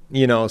argument,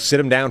 sit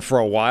him down for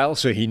a while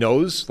so he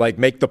knows, like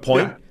make the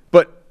point. Yeah.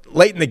 But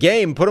late in the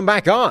game, put him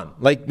back on.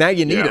 Like now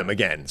you need him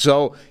again.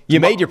 So you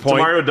made your point.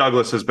 Mario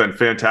Douglas has been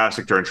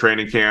fantastic during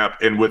training camp.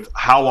 And with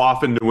how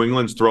often New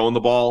England's throwing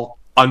the ball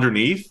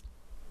underneath,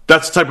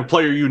 that's the type of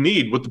player you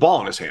need with the ball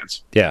in his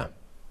hands. Yeah.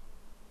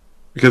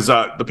 Because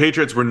the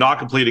Patriots were not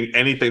completing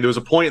anything. There was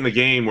a point in the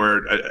game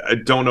where I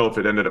don't know if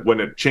it ended up when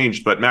it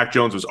changed, but Mac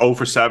Jones was 0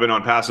 for 7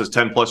 on passes,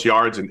 10-plus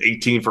yards, and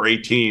 18 for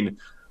 18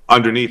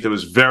 underneath. It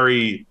was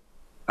very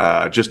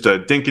just a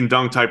dink and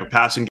dunk type of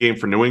passing game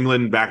for New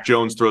England. Mac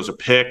Jones throws a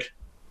pick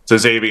to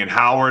Xavier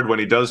Howard when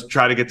he does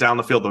try to get down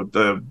the field.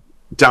 The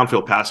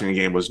downfield passing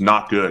game was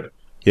not good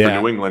for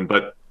New England,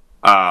 but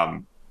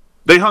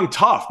they hung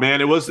tough, man.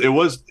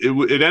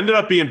 It ended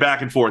up being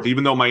back and forth,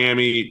 even though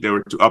Miami, they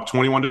were up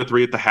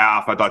 21-3 at the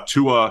half. I thought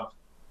Tua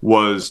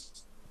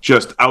was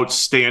just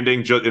outstanding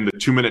in the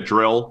 2-minute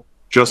drill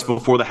just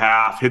before the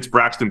half, hits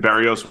Braxton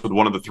Berrios with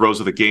one of the throws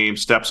of the game,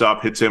 steps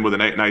up, hits him with a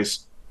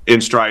nice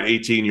in-stride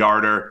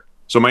 18-yarder.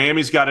 So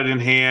Miami's got it in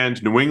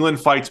hand. New England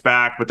fights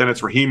back, but then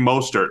it's Raheem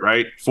Mostert,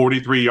 right?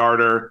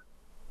 43-yarder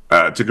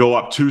to go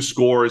up 2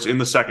 scores in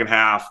the second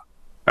half.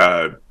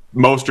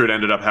 Mostert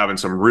ended up having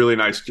some really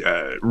nice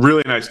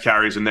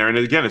carries in there. And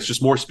again, it's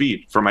just more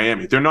speed for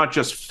Miami. They're not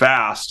just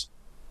fast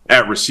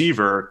at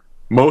receiver.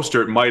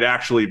 Mostert might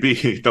actually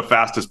be the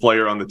fastest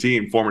player on the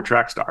team, former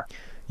track star.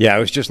 Yeah, I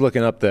was just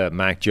looking up the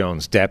Mac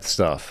Jones depth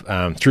stuff.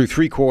 Through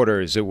 3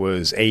 quarters, it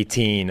was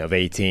 18 of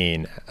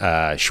 18,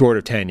 short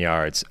of 10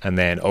 yards, and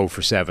then 0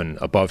 for 7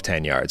 above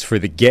 10 yards. For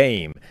the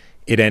game,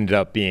 it ended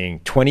up being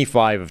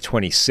 25 of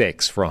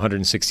 26 for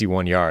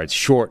 161 yards,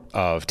 short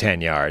of 10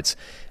 yards.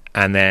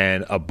 And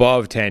then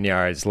above 10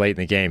 yards late in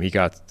the game, he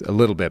got a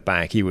little bit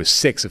back. He was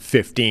 6 of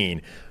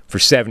 15 for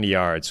 70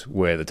 yards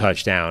with a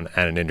touchdown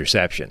and an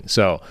interception.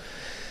 So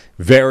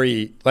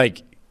very,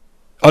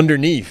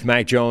 underneath,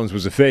 Mac Jones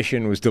was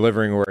efficient, was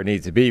delivering where it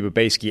needed to be, but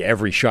basically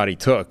every shot he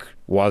took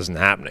wasn't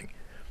happening.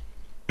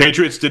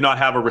 Patriots did not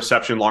have a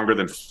reception longer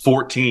than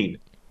 14.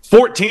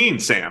 14,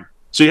 Sam.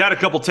 So you had a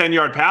couple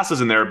 10-yard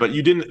passes in there, but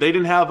they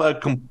didn't have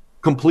a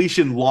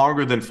completion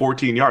longer than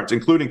 14 yards,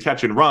 including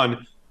catch and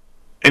run.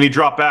 And he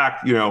dropped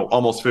back,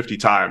 almost 50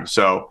 times.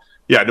 So,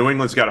 yeah, New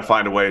England's got to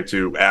find a way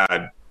to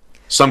add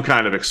some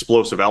kind of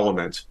explosive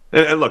element.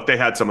 And look, they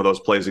had some of those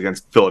plays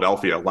against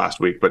Philadelphia last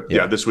week, but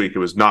yeah, this week it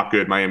was not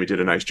good. Miami did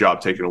a nice job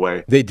taking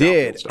away. They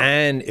did,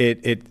 and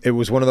it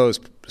was one of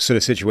those sort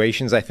of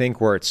situations, I think,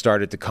 where it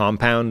started to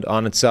compound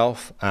on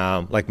itself.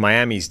 Like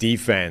Miami's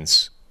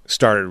defense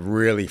started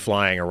really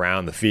flying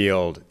around the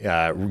field,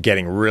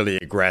 getting really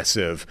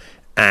aggressive,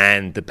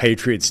 and the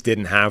Patriots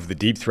didn't have the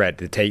deep threat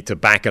to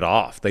back it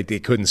off. They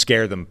couldn't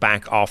scare them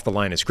back off the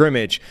line of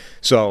scrimmage.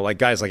 So like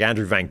guys like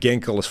Andrew Van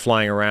Ginkel is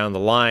flying around the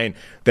line.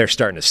 They're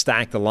starting to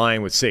stack the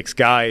line with 6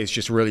 guys,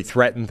 just really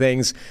threaten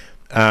things.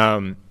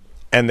 And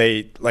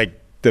the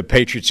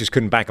Patriots just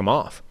couldn't back them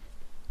off.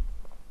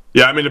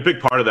 Yeah, I mean, a big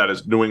part of that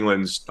is New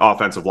England's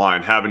offensive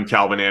line, having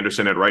Calvin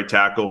Anderson at right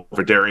tackle,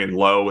 Verdarian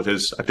Lowe with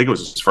I think it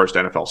was his first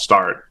NFL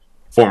start,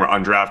 former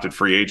undrafted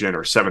free agent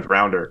or 7th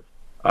rounder.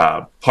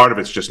 Part of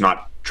it's just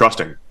not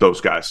trusting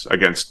those guys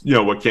against,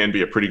 what can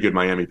be a pretty good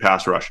Miami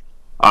pass rush.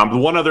 The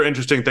one other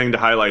interesting thing to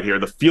highlight here,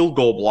 the field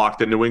goal block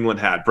that New England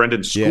had,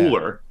 Brendan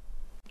Schooler,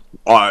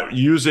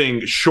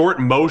 using short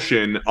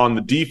motion on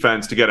the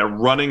defense to get a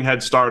running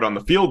head start on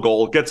the field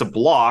goal, gets a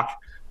block.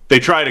 They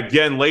try it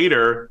again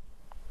later.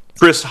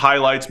 Chris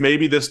highlights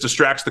maybe this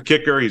distracts the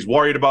kicker. He's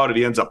worried about it.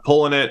 He ends up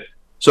pulling it.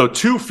 So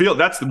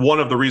that's one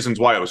of the reasons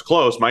why it was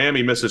close.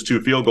 Miami misses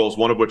 2 field goals,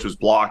 one of which was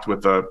blocked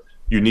with a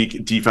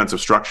unique defensive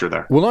structure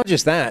there. Well, not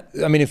just that.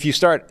 I mean, if you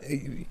start,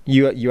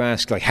 you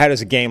ask, like, how does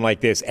a game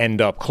like this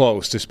end up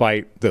close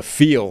despite the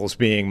feels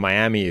being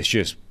Miami is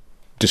just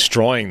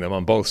destroying them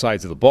on both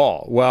sides of the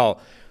ball?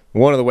 Well,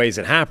 one of the ways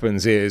it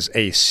happens is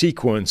a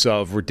sequence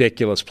of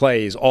ridiculous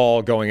plays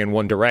all going in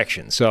one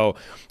direction. So,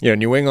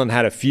 New England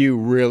had a few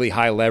really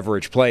high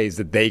leverage plays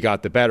that they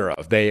got the better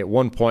of. At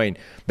one point,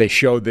 they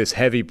showed this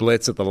heavy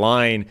blitz at the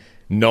line,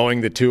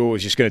 knowing that Tua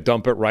was just going to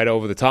dump it right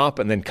over the top,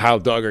 and then Kyle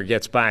Duggar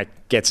gets back,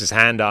 gets his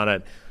hand on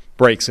it,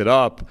 breaks it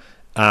up.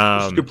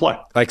 It's a good play.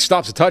 Like,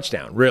 stops a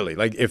touchdown, really.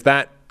 Like, it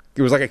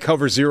was like a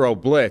cover 0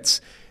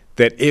 blitz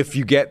that if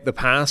you get the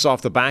pass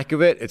off the back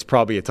of it, it's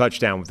probably a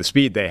touchdown with the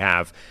speed they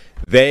have.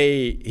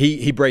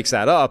 He breaks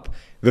that up.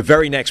 The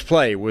very next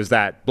play was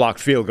that blocked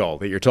field goal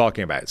that you're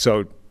talking about.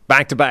 So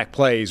back-to-back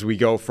plays, we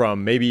go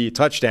from maybe a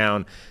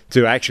touchdown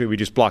to actually we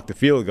just blocked the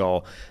field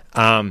goal.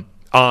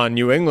 On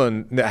New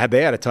England, they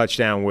had a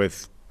touchdown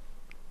with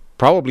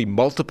probably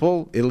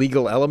multiple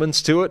illegal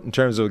elements to it in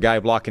terms of a guy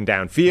blocking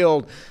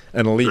downfield,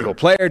 an illegal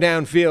player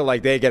downfield.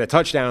 Like, they get a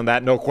touchdown on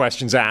that, no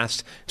questions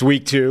asked. It's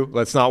week 2.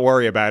 Let's not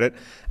worry about it.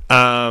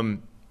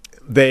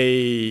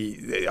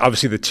 They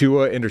obviously the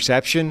Tua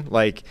interception,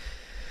 like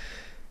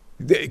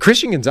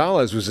Christian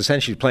Gonzalez was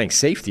essentially playing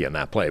safety on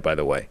that play, by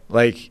the way.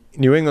 Like,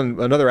 New England,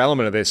 another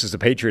element of this is the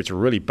Patriots were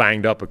really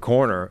banged up at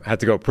corner, had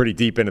to go pretty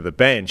deep into the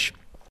bench.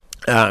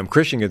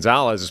 Christian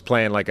Gonzalez is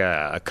playing like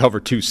a cover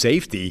 2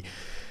 safety,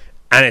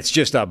 and it's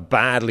just a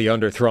badly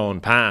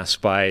underthrown pass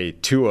by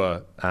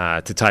Tua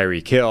to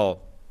Tyreek Hill.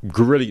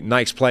 Really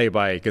nice play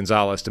by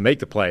Gonzalez to make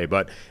the play,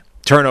 but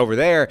turnover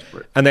there.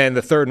 Right. And then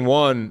the 3rd and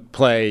 1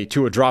 play,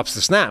 Tua drops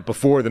the snap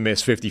before the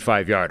missed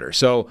 55-yarder.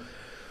 So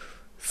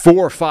 4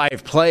 or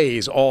 5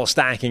 plays all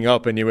stacking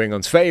up in New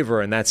England's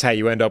favor, and that's how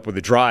you end up with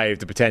a drive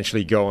to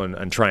potentially go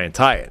and try and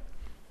tie it.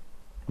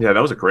 Yeah, that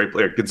was a great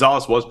play.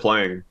 Gonzalez was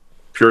playing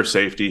pure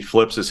safety,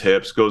 flips his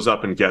hips, goes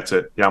up and gets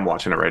it. Yeah, I'm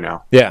watching it right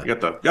now. Yeah. You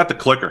got the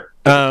clicker.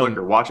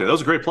 Watch it. That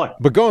was a great play.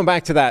 But going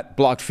back to that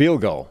blocked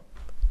field goal,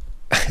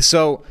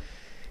 so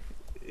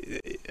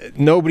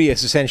nobody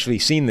has essentially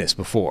seen this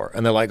before.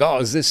 And they're like, oh,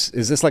 is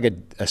this like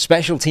a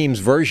special teams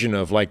version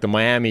of like the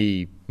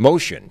Miami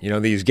motion?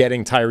 These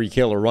getting Tyreek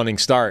Hill a running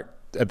start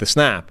at the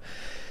snap.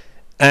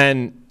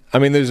 And I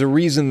mean, there's a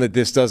reason that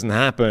this doesn't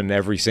happen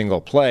every single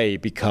play,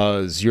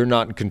 because you're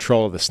not in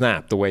control of the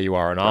snap the way you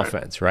are in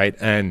offense, right?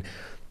 And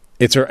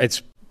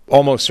it's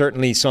almost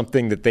certainly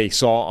something that they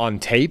saw on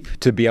tape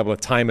to be able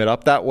to time it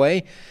up that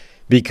way,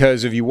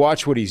 because if you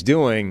watch what he's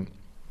doing,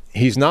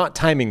 he's not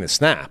timing the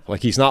snap.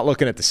 Like, he's not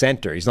looking at the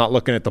center. He's not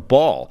looking at the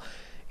ball.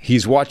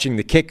 He's watching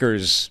the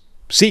kicker's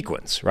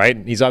sequence, right?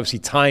 He's obviously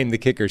timed the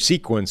kicker's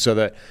sequence so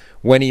that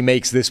when he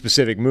makes this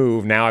specific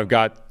move, now I've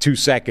got 2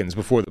 seconds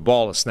before the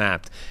ball is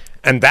snapped.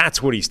 And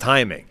that's what he's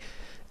timing,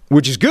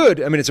 which is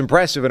good. I mean, it's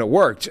impressive and it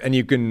worked. And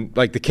you can,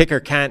 like, the kicker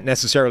can't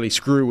necessarily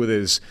screw with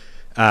his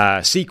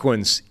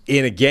sequence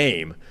in a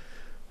game,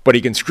 but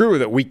he can screw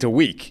with it week to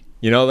week.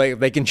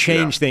 They can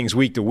change things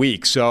week to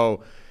week.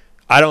 So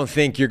I don't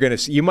think you're going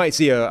to – you might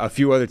see a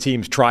few other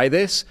teams try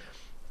this,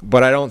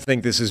 but I don't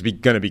think this is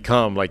going to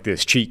become like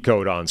this cheat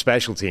code on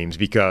special teams,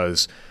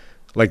 because –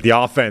 like, the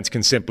offense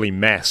can simply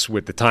mess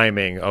with the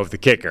timing of the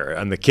kicker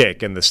and the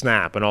kick and the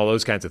snap and all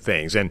those kinds of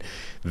things. And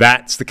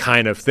that's the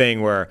kind of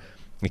thing where,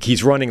 like,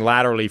 he's running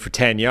laterally for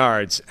 10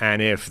 yards,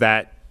 and if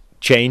that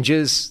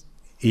changes,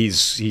 he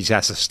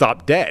has to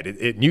stop dead.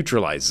 It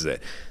neutralizes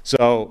it.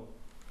 So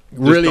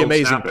really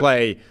amazing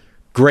play.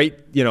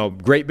 Great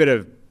bit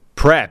of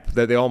prep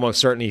that they almost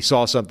certainly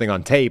saw something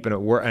on tape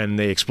and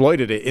they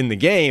exploited it in the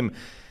game.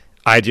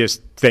 I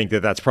just think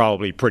that that's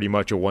probably pretty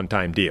much a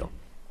one-time deal.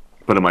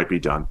 But it might be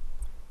done.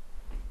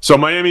 So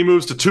Miami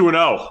moves to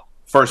 2-0,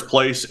 first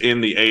place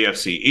in the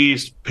AFC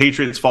East.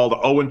 Patriots fall to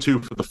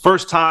 0-2 for the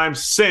first time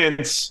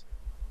since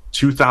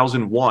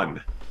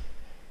 2001.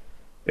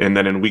 And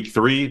then in week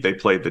 3, they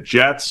played the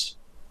Jets,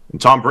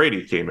 and Tom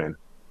Brady came in.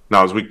 No,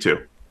 it was week 2.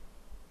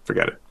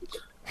 Forget it.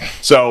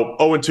 So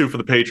 0-2 for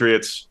the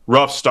Patriots.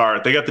 Rough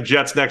start. They got the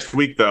Jets next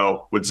week,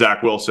 though, with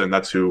Zach Wilson.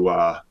 That's who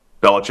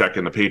Belichick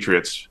and the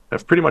Patriots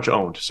have pretty much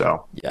owned.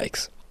 So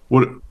yikes.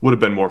 Would have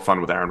been more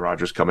fun with Aaron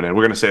Rodgers coming in.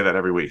 We're going to say that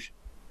every week.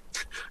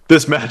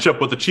 This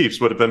matchup with the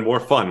Chiefs would have been more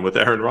fun with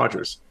Aaron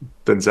Rodgers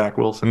than Zach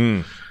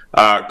Wilson.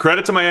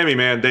 Credit to Miami,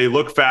 man. They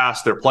look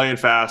fast. They're playing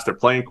fast. They're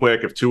playing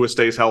quick. If Tua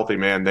stays healthy,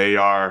 man, they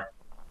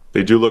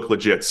do look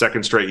legit.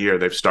 Second straight year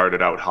they've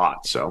started out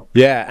hot. So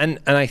yeah, and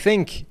I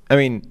think, I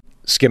mean,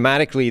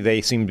 schematically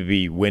they seem to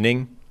be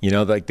winning. You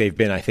know, like they've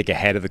been, I think,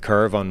 ahead of the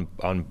curve on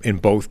in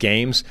both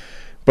games.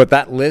 But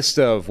that list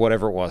of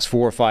whatever it was,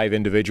 4 or 5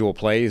 individual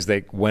plays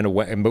that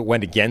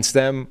went against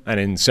them, and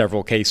in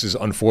several cases,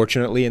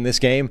 unfortunately, in this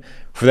game,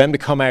 for them to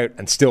come out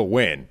and still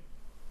win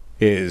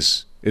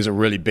is a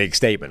really big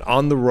statement.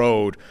 On the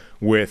road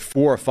with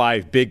 4 or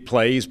 5 big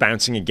plays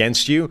bouncing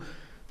against you,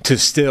 to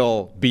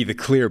still be the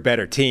clear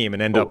better team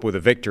and end up with a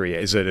victory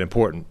is an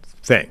important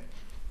thing.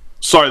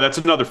 Sorry, that's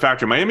another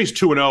factor. Miami's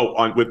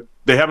 2-0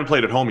 they haven't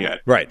played at home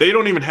yet. Right. They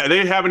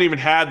haven't even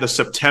had the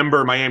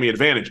September Miami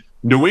advantage.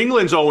 New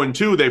England's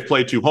 0-2. They've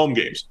played 2 home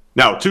games.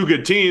 Now, 2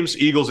 good teams,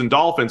 Eagles and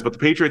Dolphins, but the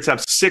Patriots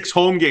have 6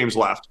 home games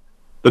left.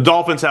 The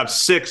Dolphins have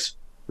 6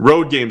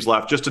 road games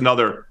left. Just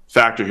another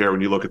factor here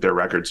when you look at their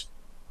records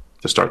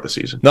to start the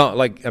season. No,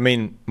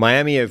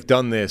 Miami have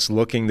done this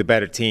looking the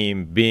better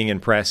team, being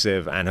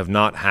impressive, and have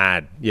not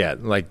had,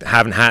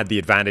 haven't had the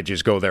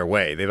advantages go their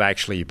way. They've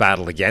actually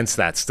battled against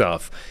that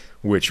stuff,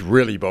 which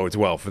really bodes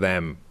well for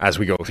them as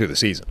we go through the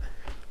season.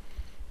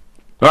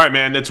 All right,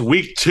 man, it's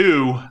week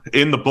 2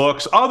 in the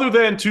books. Other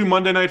than 2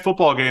 Monday Night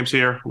Football games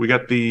here, we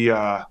got the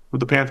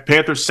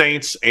Panthers,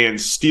 Saints, and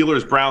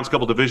Steelers, Browns,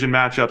 couple division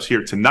matchups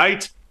here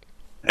tonight.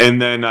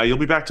 And then you'll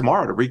be back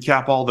tomorrow to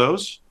recap all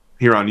those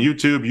here on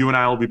YouTube. You and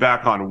I will be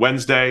back on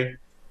Wednesday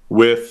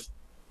with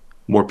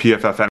more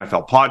PFF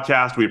NFL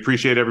podcast. We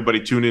appreciate everybody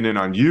tuning in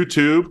on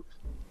YouTube.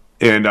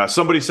 And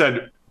somebody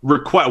said,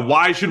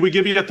 why should we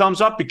give you a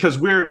thumbs up? Because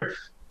we're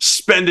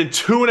spending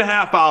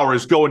 2.5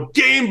 hours going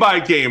game by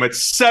game at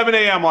 7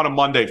 a.m. on a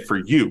Monday for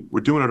you.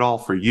 We're doing it all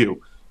for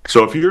you.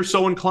 So if you're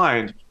so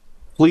inclined,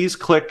 please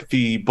click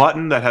the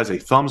button that has a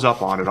thumbs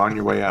up on it on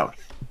your way out.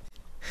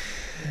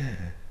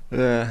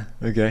 Okay.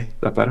 Is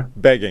that better?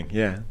 Begging,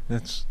 yeah.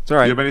 It's all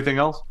right. Do you have anything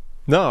else?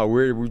 No,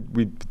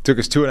 we took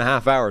us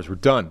 2.5 hours. We're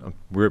done.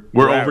 We're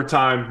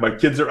overtime. My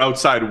kids are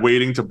outside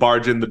waiting to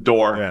barge in the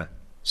door. Yeah.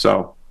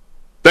 So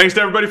thanks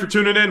to everybody for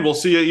tuning in. We'll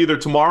see you either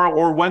tomorrow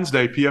or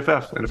Wednesday,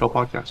 PFF NFL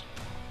Podcast.